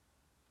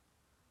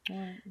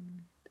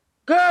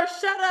 Girl,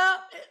 shut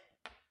up.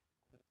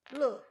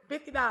 Look,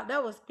 $50.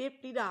 That was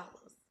 $50. I know.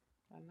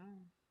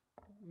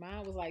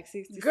 Mine was like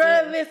 60.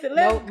 Girl, listen,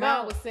 let's go.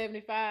 Mine was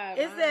 75.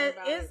 It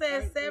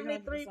says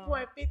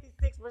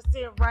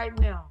 73.56% right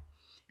now.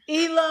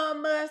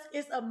 Elon Musk,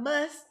 it's a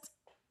must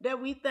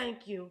that we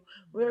thank you.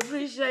 We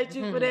appreciate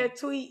you for that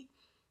tweet,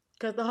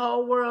 because the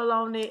whole world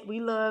on it. We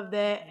love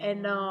that.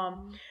 And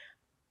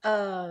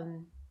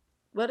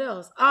what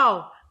else?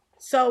 Oh,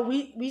 so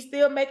we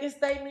still making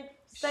statement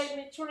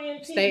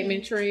trend tees.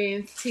 Statement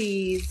trend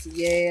tees,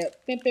 yeah.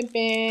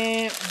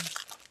 Bam.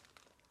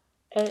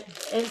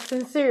 And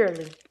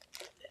sincerely,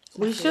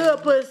 we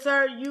should put,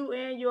 sir, you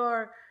and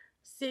your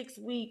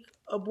 6-week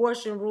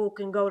abortion rule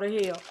can go to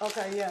hell.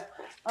 Okay, yeah.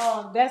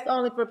 That's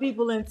only for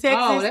people in Texas.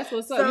 Oh, that's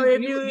what's up. So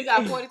you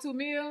got 42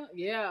 mil?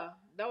 Yeah,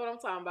 that's what I'm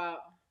talking about.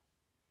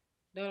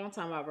 That's what I'm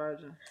talking about,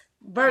 Virgin.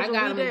 I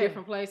got them in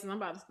different places. I'm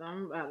about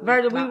to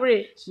Virgin, we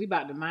rich. We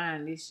about to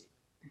mine this shit.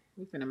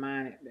 We finna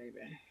mine it, baby.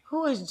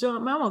 Who is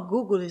John? I'm gonna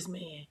Google this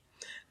man.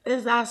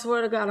 I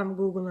swear to God, I'm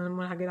Googling him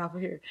when I get off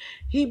of here.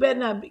 He better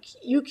not be.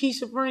 You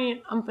Keisha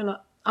friend,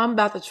 I'm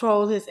about to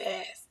troll his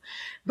ass.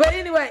 But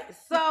anyway,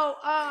 so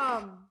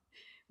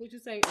What'd you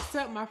say?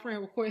 Accept my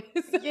friend request.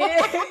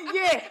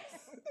 yes,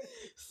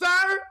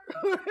 sir.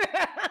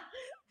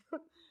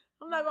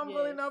 I'm not gonna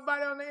bully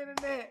nobody on the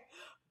internet.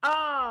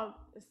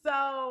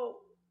 So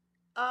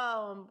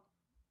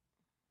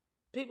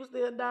people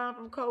still dying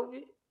from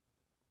COVID.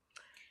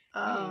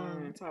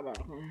 Talk about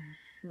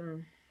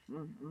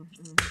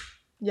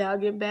y'all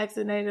get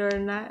vaccinated or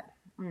not?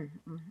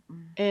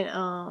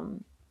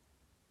 And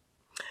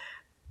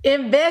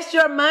invest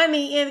your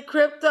money in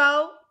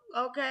crypto,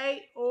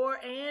 okay, or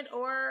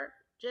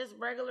just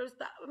regular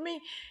stock. I mean,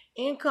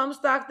 income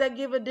stocks that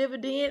give a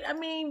dividend. I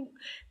mean,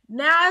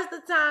 now is the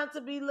time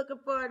to be looking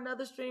for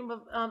another stream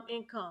of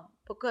income,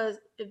 because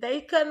if they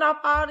cutting off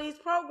all these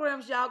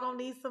programs, y'all gonna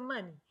need some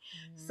money.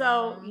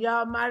 So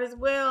y'all might as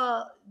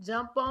well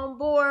jump on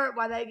board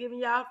while they giving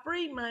y'all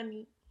free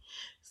money.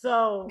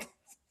 So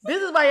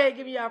this is why they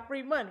giving y'all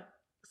free money,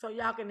 so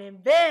y'all can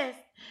invest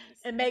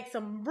and make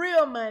some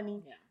real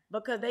money,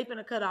 because they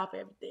finna cut off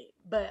everything.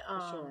 But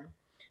sure.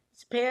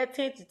 Just pay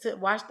attention to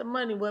watch the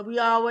money. What we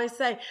always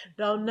say,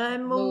 don't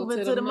nothing move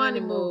until the money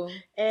move.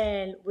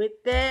 And with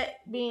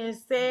that being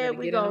said,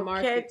 we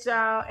gonna catch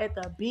y'all at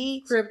the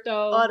beach,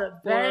 crypto, or the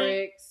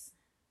forex,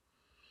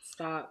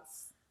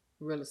 stocks,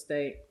 real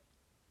estate,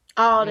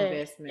 all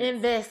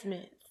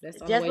investments.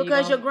 That's just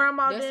because your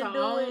grandma didn't do it. That's the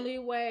only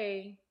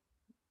way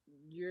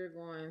you're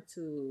going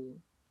to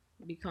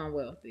become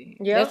wealthy.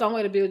 Yep. That's the only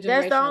way to build generational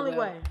wealth. That's the only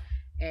way.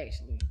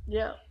 Actually.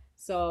 Yep.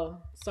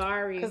 So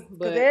sorry,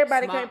 because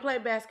everybody can't play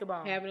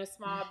basketball. Having a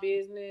small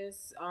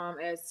business,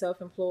 as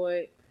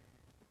self-employed,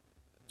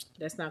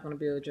 that's not going to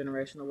build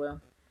generational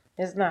wealth.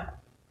 It's not.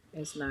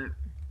 It's not.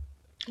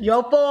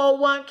 Your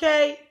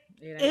 401k,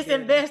 it's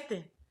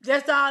investing.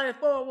 That's all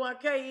that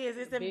 401k is.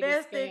 It's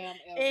investing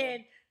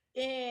in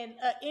an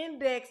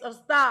index of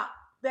stock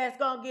that's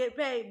gonna get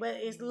paid, but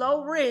it's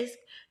low risk.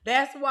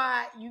 That's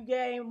why you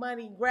gain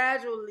money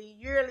gradually,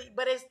 yearly,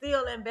 but it's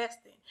still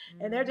investing.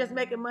 And they're just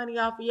making money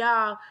off of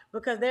y'all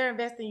because they're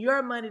investing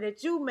your money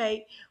that you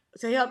make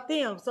to help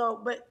them.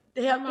 So, but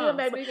to help them,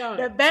 maybe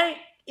the bank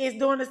is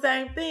doing the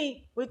same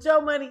thing with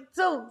your money too.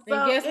 So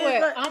and guess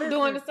what? I'm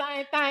doing the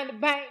same thing the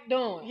bank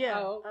doing. Yeah.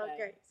 Oh,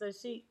 okay. So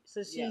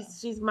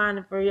she's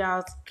mining for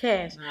y'all's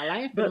cash. Nah, I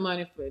ain't for the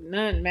money for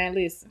nothing, man.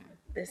 Listen.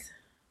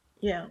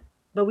 Yeah.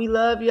 But we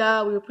love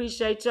y'all. We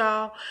appreciate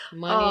y'all.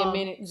 Money in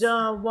minutes.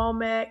 John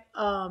Womack,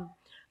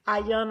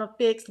 Ayana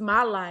fixed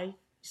my life.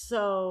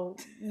 So,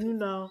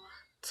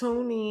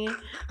 tune in.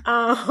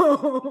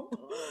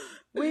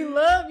 We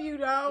love you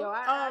though.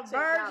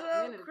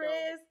 Virgil,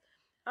 Chris,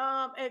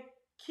 and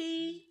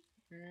Key,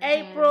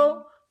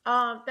 April.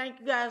 Thank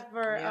you guys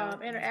for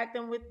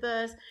interacting with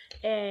us.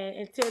 And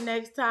until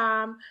next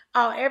time.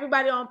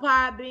 Everybody on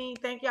Podbean,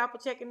 thank y'all for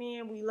checking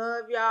in. We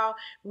love y'all.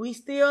 We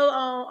still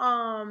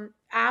on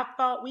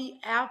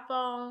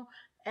iPhone,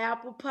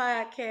 Apple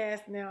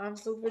Podcast now. I'm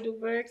super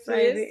duper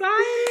excited.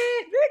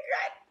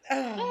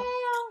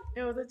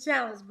 It was a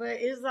challenge, but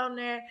it's on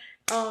there.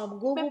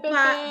 Google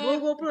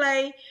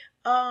Play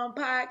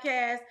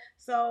podcast.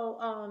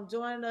 So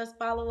join us,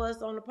 follow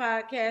us on the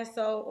podcast.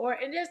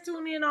 And just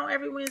tune in on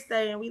every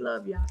Wednesday, and we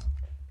love y'all.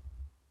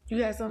 You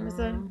got something to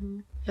say?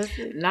 That's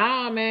it.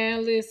 Nah,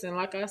 man. Listen,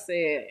 like I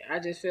said, I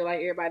just feel like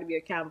everybody be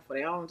accountable for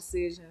their own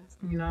decisions.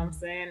 You know what I'm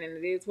saying?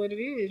 And it is what it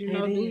is. Do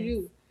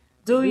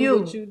you? Do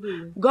what you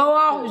do. Go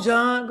off,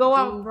 John. Go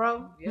off,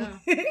 bro. Yeah.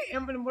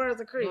 Remember the words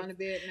of Chris. Going to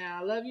bed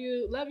now. Love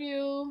you. Love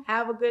you.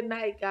 Have a good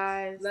night,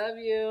 guys. Love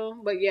you.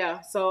 But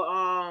yeah, so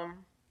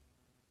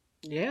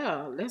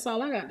that's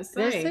all I got to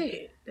say. That's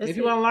it. If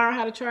you want to learn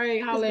how to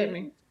trade, holler at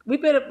me. We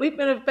been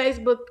a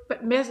Facebook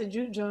message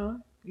you,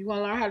 John. You want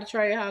to learn how to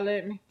trade, holler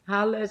at me.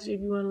 Holler at you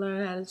if you want to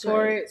learn how to trade.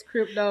 Forex,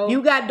 crypto.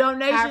 You got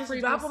donations,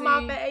 drop them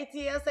off at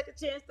ATL Second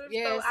Chance Thrift Store.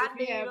 Yes, if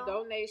you have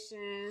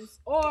donations.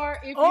 Or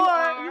if you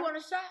want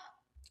to shop.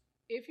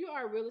 If you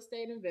are a real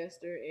estate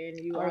investor and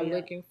you are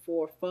looking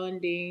for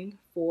funding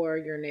for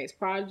your next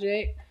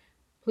project,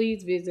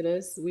 please visit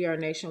us. We are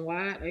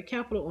nationwide at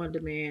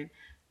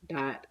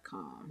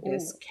capitalondemand.com.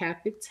 That's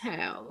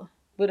capital.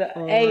 With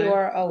an A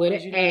or an O.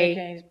 With an A.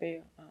 Can't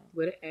spell.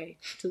 With an A.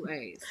 2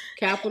 A's.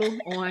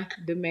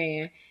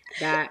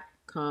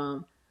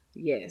 capitalondemand.com.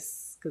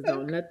 Yes. Because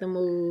don't nothing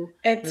move.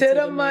 Until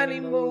the money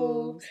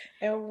moves.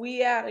 And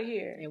we out of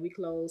here. And we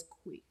close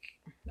quick.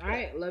 All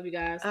right. Love you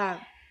guys.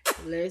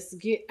 Let's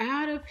get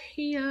out of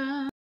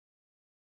here.